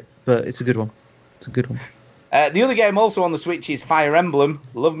favourite, but it's a good one. The other game also on the Switch is Fire Emblem.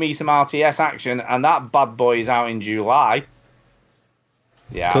 Love me some RTS action, and that bad boy is out in July.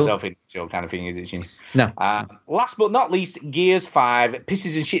 Yeah, cool. I don't think it's your kind of thing, is it, Chinny? No. Last but not least, Gears 5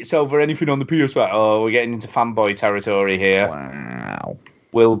 pisses and shits over anything on the PS5. Oh, we're getting into fanboy territory here. Wow.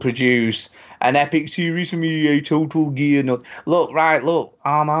 Will produce an epic series from EA Total Gear. Look,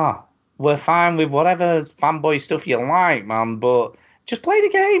 Armor. We're fine with whatever fanboy stuff you like, man, but just play the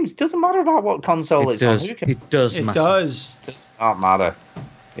games. Doesn't matter about what console it's on. It does matter. It does. It does not matter.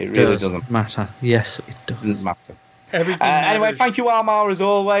 It really doesn't matter. Yes, it doesn't matter. Everything anyway, thank you, Armor, as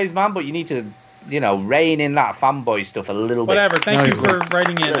always, man, but you need to, rein in that fanboy stuff a little bit. Whatever. Thank you for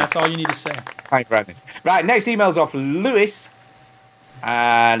writing in. That's all you need to say. Thank you, Brandon. Right, next email's off Lewis,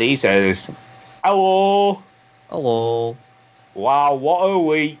 and he says, Hello. Wow, what a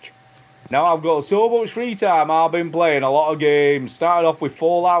week. Now I've got so much free time, I've been playing a lot of games. Started off with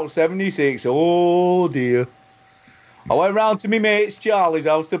Fallout 76. Oh dear. I went round to my mate's Charlie's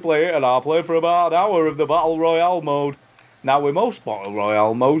house to play it, and I played for about an hour of the Battle Royale mode. Now with most Battle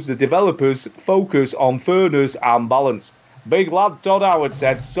Royale modes, the developers focus on fairness and balance. Big lad Todd Howard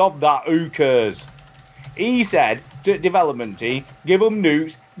said, sod that, who cares? He said to development team, give them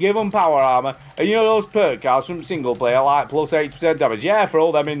nukes, give them power armor, and you know those perk cards from single player like plus 8% damage? Yeah,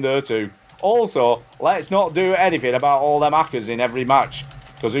 throw them in there too. Also, let's not do anything about all them hackers in every match,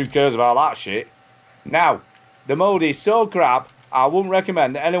 because who cares about that shit? Now, the mode is so crap, I wouldn't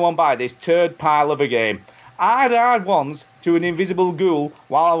recommend that anyone buy this turd pile of a game. I died once to an invisible ghoul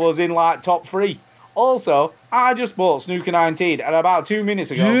while I was in like top 3. Also, I just bought Snooker 19 and about 2 minutes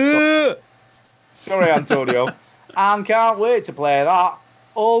ago. Yeah. Sorry, Antonio. And can't wait to play that.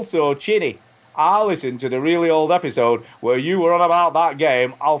 Also, Chinny, I listened to the really old episode where you were on about that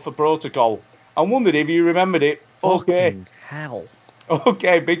game, Alpha Protocol, and wondered if you remembered it. Fucking hell.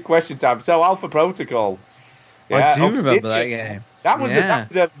 Okay, big question time. So, Alpha Protocol. Yeah, I do remember that game. That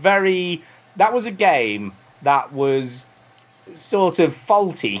was a game that was sort of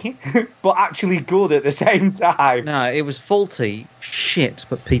faulty, but actually good at the same time. No, it was faulty shit,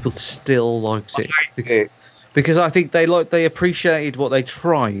 but people still liked it. Because I think they appreciated what they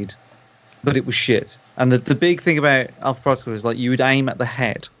tried, but it was shit. And the big thing about Alpha Protocol is you would aim at the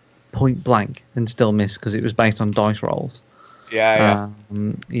head, point blank, and still miss because it was based on dice rolls. Yeah.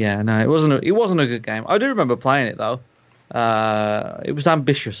 No, it wasn't a good game. I do remember playing it though. It was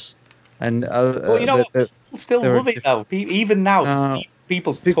ambitious, and people still love it though. Even now,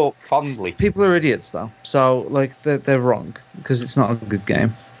 people talk fondly. People are idiots though, so they're wrong because it's not a good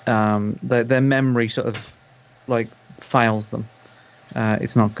game. Their memory sort of fails them.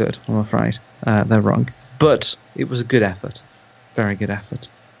 It's not good, I'm afraid. They're wrong, but it was a good effort, very good effort.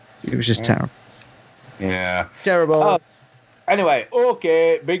 It was just terrible. Yeah, terrible. Anyway,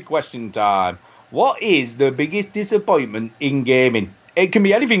 okay, big question time. What is the biggest disappointment in gaming? It can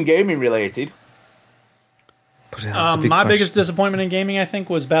be anything gaming related. My biggest disappointment in gaming, I think,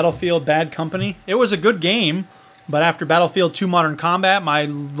 was Battlefield Bad Company. It was a good game, but after Battlefield 2 Modern Combat, my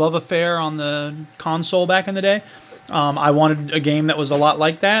love affair on the console back in the day, I wanted a game that was a lot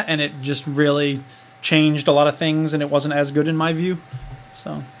like that, and it just really changed a lot of things, and it wasn't as good in my view.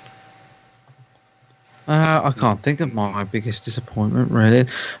 So I can't think of my biggest disappointment, really.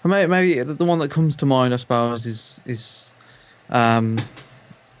 Maybe the one that comes to mind, I suppose, is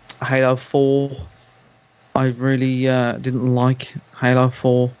Halo 4. I really didn't like Halo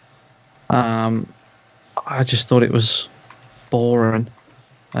 4. I just thought it was boring,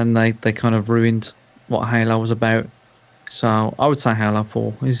 and they kind of ruined what Halo was about. So I would say Halo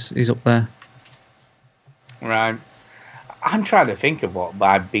 4 is up there. Right. I'm trying to think of what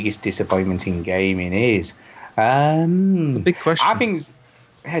my biggest disappointment in gaming is. The big question. I think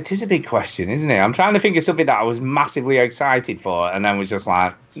it is a big question, isn't it? I'm trying to think of something that I was massively excited for, and then was just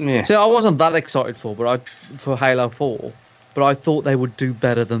like, meh. So I wasn't that excited for Halo 4, but I thought they would do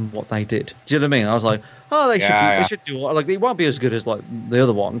better than what they did. Do you know what I mean? I was like, oh, they should do like, it won't be as good as like the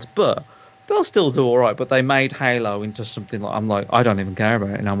other ones, but they'll still do all right. But they made Halo into something like, I'm like, I don't even care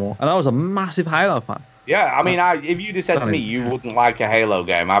about it no more. And I was a massive Halo fan. Yeah, I mean, if you'd have said to me you wouldn't like a Halo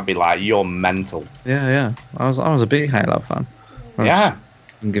game, I'd be like, you're mental. Yeah. I was a big Halo fan. Yeah.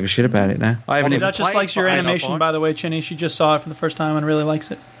 Don't give a shit about it now. I haven't even Duchess likes your animation, by the way, Chinny. She just saw it for the first time and really likes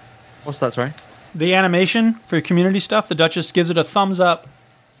it. What's that, sorry? The animation for your community stuff, the Duchess gives it a thumbs up.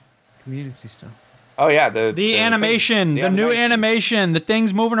 Community stuff? Oh, yeah. The animation, the new animation, the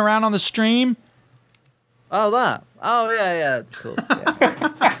things moving around on the stream. Oh, that. Oh, yeah, that's cool.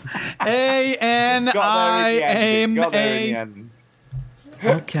 Yeah. A-N-I-M-A.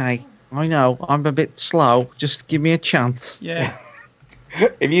 Okay, I know. I'm a bit slow. Just give me a chance. Yeah.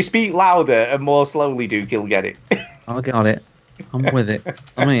 If you speak louder and more slowly, Duke, you'll get it. I got it. I'm with it.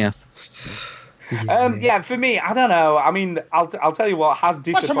 I'm here. Yeah, for me, I don't know. I mean, I'll tell you what has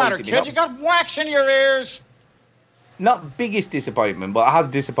disappointed me. What's the matter, kid? You got wax in your ears? Not biggest disappointment, but has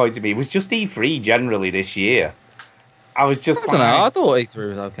disappointed me was just E3 generally this year. I was just I don't know. I thought E3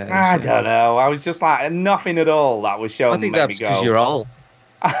 was okay. I don't know. I was just like, nothing at all that was shown. I think that's because you're old.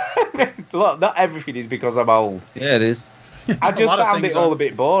 Look, not everything is because I'm old. Yeah, it is. I just found it all a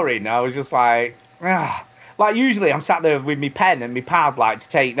bit boring. I was just like, like usually I'm sat there with my pen and my pad, like to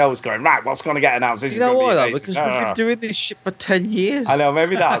take notes, going right. What's going to get announced? This you know why though? Because we've been doing this shit for 10 years. I know,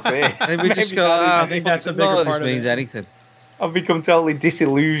 maybe that's it. And we just go. I think that's a bigger part of it. Means anything. I've become totally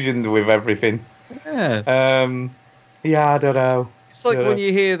disillusioned with everything. Yeah. Yeah, I don't know. It's like when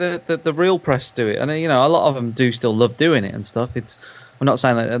you hear the real press do it, and you know a lot of them do still love doing it and stuff. I'm not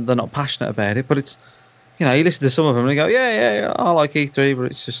saying that they're not passionate about it, but it's, you know, you listen to some of them and you go, yeah, I like E3, but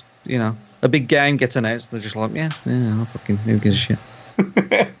it's just, you know, a big game gets announced, and they're just like, yeah, fucking who gives a shit.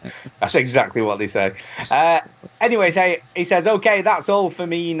 That's exactly what they say. Anyways, he says, okay, that's all for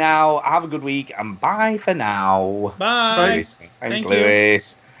me now. Have a good week and bye for now. Bye. Thanks,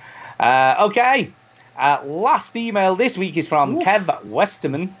 Lewis. Okay. Last email this week is from Kev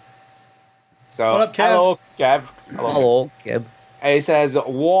Westerman. So, what up, Kev? Hello, Kev. Hello, Kev. He says,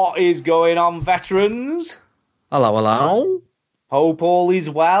 what is going on, veterans? Hello. Hope all is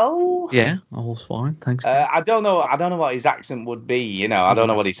well. Yeah, all's fine. Thanks. I don't know what his accent would be. You know, I don't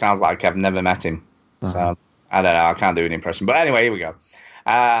know what he sounds like. I've never met him, so I don't know. I can't do an impression. But anyway, here we go.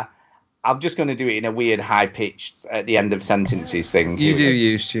 I'm just going to do it in a weird, high-pitched at the end of sentences thing. You do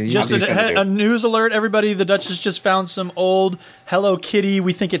used to. Just a news alert, everybody. The Duchess just found some old Hello Kitty.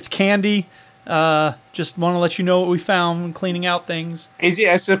 We think it's candy. Just want to let you know what we found when cleaning out things. Is it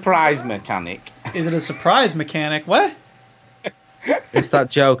a surprise mechanic? Is it a surprise mechanic? What? It's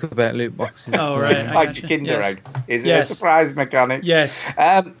that joke about loot boxes. Oh, right. It's like a Kinder Egg. Is it a surprise mechanic? Yes.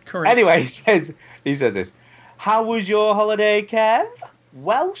 Correct. Anyway, he says this. How was your holiday, Kev?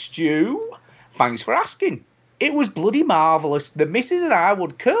 Well, Stu, thanks for asking. It was bloody marvellous. The missus and I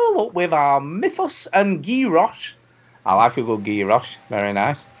would curl up with our Mythos and gyros. I like a good gyros. Very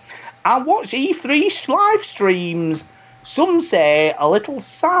nice. And watch E3 live streams. Some say a little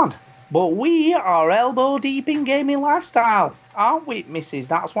sad, but we are elbow deep in gaming lifestyle, aren't we, missus?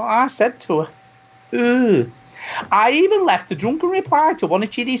 That's what I said to her. Ugh. I even left a drunken reply to one of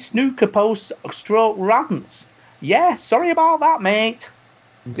Chiddy's snooker post-stroke rants. Yeah, sorry about that, mate.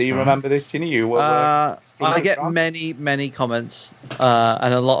 Do you remember this, Chinny? I get many comments,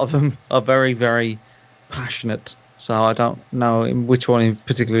 and a lot of them are very, very passionate. So I don't know which one in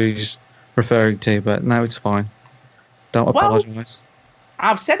particular he's referring to, but no, it's fine. Don't apologise.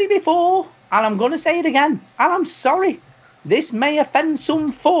 I've said it before, and I'm going to say it again, and I'm sorry. This may offend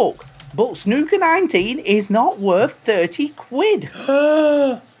some folk, but Snooker 19 is not worth 30 quid.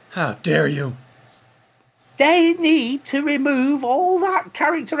 How dare you? They need to remove all that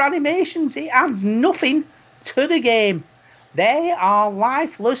character animations. It adds nothing to the game. They are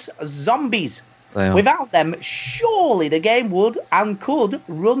lifeless zombies. Without them, surely the game would and could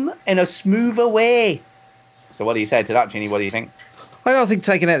run in a smoother way. So what do you say to that, Chinny? What do you think? I don't think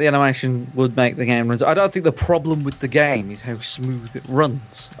taking out the animation would make the game run. I don't think the problem with the game is how smooth it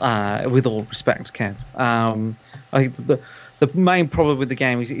runs, with all respect, Kev. I think the main problem with the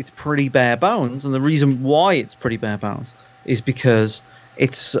game is it's pretty bare bones, and the reason why it's pretty bare bones is because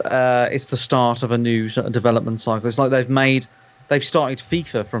it's the start of a new sort of development cycle. It's like they've started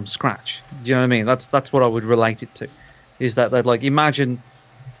FIFA from scratch. Do you know what I mean? That's what I would relate it to. Is that they'd like imagine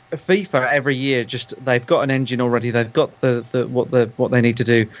FIFA every year, just they've got an engine already, they've got what they need to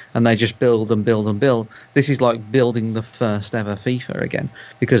do, and they just build and build and build. This is like building the first ever FIFA again,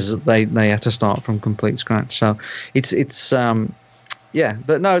 because they had to start from complete scratch. So it's yeah,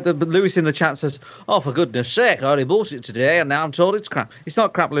 but no, but Lewis in the chat says, "Oh, for goodness sake, I only bought it today, and now I'm told it's crap." It's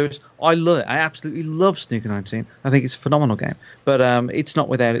not crap, Lewis. I love it. I absolutely love Snooker 19. I think it's a phenomenal game, but it's not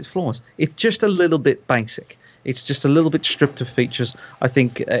without its flaws. It's just a little bit basic. It's just a little bit stripped of features. I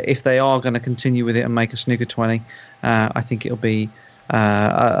think if they are going to continue with it and make a Snooker 20, I think it'll be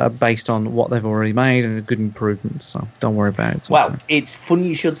based on what they've already made and a good improvement. So don't worry about it. Well, it's funny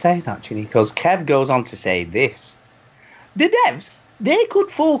you should say that, Chinny, because Kev goes on to say this. The devs, they could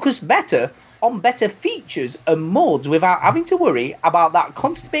focus better on better features and modes without having to worry about that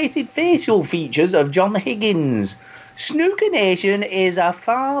constipated facial features of John Higgins. Snooker Nation is a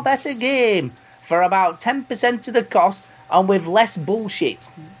far better game for about 10% of the cost and with less bullshit.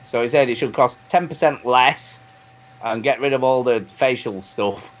 So he said it should cost 10% less and get rid of all the facial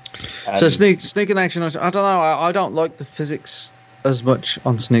stuff. So Snooker Nation, I don't know. I don't like the physics as much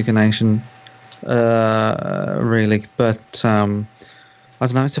on Snooker Nation, really. But I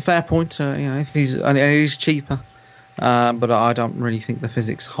don't know. It's a fair point. If it is cheaper, but I don't really think the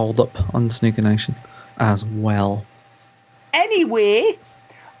physics hold up on Snooker Nation as well. Anyway,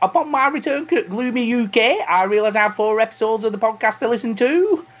 upon my return to Gloomy UK, I realised I had 4 episodes of the podcast to listen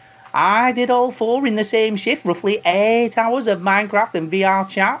to. I did all 4 in the same shift, roughly 8 hours of Minecraft and VR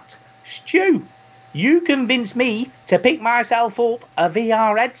chat. Stu, you convinced me to pick myself up a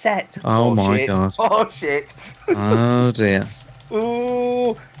VR headset. Oh my shit. God. Oh shit. Oh dear.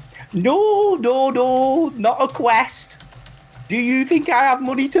 Ooh. No, not a Quest. Do you think I have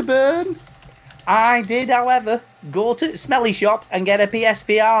money to burn? I did, however, go to Smelly Shop and get a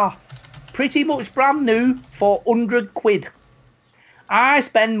PSVR. Pretty much brand new for 100 quid. I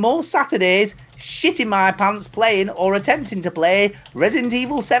spend most Saturdays shitting my pants playing or attempting to play Resident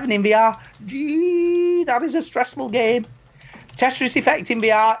Evil 7 in VR. Gee, that is a stressful game. Tetris Effect in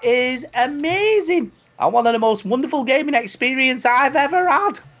VR is amazing and one of the most wonderful gaming experience I've ever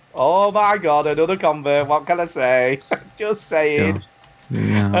had. Oh my God, another convert. What can I say? Just saying. God.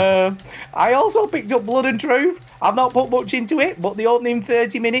 Yeah. I also picked up Blood and Truth. I've not put much into it, but the opening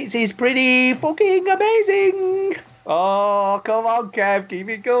 30 minutes is pretty fucking amazing. Oh, come on, Kev. Keep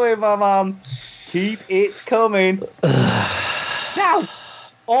it going, my man. Keep it coming. Now,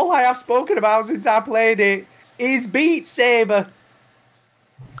 all I have spoken about since I played it is Beat Saber.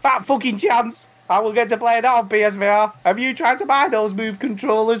 Fat fucking chance I will get to play that on PSVR. Have you tried to buy those Move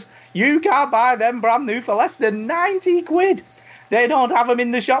controllers? You can't buy them brand new for less than 90 quid. They don't have them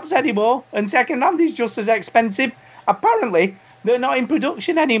in the shops anymore, and second-hand is just as expensive. Apparently, they're not in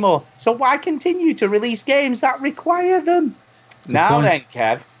production anymore, so why continue to release games that require them? Now then,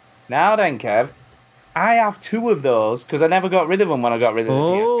 Kev, I have 2 of those, because I never got rid of them when I got rid of the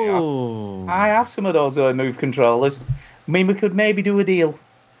PSVR. I have some of those Move controllers. I mean, we could maybe do a deal.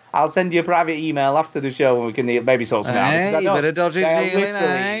 I'll send you a private email after the show and we can maybe sort something out. Hey, bit of dodgy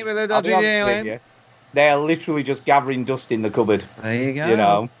dealing, bit of dodgy dealing. They are literally just gathering dust in the cupboard. There you go. You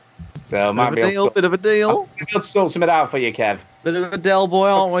know. So bit of a deal. I'll be able to sort something out for you, Kev. Bit of a Del boy,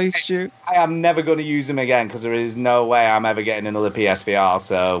 aren't we, Stu? I am never going to use them again because there is no way I'm ever getting another PSVR.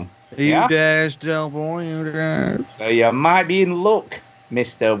 So you dash, Del boy, you dash. So you might be in luck,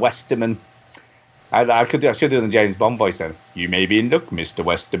 Mr. Westerman. I should do the James Bond voice then. You may be in luck, Mr.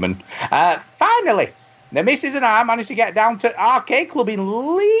 Westerman. Finally, the missus and I managed to get down to Arcade Club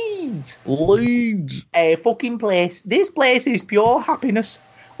in Leeds. A fucking place. This place is pure happiness.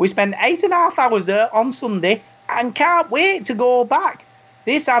 We spent 8.5 hours there on Sunday and can't wait to go back.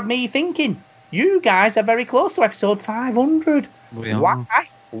 This had me thinking, you guys are very close to episode 500.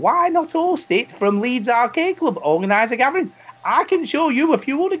 Why not host it from Leeds Arcade Club? Organise a gathering. I can show you a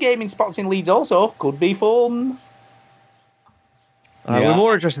few other gaming spots in Leeds also. Could be fun. We're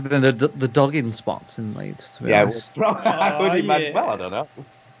more interested in the dogging spots in Leeds, to be honest. I would imagine. Well,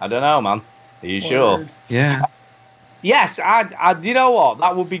 I don't know, man. Are you sure? Yeah. Yes, I. You know what?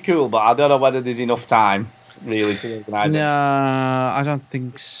 That would be cool, but I don't know whether there's enough time really to organise it. No, I don't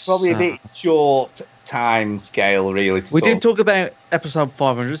think so. Probably a bit short time scale, really. We did talk about episode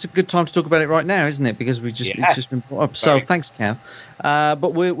 500. It's a good time to talk about it right now, isn't it? Because it's just been brought up. So thanks, Kev.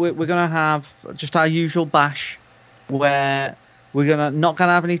 But we're going to have just our usual bash, where we're not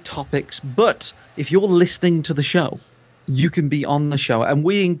gonna have any topics. But if you're listening to the show, you can be on the show, and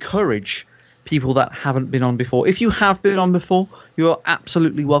we encourage people that haven't been on before. If you have been on before, you are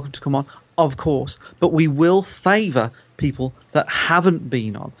absolutely welcome to come on, of course. But we will favour people that haven't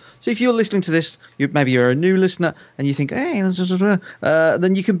been on. So if you're listening to this, maybe you're a new listener and you think, hey,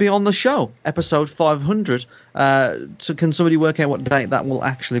 then you can be on the show, episode 500. So can somebody work out what date that will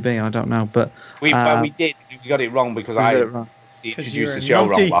actually be? I don't know, but we did. We got it wrong because I introduced the show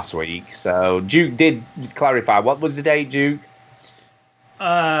wrong last week. So Duke did clarify. What was the date, Duke?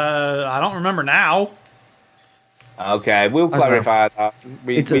 I don't remember now. Okay, we'll clarify that.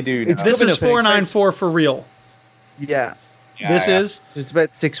 We do know. This is 494 for real. Yeah. This is? It's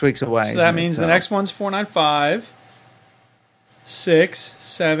about 6 weeks away. So that means the next one's 495, 6,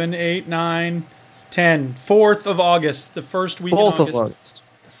 7, 8, 9, 10. 4th of August, the first week in August. 4th of August.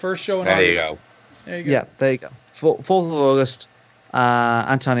 The first show in There August. You go. There you go. Yeah, there you go. 4th of August.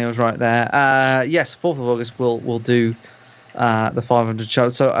 Antonio was right there. Yes, 4th of August we'll do the 500 show.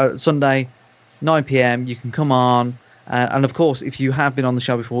 So Sunday, 9 p.m. you can come on. And of course, if you have been on the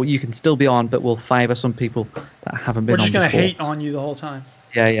show before, you can still be on, but we'll favour some people that haven't been on before. We're just going to hate on you the whole time.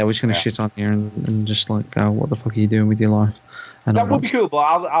 Yeah, we're just going to shit on you and just like go, what the fuck are you doing with your life? And that would be cool, but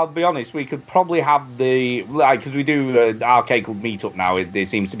I'll be honest, we could probably have because we do Arcade Club meetup now, it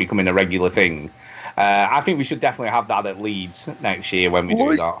seems to be becoming a regular thing. I think we should definitely have that at Leeds next year when we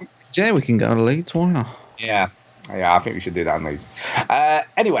do that. Yeah, we can go to Leeds, why not? Yeah, I think we should do that in Leeds.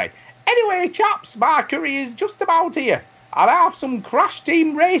 Anyway, chaps, my career's just about here. I have some Crash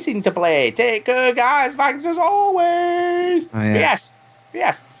Team Racing to play. Take care, guys. Thanks as always. Oh, yeah.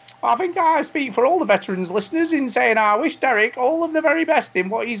 Yes. I think I speak for all the veterans listeners in saying I wish Derek all of the very best in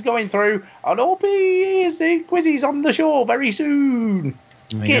what he's going through, and hope he is the quizzes on the show very soon.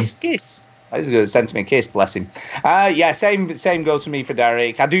 Kiss. He's going to send me a kiss, bless him. Same goes for me for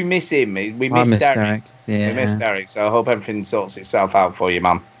Derek. I do miss him. We miss Derek. Yeah. We miss Derek, so I hope everything sorts itself out for you,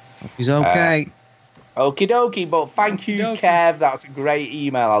 man. He's okay. Okie dokie, but thank you, Kev. That's a great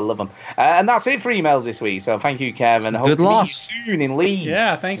email. I love them. And that's it for emails this week. So thank you, Kev, and I hope to meet you soon in Leeds.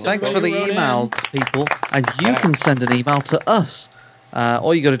 Yeah, thanks for the emails, people. And you can send an email to us.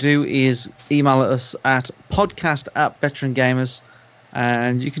 All you got to do is email us at podcast@veterangamers,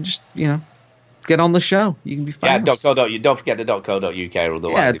 and you can just get on the show. You can be famous. Yeah, don't forget the .co.uk or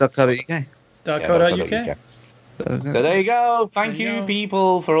otherwise. Yeah, .co.uk. .co.uk. So there you go. Thank you,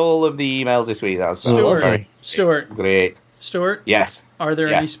 people, for all of the emails this week. That's Stuart. Great. Stuart? Yes. Are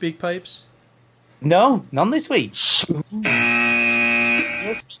there any speak pipes? No, none this week.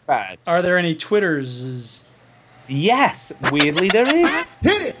 No speak pipes. Are there any Twitters? Yes, weirdly there is.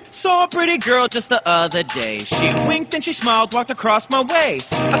 Hit it! Saw a pretty girl just the other day. She winked and she smiled, walked across my way.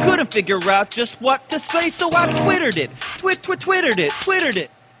 I couldn't figure out just what to say, so I twittered it. Twittered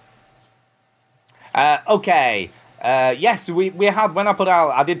it. Okay. Yes, we had, when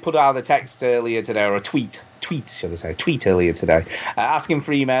I did put out a text earlier today, or a tweet earlier today, asking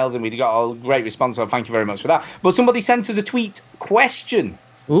for emails, and we got a great response, so thank you very much for that. But somebody sent us a tweet question.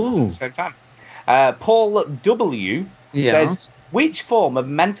 Ooh. At the same time. Paul W. says, which form of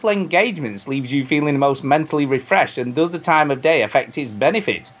mental engagements leaves you feeling most mentally refreshed, and does the time of day affect its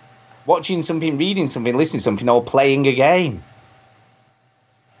benefit? Watching something, reading something, listening to something, or playing a game?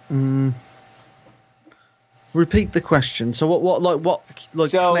 Repeat the question. So what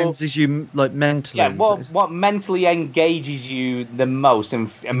cleanses you mentally? Yeah, what mentally engages you the most and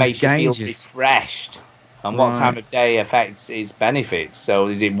makes you feel refreshed? And what time of day affects its benefits? So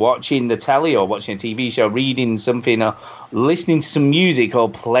is it watching the telly or watching a TV show, reading something, or listening to some music, or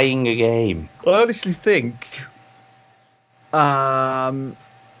playing a game? I honestly think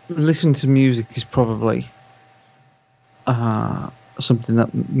listening to music is probably something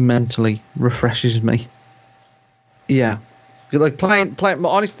that mentally refreshes me. Yeah, like playing.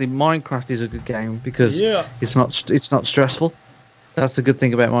 Honestly, Minecraft is a good game because it's not stressful. That's the good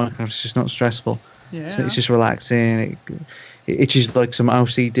thing about Minecraft. It's just not stressful. Yeah. It's just relaxing. It's just like some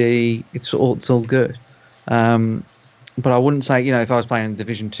OCD. It's all good. But I wouldn't say, if I was playing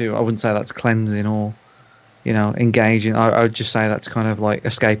Division 2, I wouldn't say that's cleansing or, engaging. I would just say that's kind of like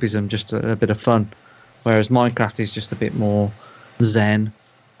escapism, just a bit of fun. Whereas Minecraft is just a bit more zen.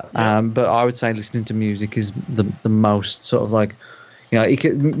 But I would say listening to music is the most sort of like,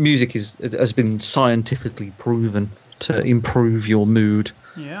 music has been scientifically proven to improve your mood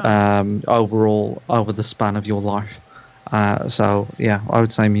overall over the span of your life. So yeah, I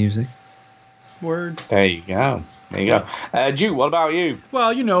would say music. Word. There you go. Drew, what about you?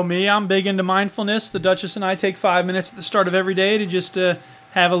 Well, you know me. I'm big into mindfulness. The Duchess and I take 5 minutes at the start of every day to just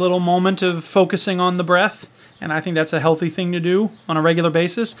have a little moment of focusing on the breath. And I think that's a healthy thing to do on a regular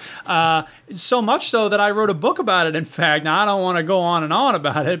basis. So much so that I wrote a book about it, in fact. Now, I don't want to go on and on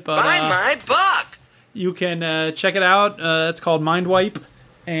about it, but... Buy my book! You can check it out. It's called Mind Wipe.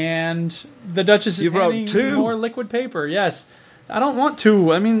 And the Duchess is handing me more liquid paper. Yes. I don't want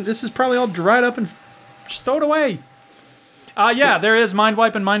to. I mean, this is probably all dried up and just throw it away. Yeah, there is Mind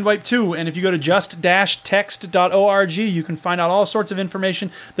Wipe and Mind Wipe 2. And if you go to just-text.org, you can find out all sorts of information.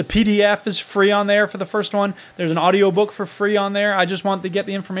 The PDF is free on there for the first one. There's an audiobook for free on there. I just want to get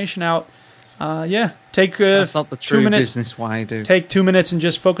the information out. Take That's not the true 2 minutes. Business way, dude. Take 2 minutes and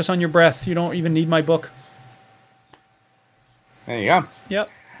just focus on your breath. You don't even need my book. There you go. Yep.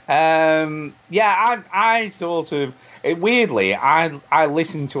 I sort of... Weirdly, I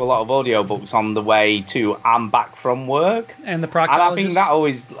listen to a lot of audiobooks on the way to and back from work. And the proctologist. And I think that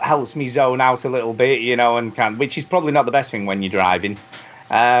always helps me zone out a little bit, which is probably not the best thing when you're driving.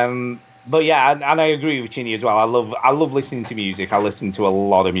 But yeah, and I agree with Chinny as well. I love listening to music. I listen to a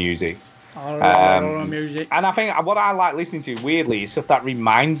lot of music. A lot of music. And I think what I like listening to, weirdly, is stuff that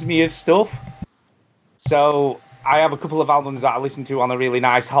reminds me of stuff. So... I have a couple of albums that I listen to on a really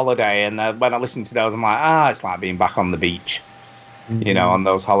nice holiday, and when I listen to those, I'm like, it's like being back on the beach, on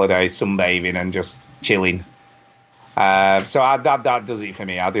those holidays, sunbathing and just chilling. So that does it for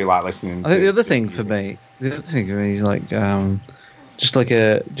me. I do like listening. I think the other thing for me is like just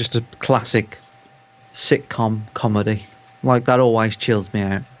a classic sitcom comedy. Like that always chills me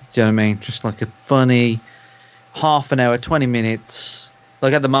out. Do you know what I mean? Just like a funny half an hour, 20 minutes.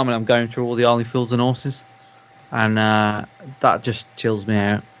 Like at the moment, I'm going through all the Only Fools and Horses. And that just chills me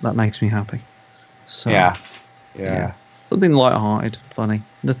out. That makes me happy. So yeah. Something light-hearted, funny,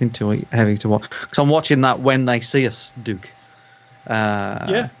 nothing too heavy to watch. Because I'm watching that When They See Us, Duke.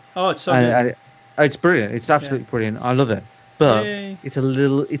 It's so good. It's brilliant. It's absolutely brilliant. I love it. But it's a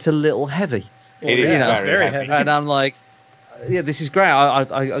little heavy. It is very heavy. And I'm like, this is great.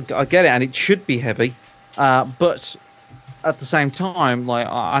 I get it, and it should be heavy. But at the same time, like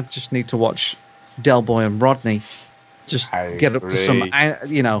I just need to watch Del Boy and Rodney just get up to some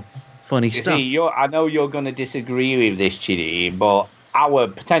funny stuff. See, I know you're going to disagree with this, Chinny, but our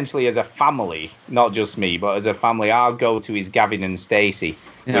potentially as a family, not just me, but as a family, our go-to is Gavin and Stacey,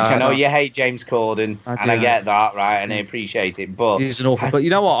 which I know you hate James Corden, and I get that, right, and I appreciate it, but he's an awful. But you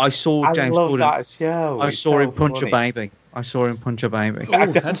know what? I saw James Corden. That show. I saw him punch a baby. Oh,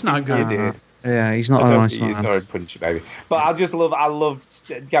 that's not good. You did. Yeah, he's not a nice man. Sorry, punch baby. But I love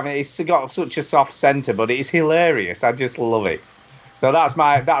Gavin. It's got such a soft centre, but it's hilarious. I just love it. So that's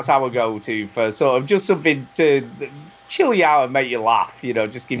our go-to for sort of just something to chill you out and make you laugh.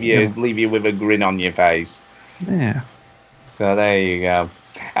 Just leave you with a grin on your face. Yeah. So there you go.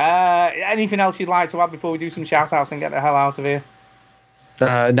 Anything else you'd like to add before we do some shout-outs and get the hell out of here?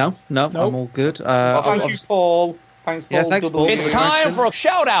 No, I'm all good. Well, thank you, Paul. Thanks, Paul. Yeah, thanks, Paul. It's time for a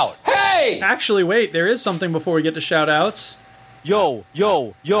shout-out. Hey! Actually, wait, there is something before we get to shout-outs. Yo. You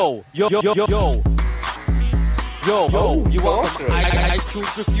want some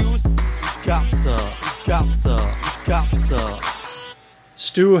iTunes reviews? You got to.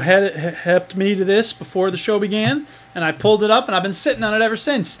 Stu helped me to this before the show began, and I pulled it up, and I've been sitting on it ever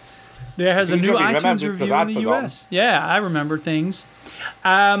since. There has a new iTunes review in the US. Yeah, I remember things.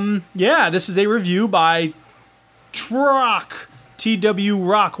 This is a review by TW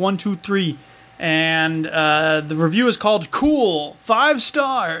Rock 123, and the review is called Cool, 5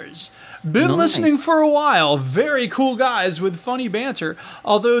 stars. Been listening for a while. Very cool guys with funny banter.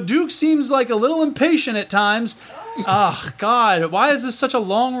 Although Duke seems like a little impatient at times. God, why is this such a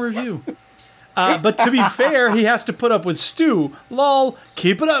long review? But to be fair, he has to put up with Stu. Lol.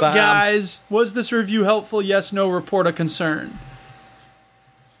 Keep it up, guys. Was this review helpful? Yes, no. Report a concern.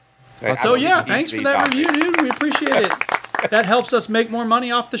 So thanks for that review, dude. We appreciate it. That helps us make more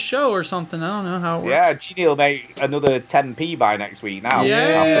money off the show or something. I don't know how it works. Yeah, Chinny will make another 10p by next week now.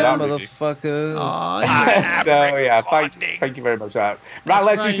 Yeah, motherfuckers. Thank you very much for that. Right,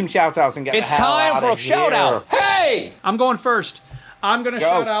 let's do some shout-outs and get the hell out of here. It's time for a shout-out. Hey! I'm going first. I'm going to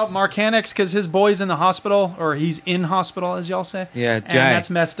shout out Mark Hanix because his boy's in the hospital, or he's in hospital, as y'all say. Yeah, and that's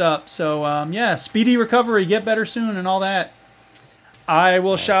messed up. So, speedy recovery, get better soon and all that. I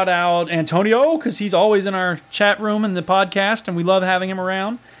will shout out Antonio because he's always in our chat room and the podcast, and we love having him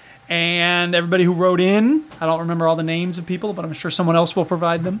around. and everybody who wrote in. I don't remember all the names of people, but I'm sure someone else will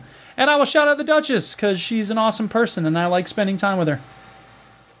provide them. And I will shout out the Duchess because she's an awesome person, and I like spending time with her.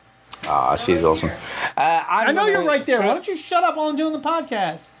 Ah, she's awesome. I know you're right there. Why don't you shut up while I'm doing the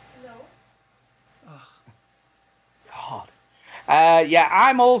podcast? Yeah,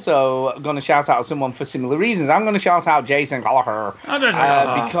 I'm also going to shout out someone for similar reasons. I'm going to shout out Jason Gallagher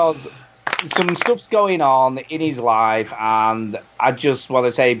because some stuff's going on in his life, and I just want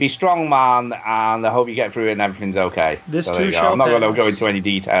to say, be strong, man, and I hope you get through it and everything's okay. This so too there you go. shall I'm not going to pass. go into any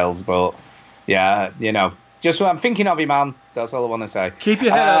details, but yeah, just what I'm thinking of you, man. That's all I want to say. Keep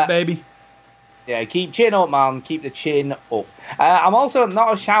your head up, baby. Yeah, keep chin up, man. Keep the chin up. I'm also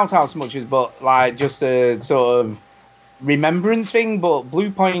not a shout out so much as, but like just a sort of remembrance thing. But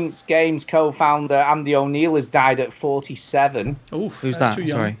Blue Point Games co-founder Andy O'Neill has died at 47. Oof, Who's that's that? too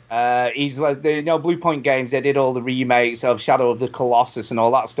young. Sorry. He's like, Blue Point Games. They did all the remakes of Shadow of the Colossus and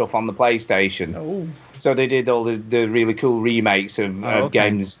all that stuff on the PlayStation. Oh. So they did all the really cool remakes of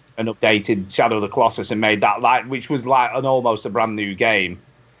games and updated Shadow of the Colossus and made that which was like almost a brand new game.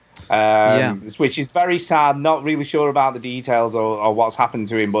 Which is very sad. Not really sure about the details or what's happened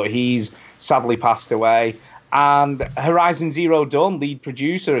to him, but he's sadly passed away. And Horizon Zero Dawn lead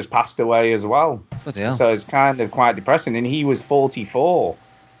producer has passed away as well. So it's kind of quite depressing. And he was 44.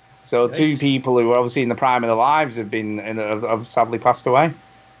 So two people who were obviously in the prime of their lives have sadly passed away.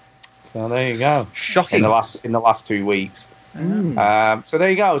 So there you go. Shocking. In the last 2 weeks. So there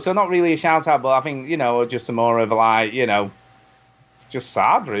you go. So not really a shout out, but I think just a more of a just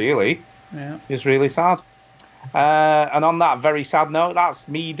sad, really. Yeah. Just really sad. And on that very sad note, that's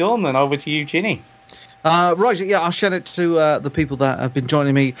me done. And over to you, Chinny. Right, yeah, I'll shout it to the people that have been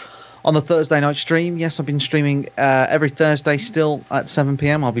joining me on the Thursday night stream. Yes, I've been streaming every Thursday still at 7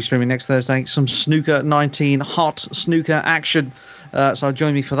 p.m. I'll be streaming next Thursday. Some Snooker 19 hot snooker action. So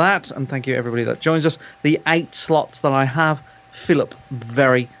join me for that. And thank you, everybody that joins us. The 8 slots that I have fill up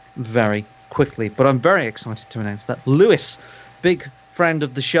very, very quickly. But I'm very excited to announce that Lewis, big friend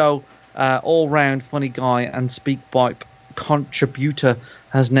of the show, all-round funny guy and SpeakPipe contributor,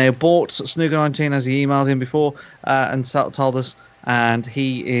 has now bought Snooker 19 as he emailed in before and told us, and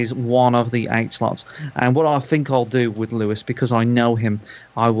he is one of the 8 slots. And what I think I'll do with Lewis, because I know him,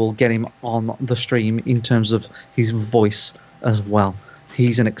 I will get him on the stream in terms of his voice as well.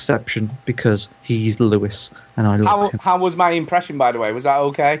 He's an exception because he's Lewis, and I love him. How was my impression, by the way? Was that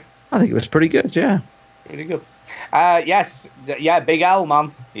okay? I think it was pretty good, yeah. Pretty good. Yes, Big L,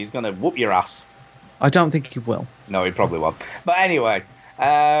 man. He's going to whoop your ass. I don't think he will. No, he probably won't. But anyway,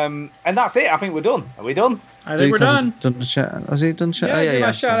 and that's it. I think we're done. Are we done? I think we're done. Has he done shout? Yeah, give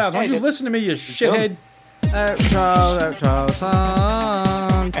my shout out. Don't you listen to me, you shithead. Outro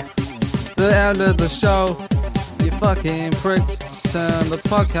song. The end of the show. You fucking pricks. Turn the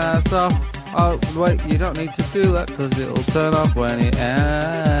podcast off. Oh, wait, you don't need to do that because it'll turn off when it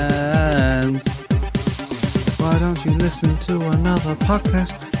ends. Why don't you listen to another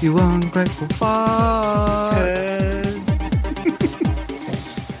podcast, you ungrateful fuck?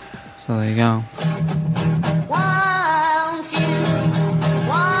 So there you go.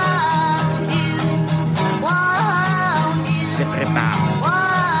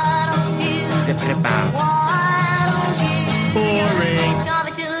 Boring.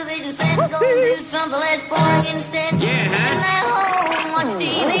 Television set, go and do something less boring instead. Yeah, huh? Stay at home, watch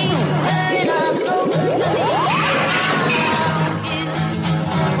TV, very loves no good to me.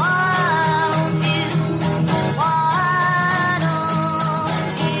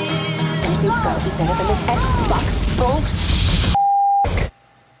 Anything's gotta be better than this Xbox bullshit.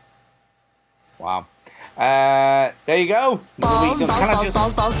 Wow. There you go. Balls, balls,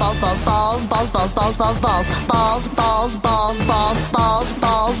 balls, balls, balls, balls, balls, balls, balls, balls, balls, balls, balls, balls, balls, balls, balls,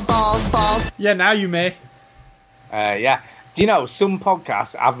 balls, balls, balls. Yeah, now you may. Yeah. Do you know some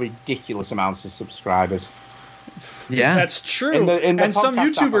podcasts have ridiculous amounts of subscribers? Yeah, that's true. In the and some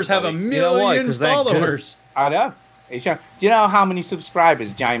YouTubers have a million followers. I know. Do you know how many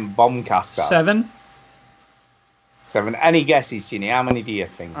subscribers Giant Bombcast has? 7. 7. Any guesses, Ginny? How many do you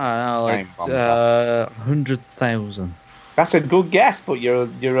think? I don't know, 100,000. That's a good guess, but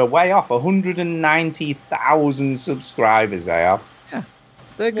you're a way off. 190,000 subscribers they have. Yeah,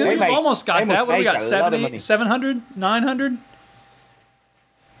 they're good. Well, we've almost got that. What do we got? 70, 700? 900?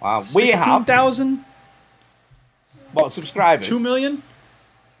 Wow. We have 16,000? What, subscribers? 2 million?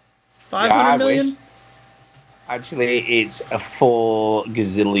 500 million? Wish. Actually, it's a 4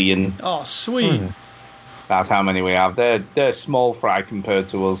 gazillion. Oh, sweet. That's how many we have. They're small fry compared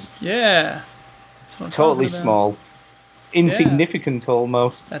to us. Yeah. Totally small. Insignificant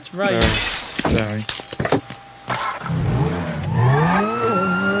almost. That's right. Very.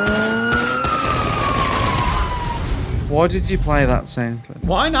 Why did you play that sound clip?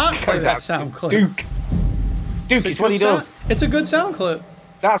 Why not play Because that that's sound clip? Duke. It's Duke. It's what he does. It's a good sound clip.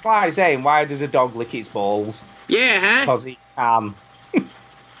 That's like saying, why does a dog lick its balls? Yeah, huh? Because he can.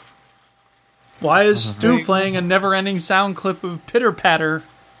 Why is Stu playing a never-ending sound clip of Pitter Patter?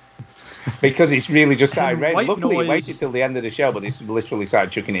 Because it's really just started And raining. white Luckily, noise. it waited till the end of the show, but it's literally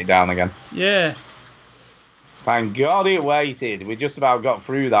started chucking it down again. Yeah. Thank God it waited. We just about got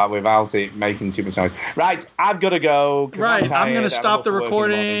through that without it making too much noise. Right, I've got to go. Right, I'm going to going stop the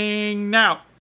recording now.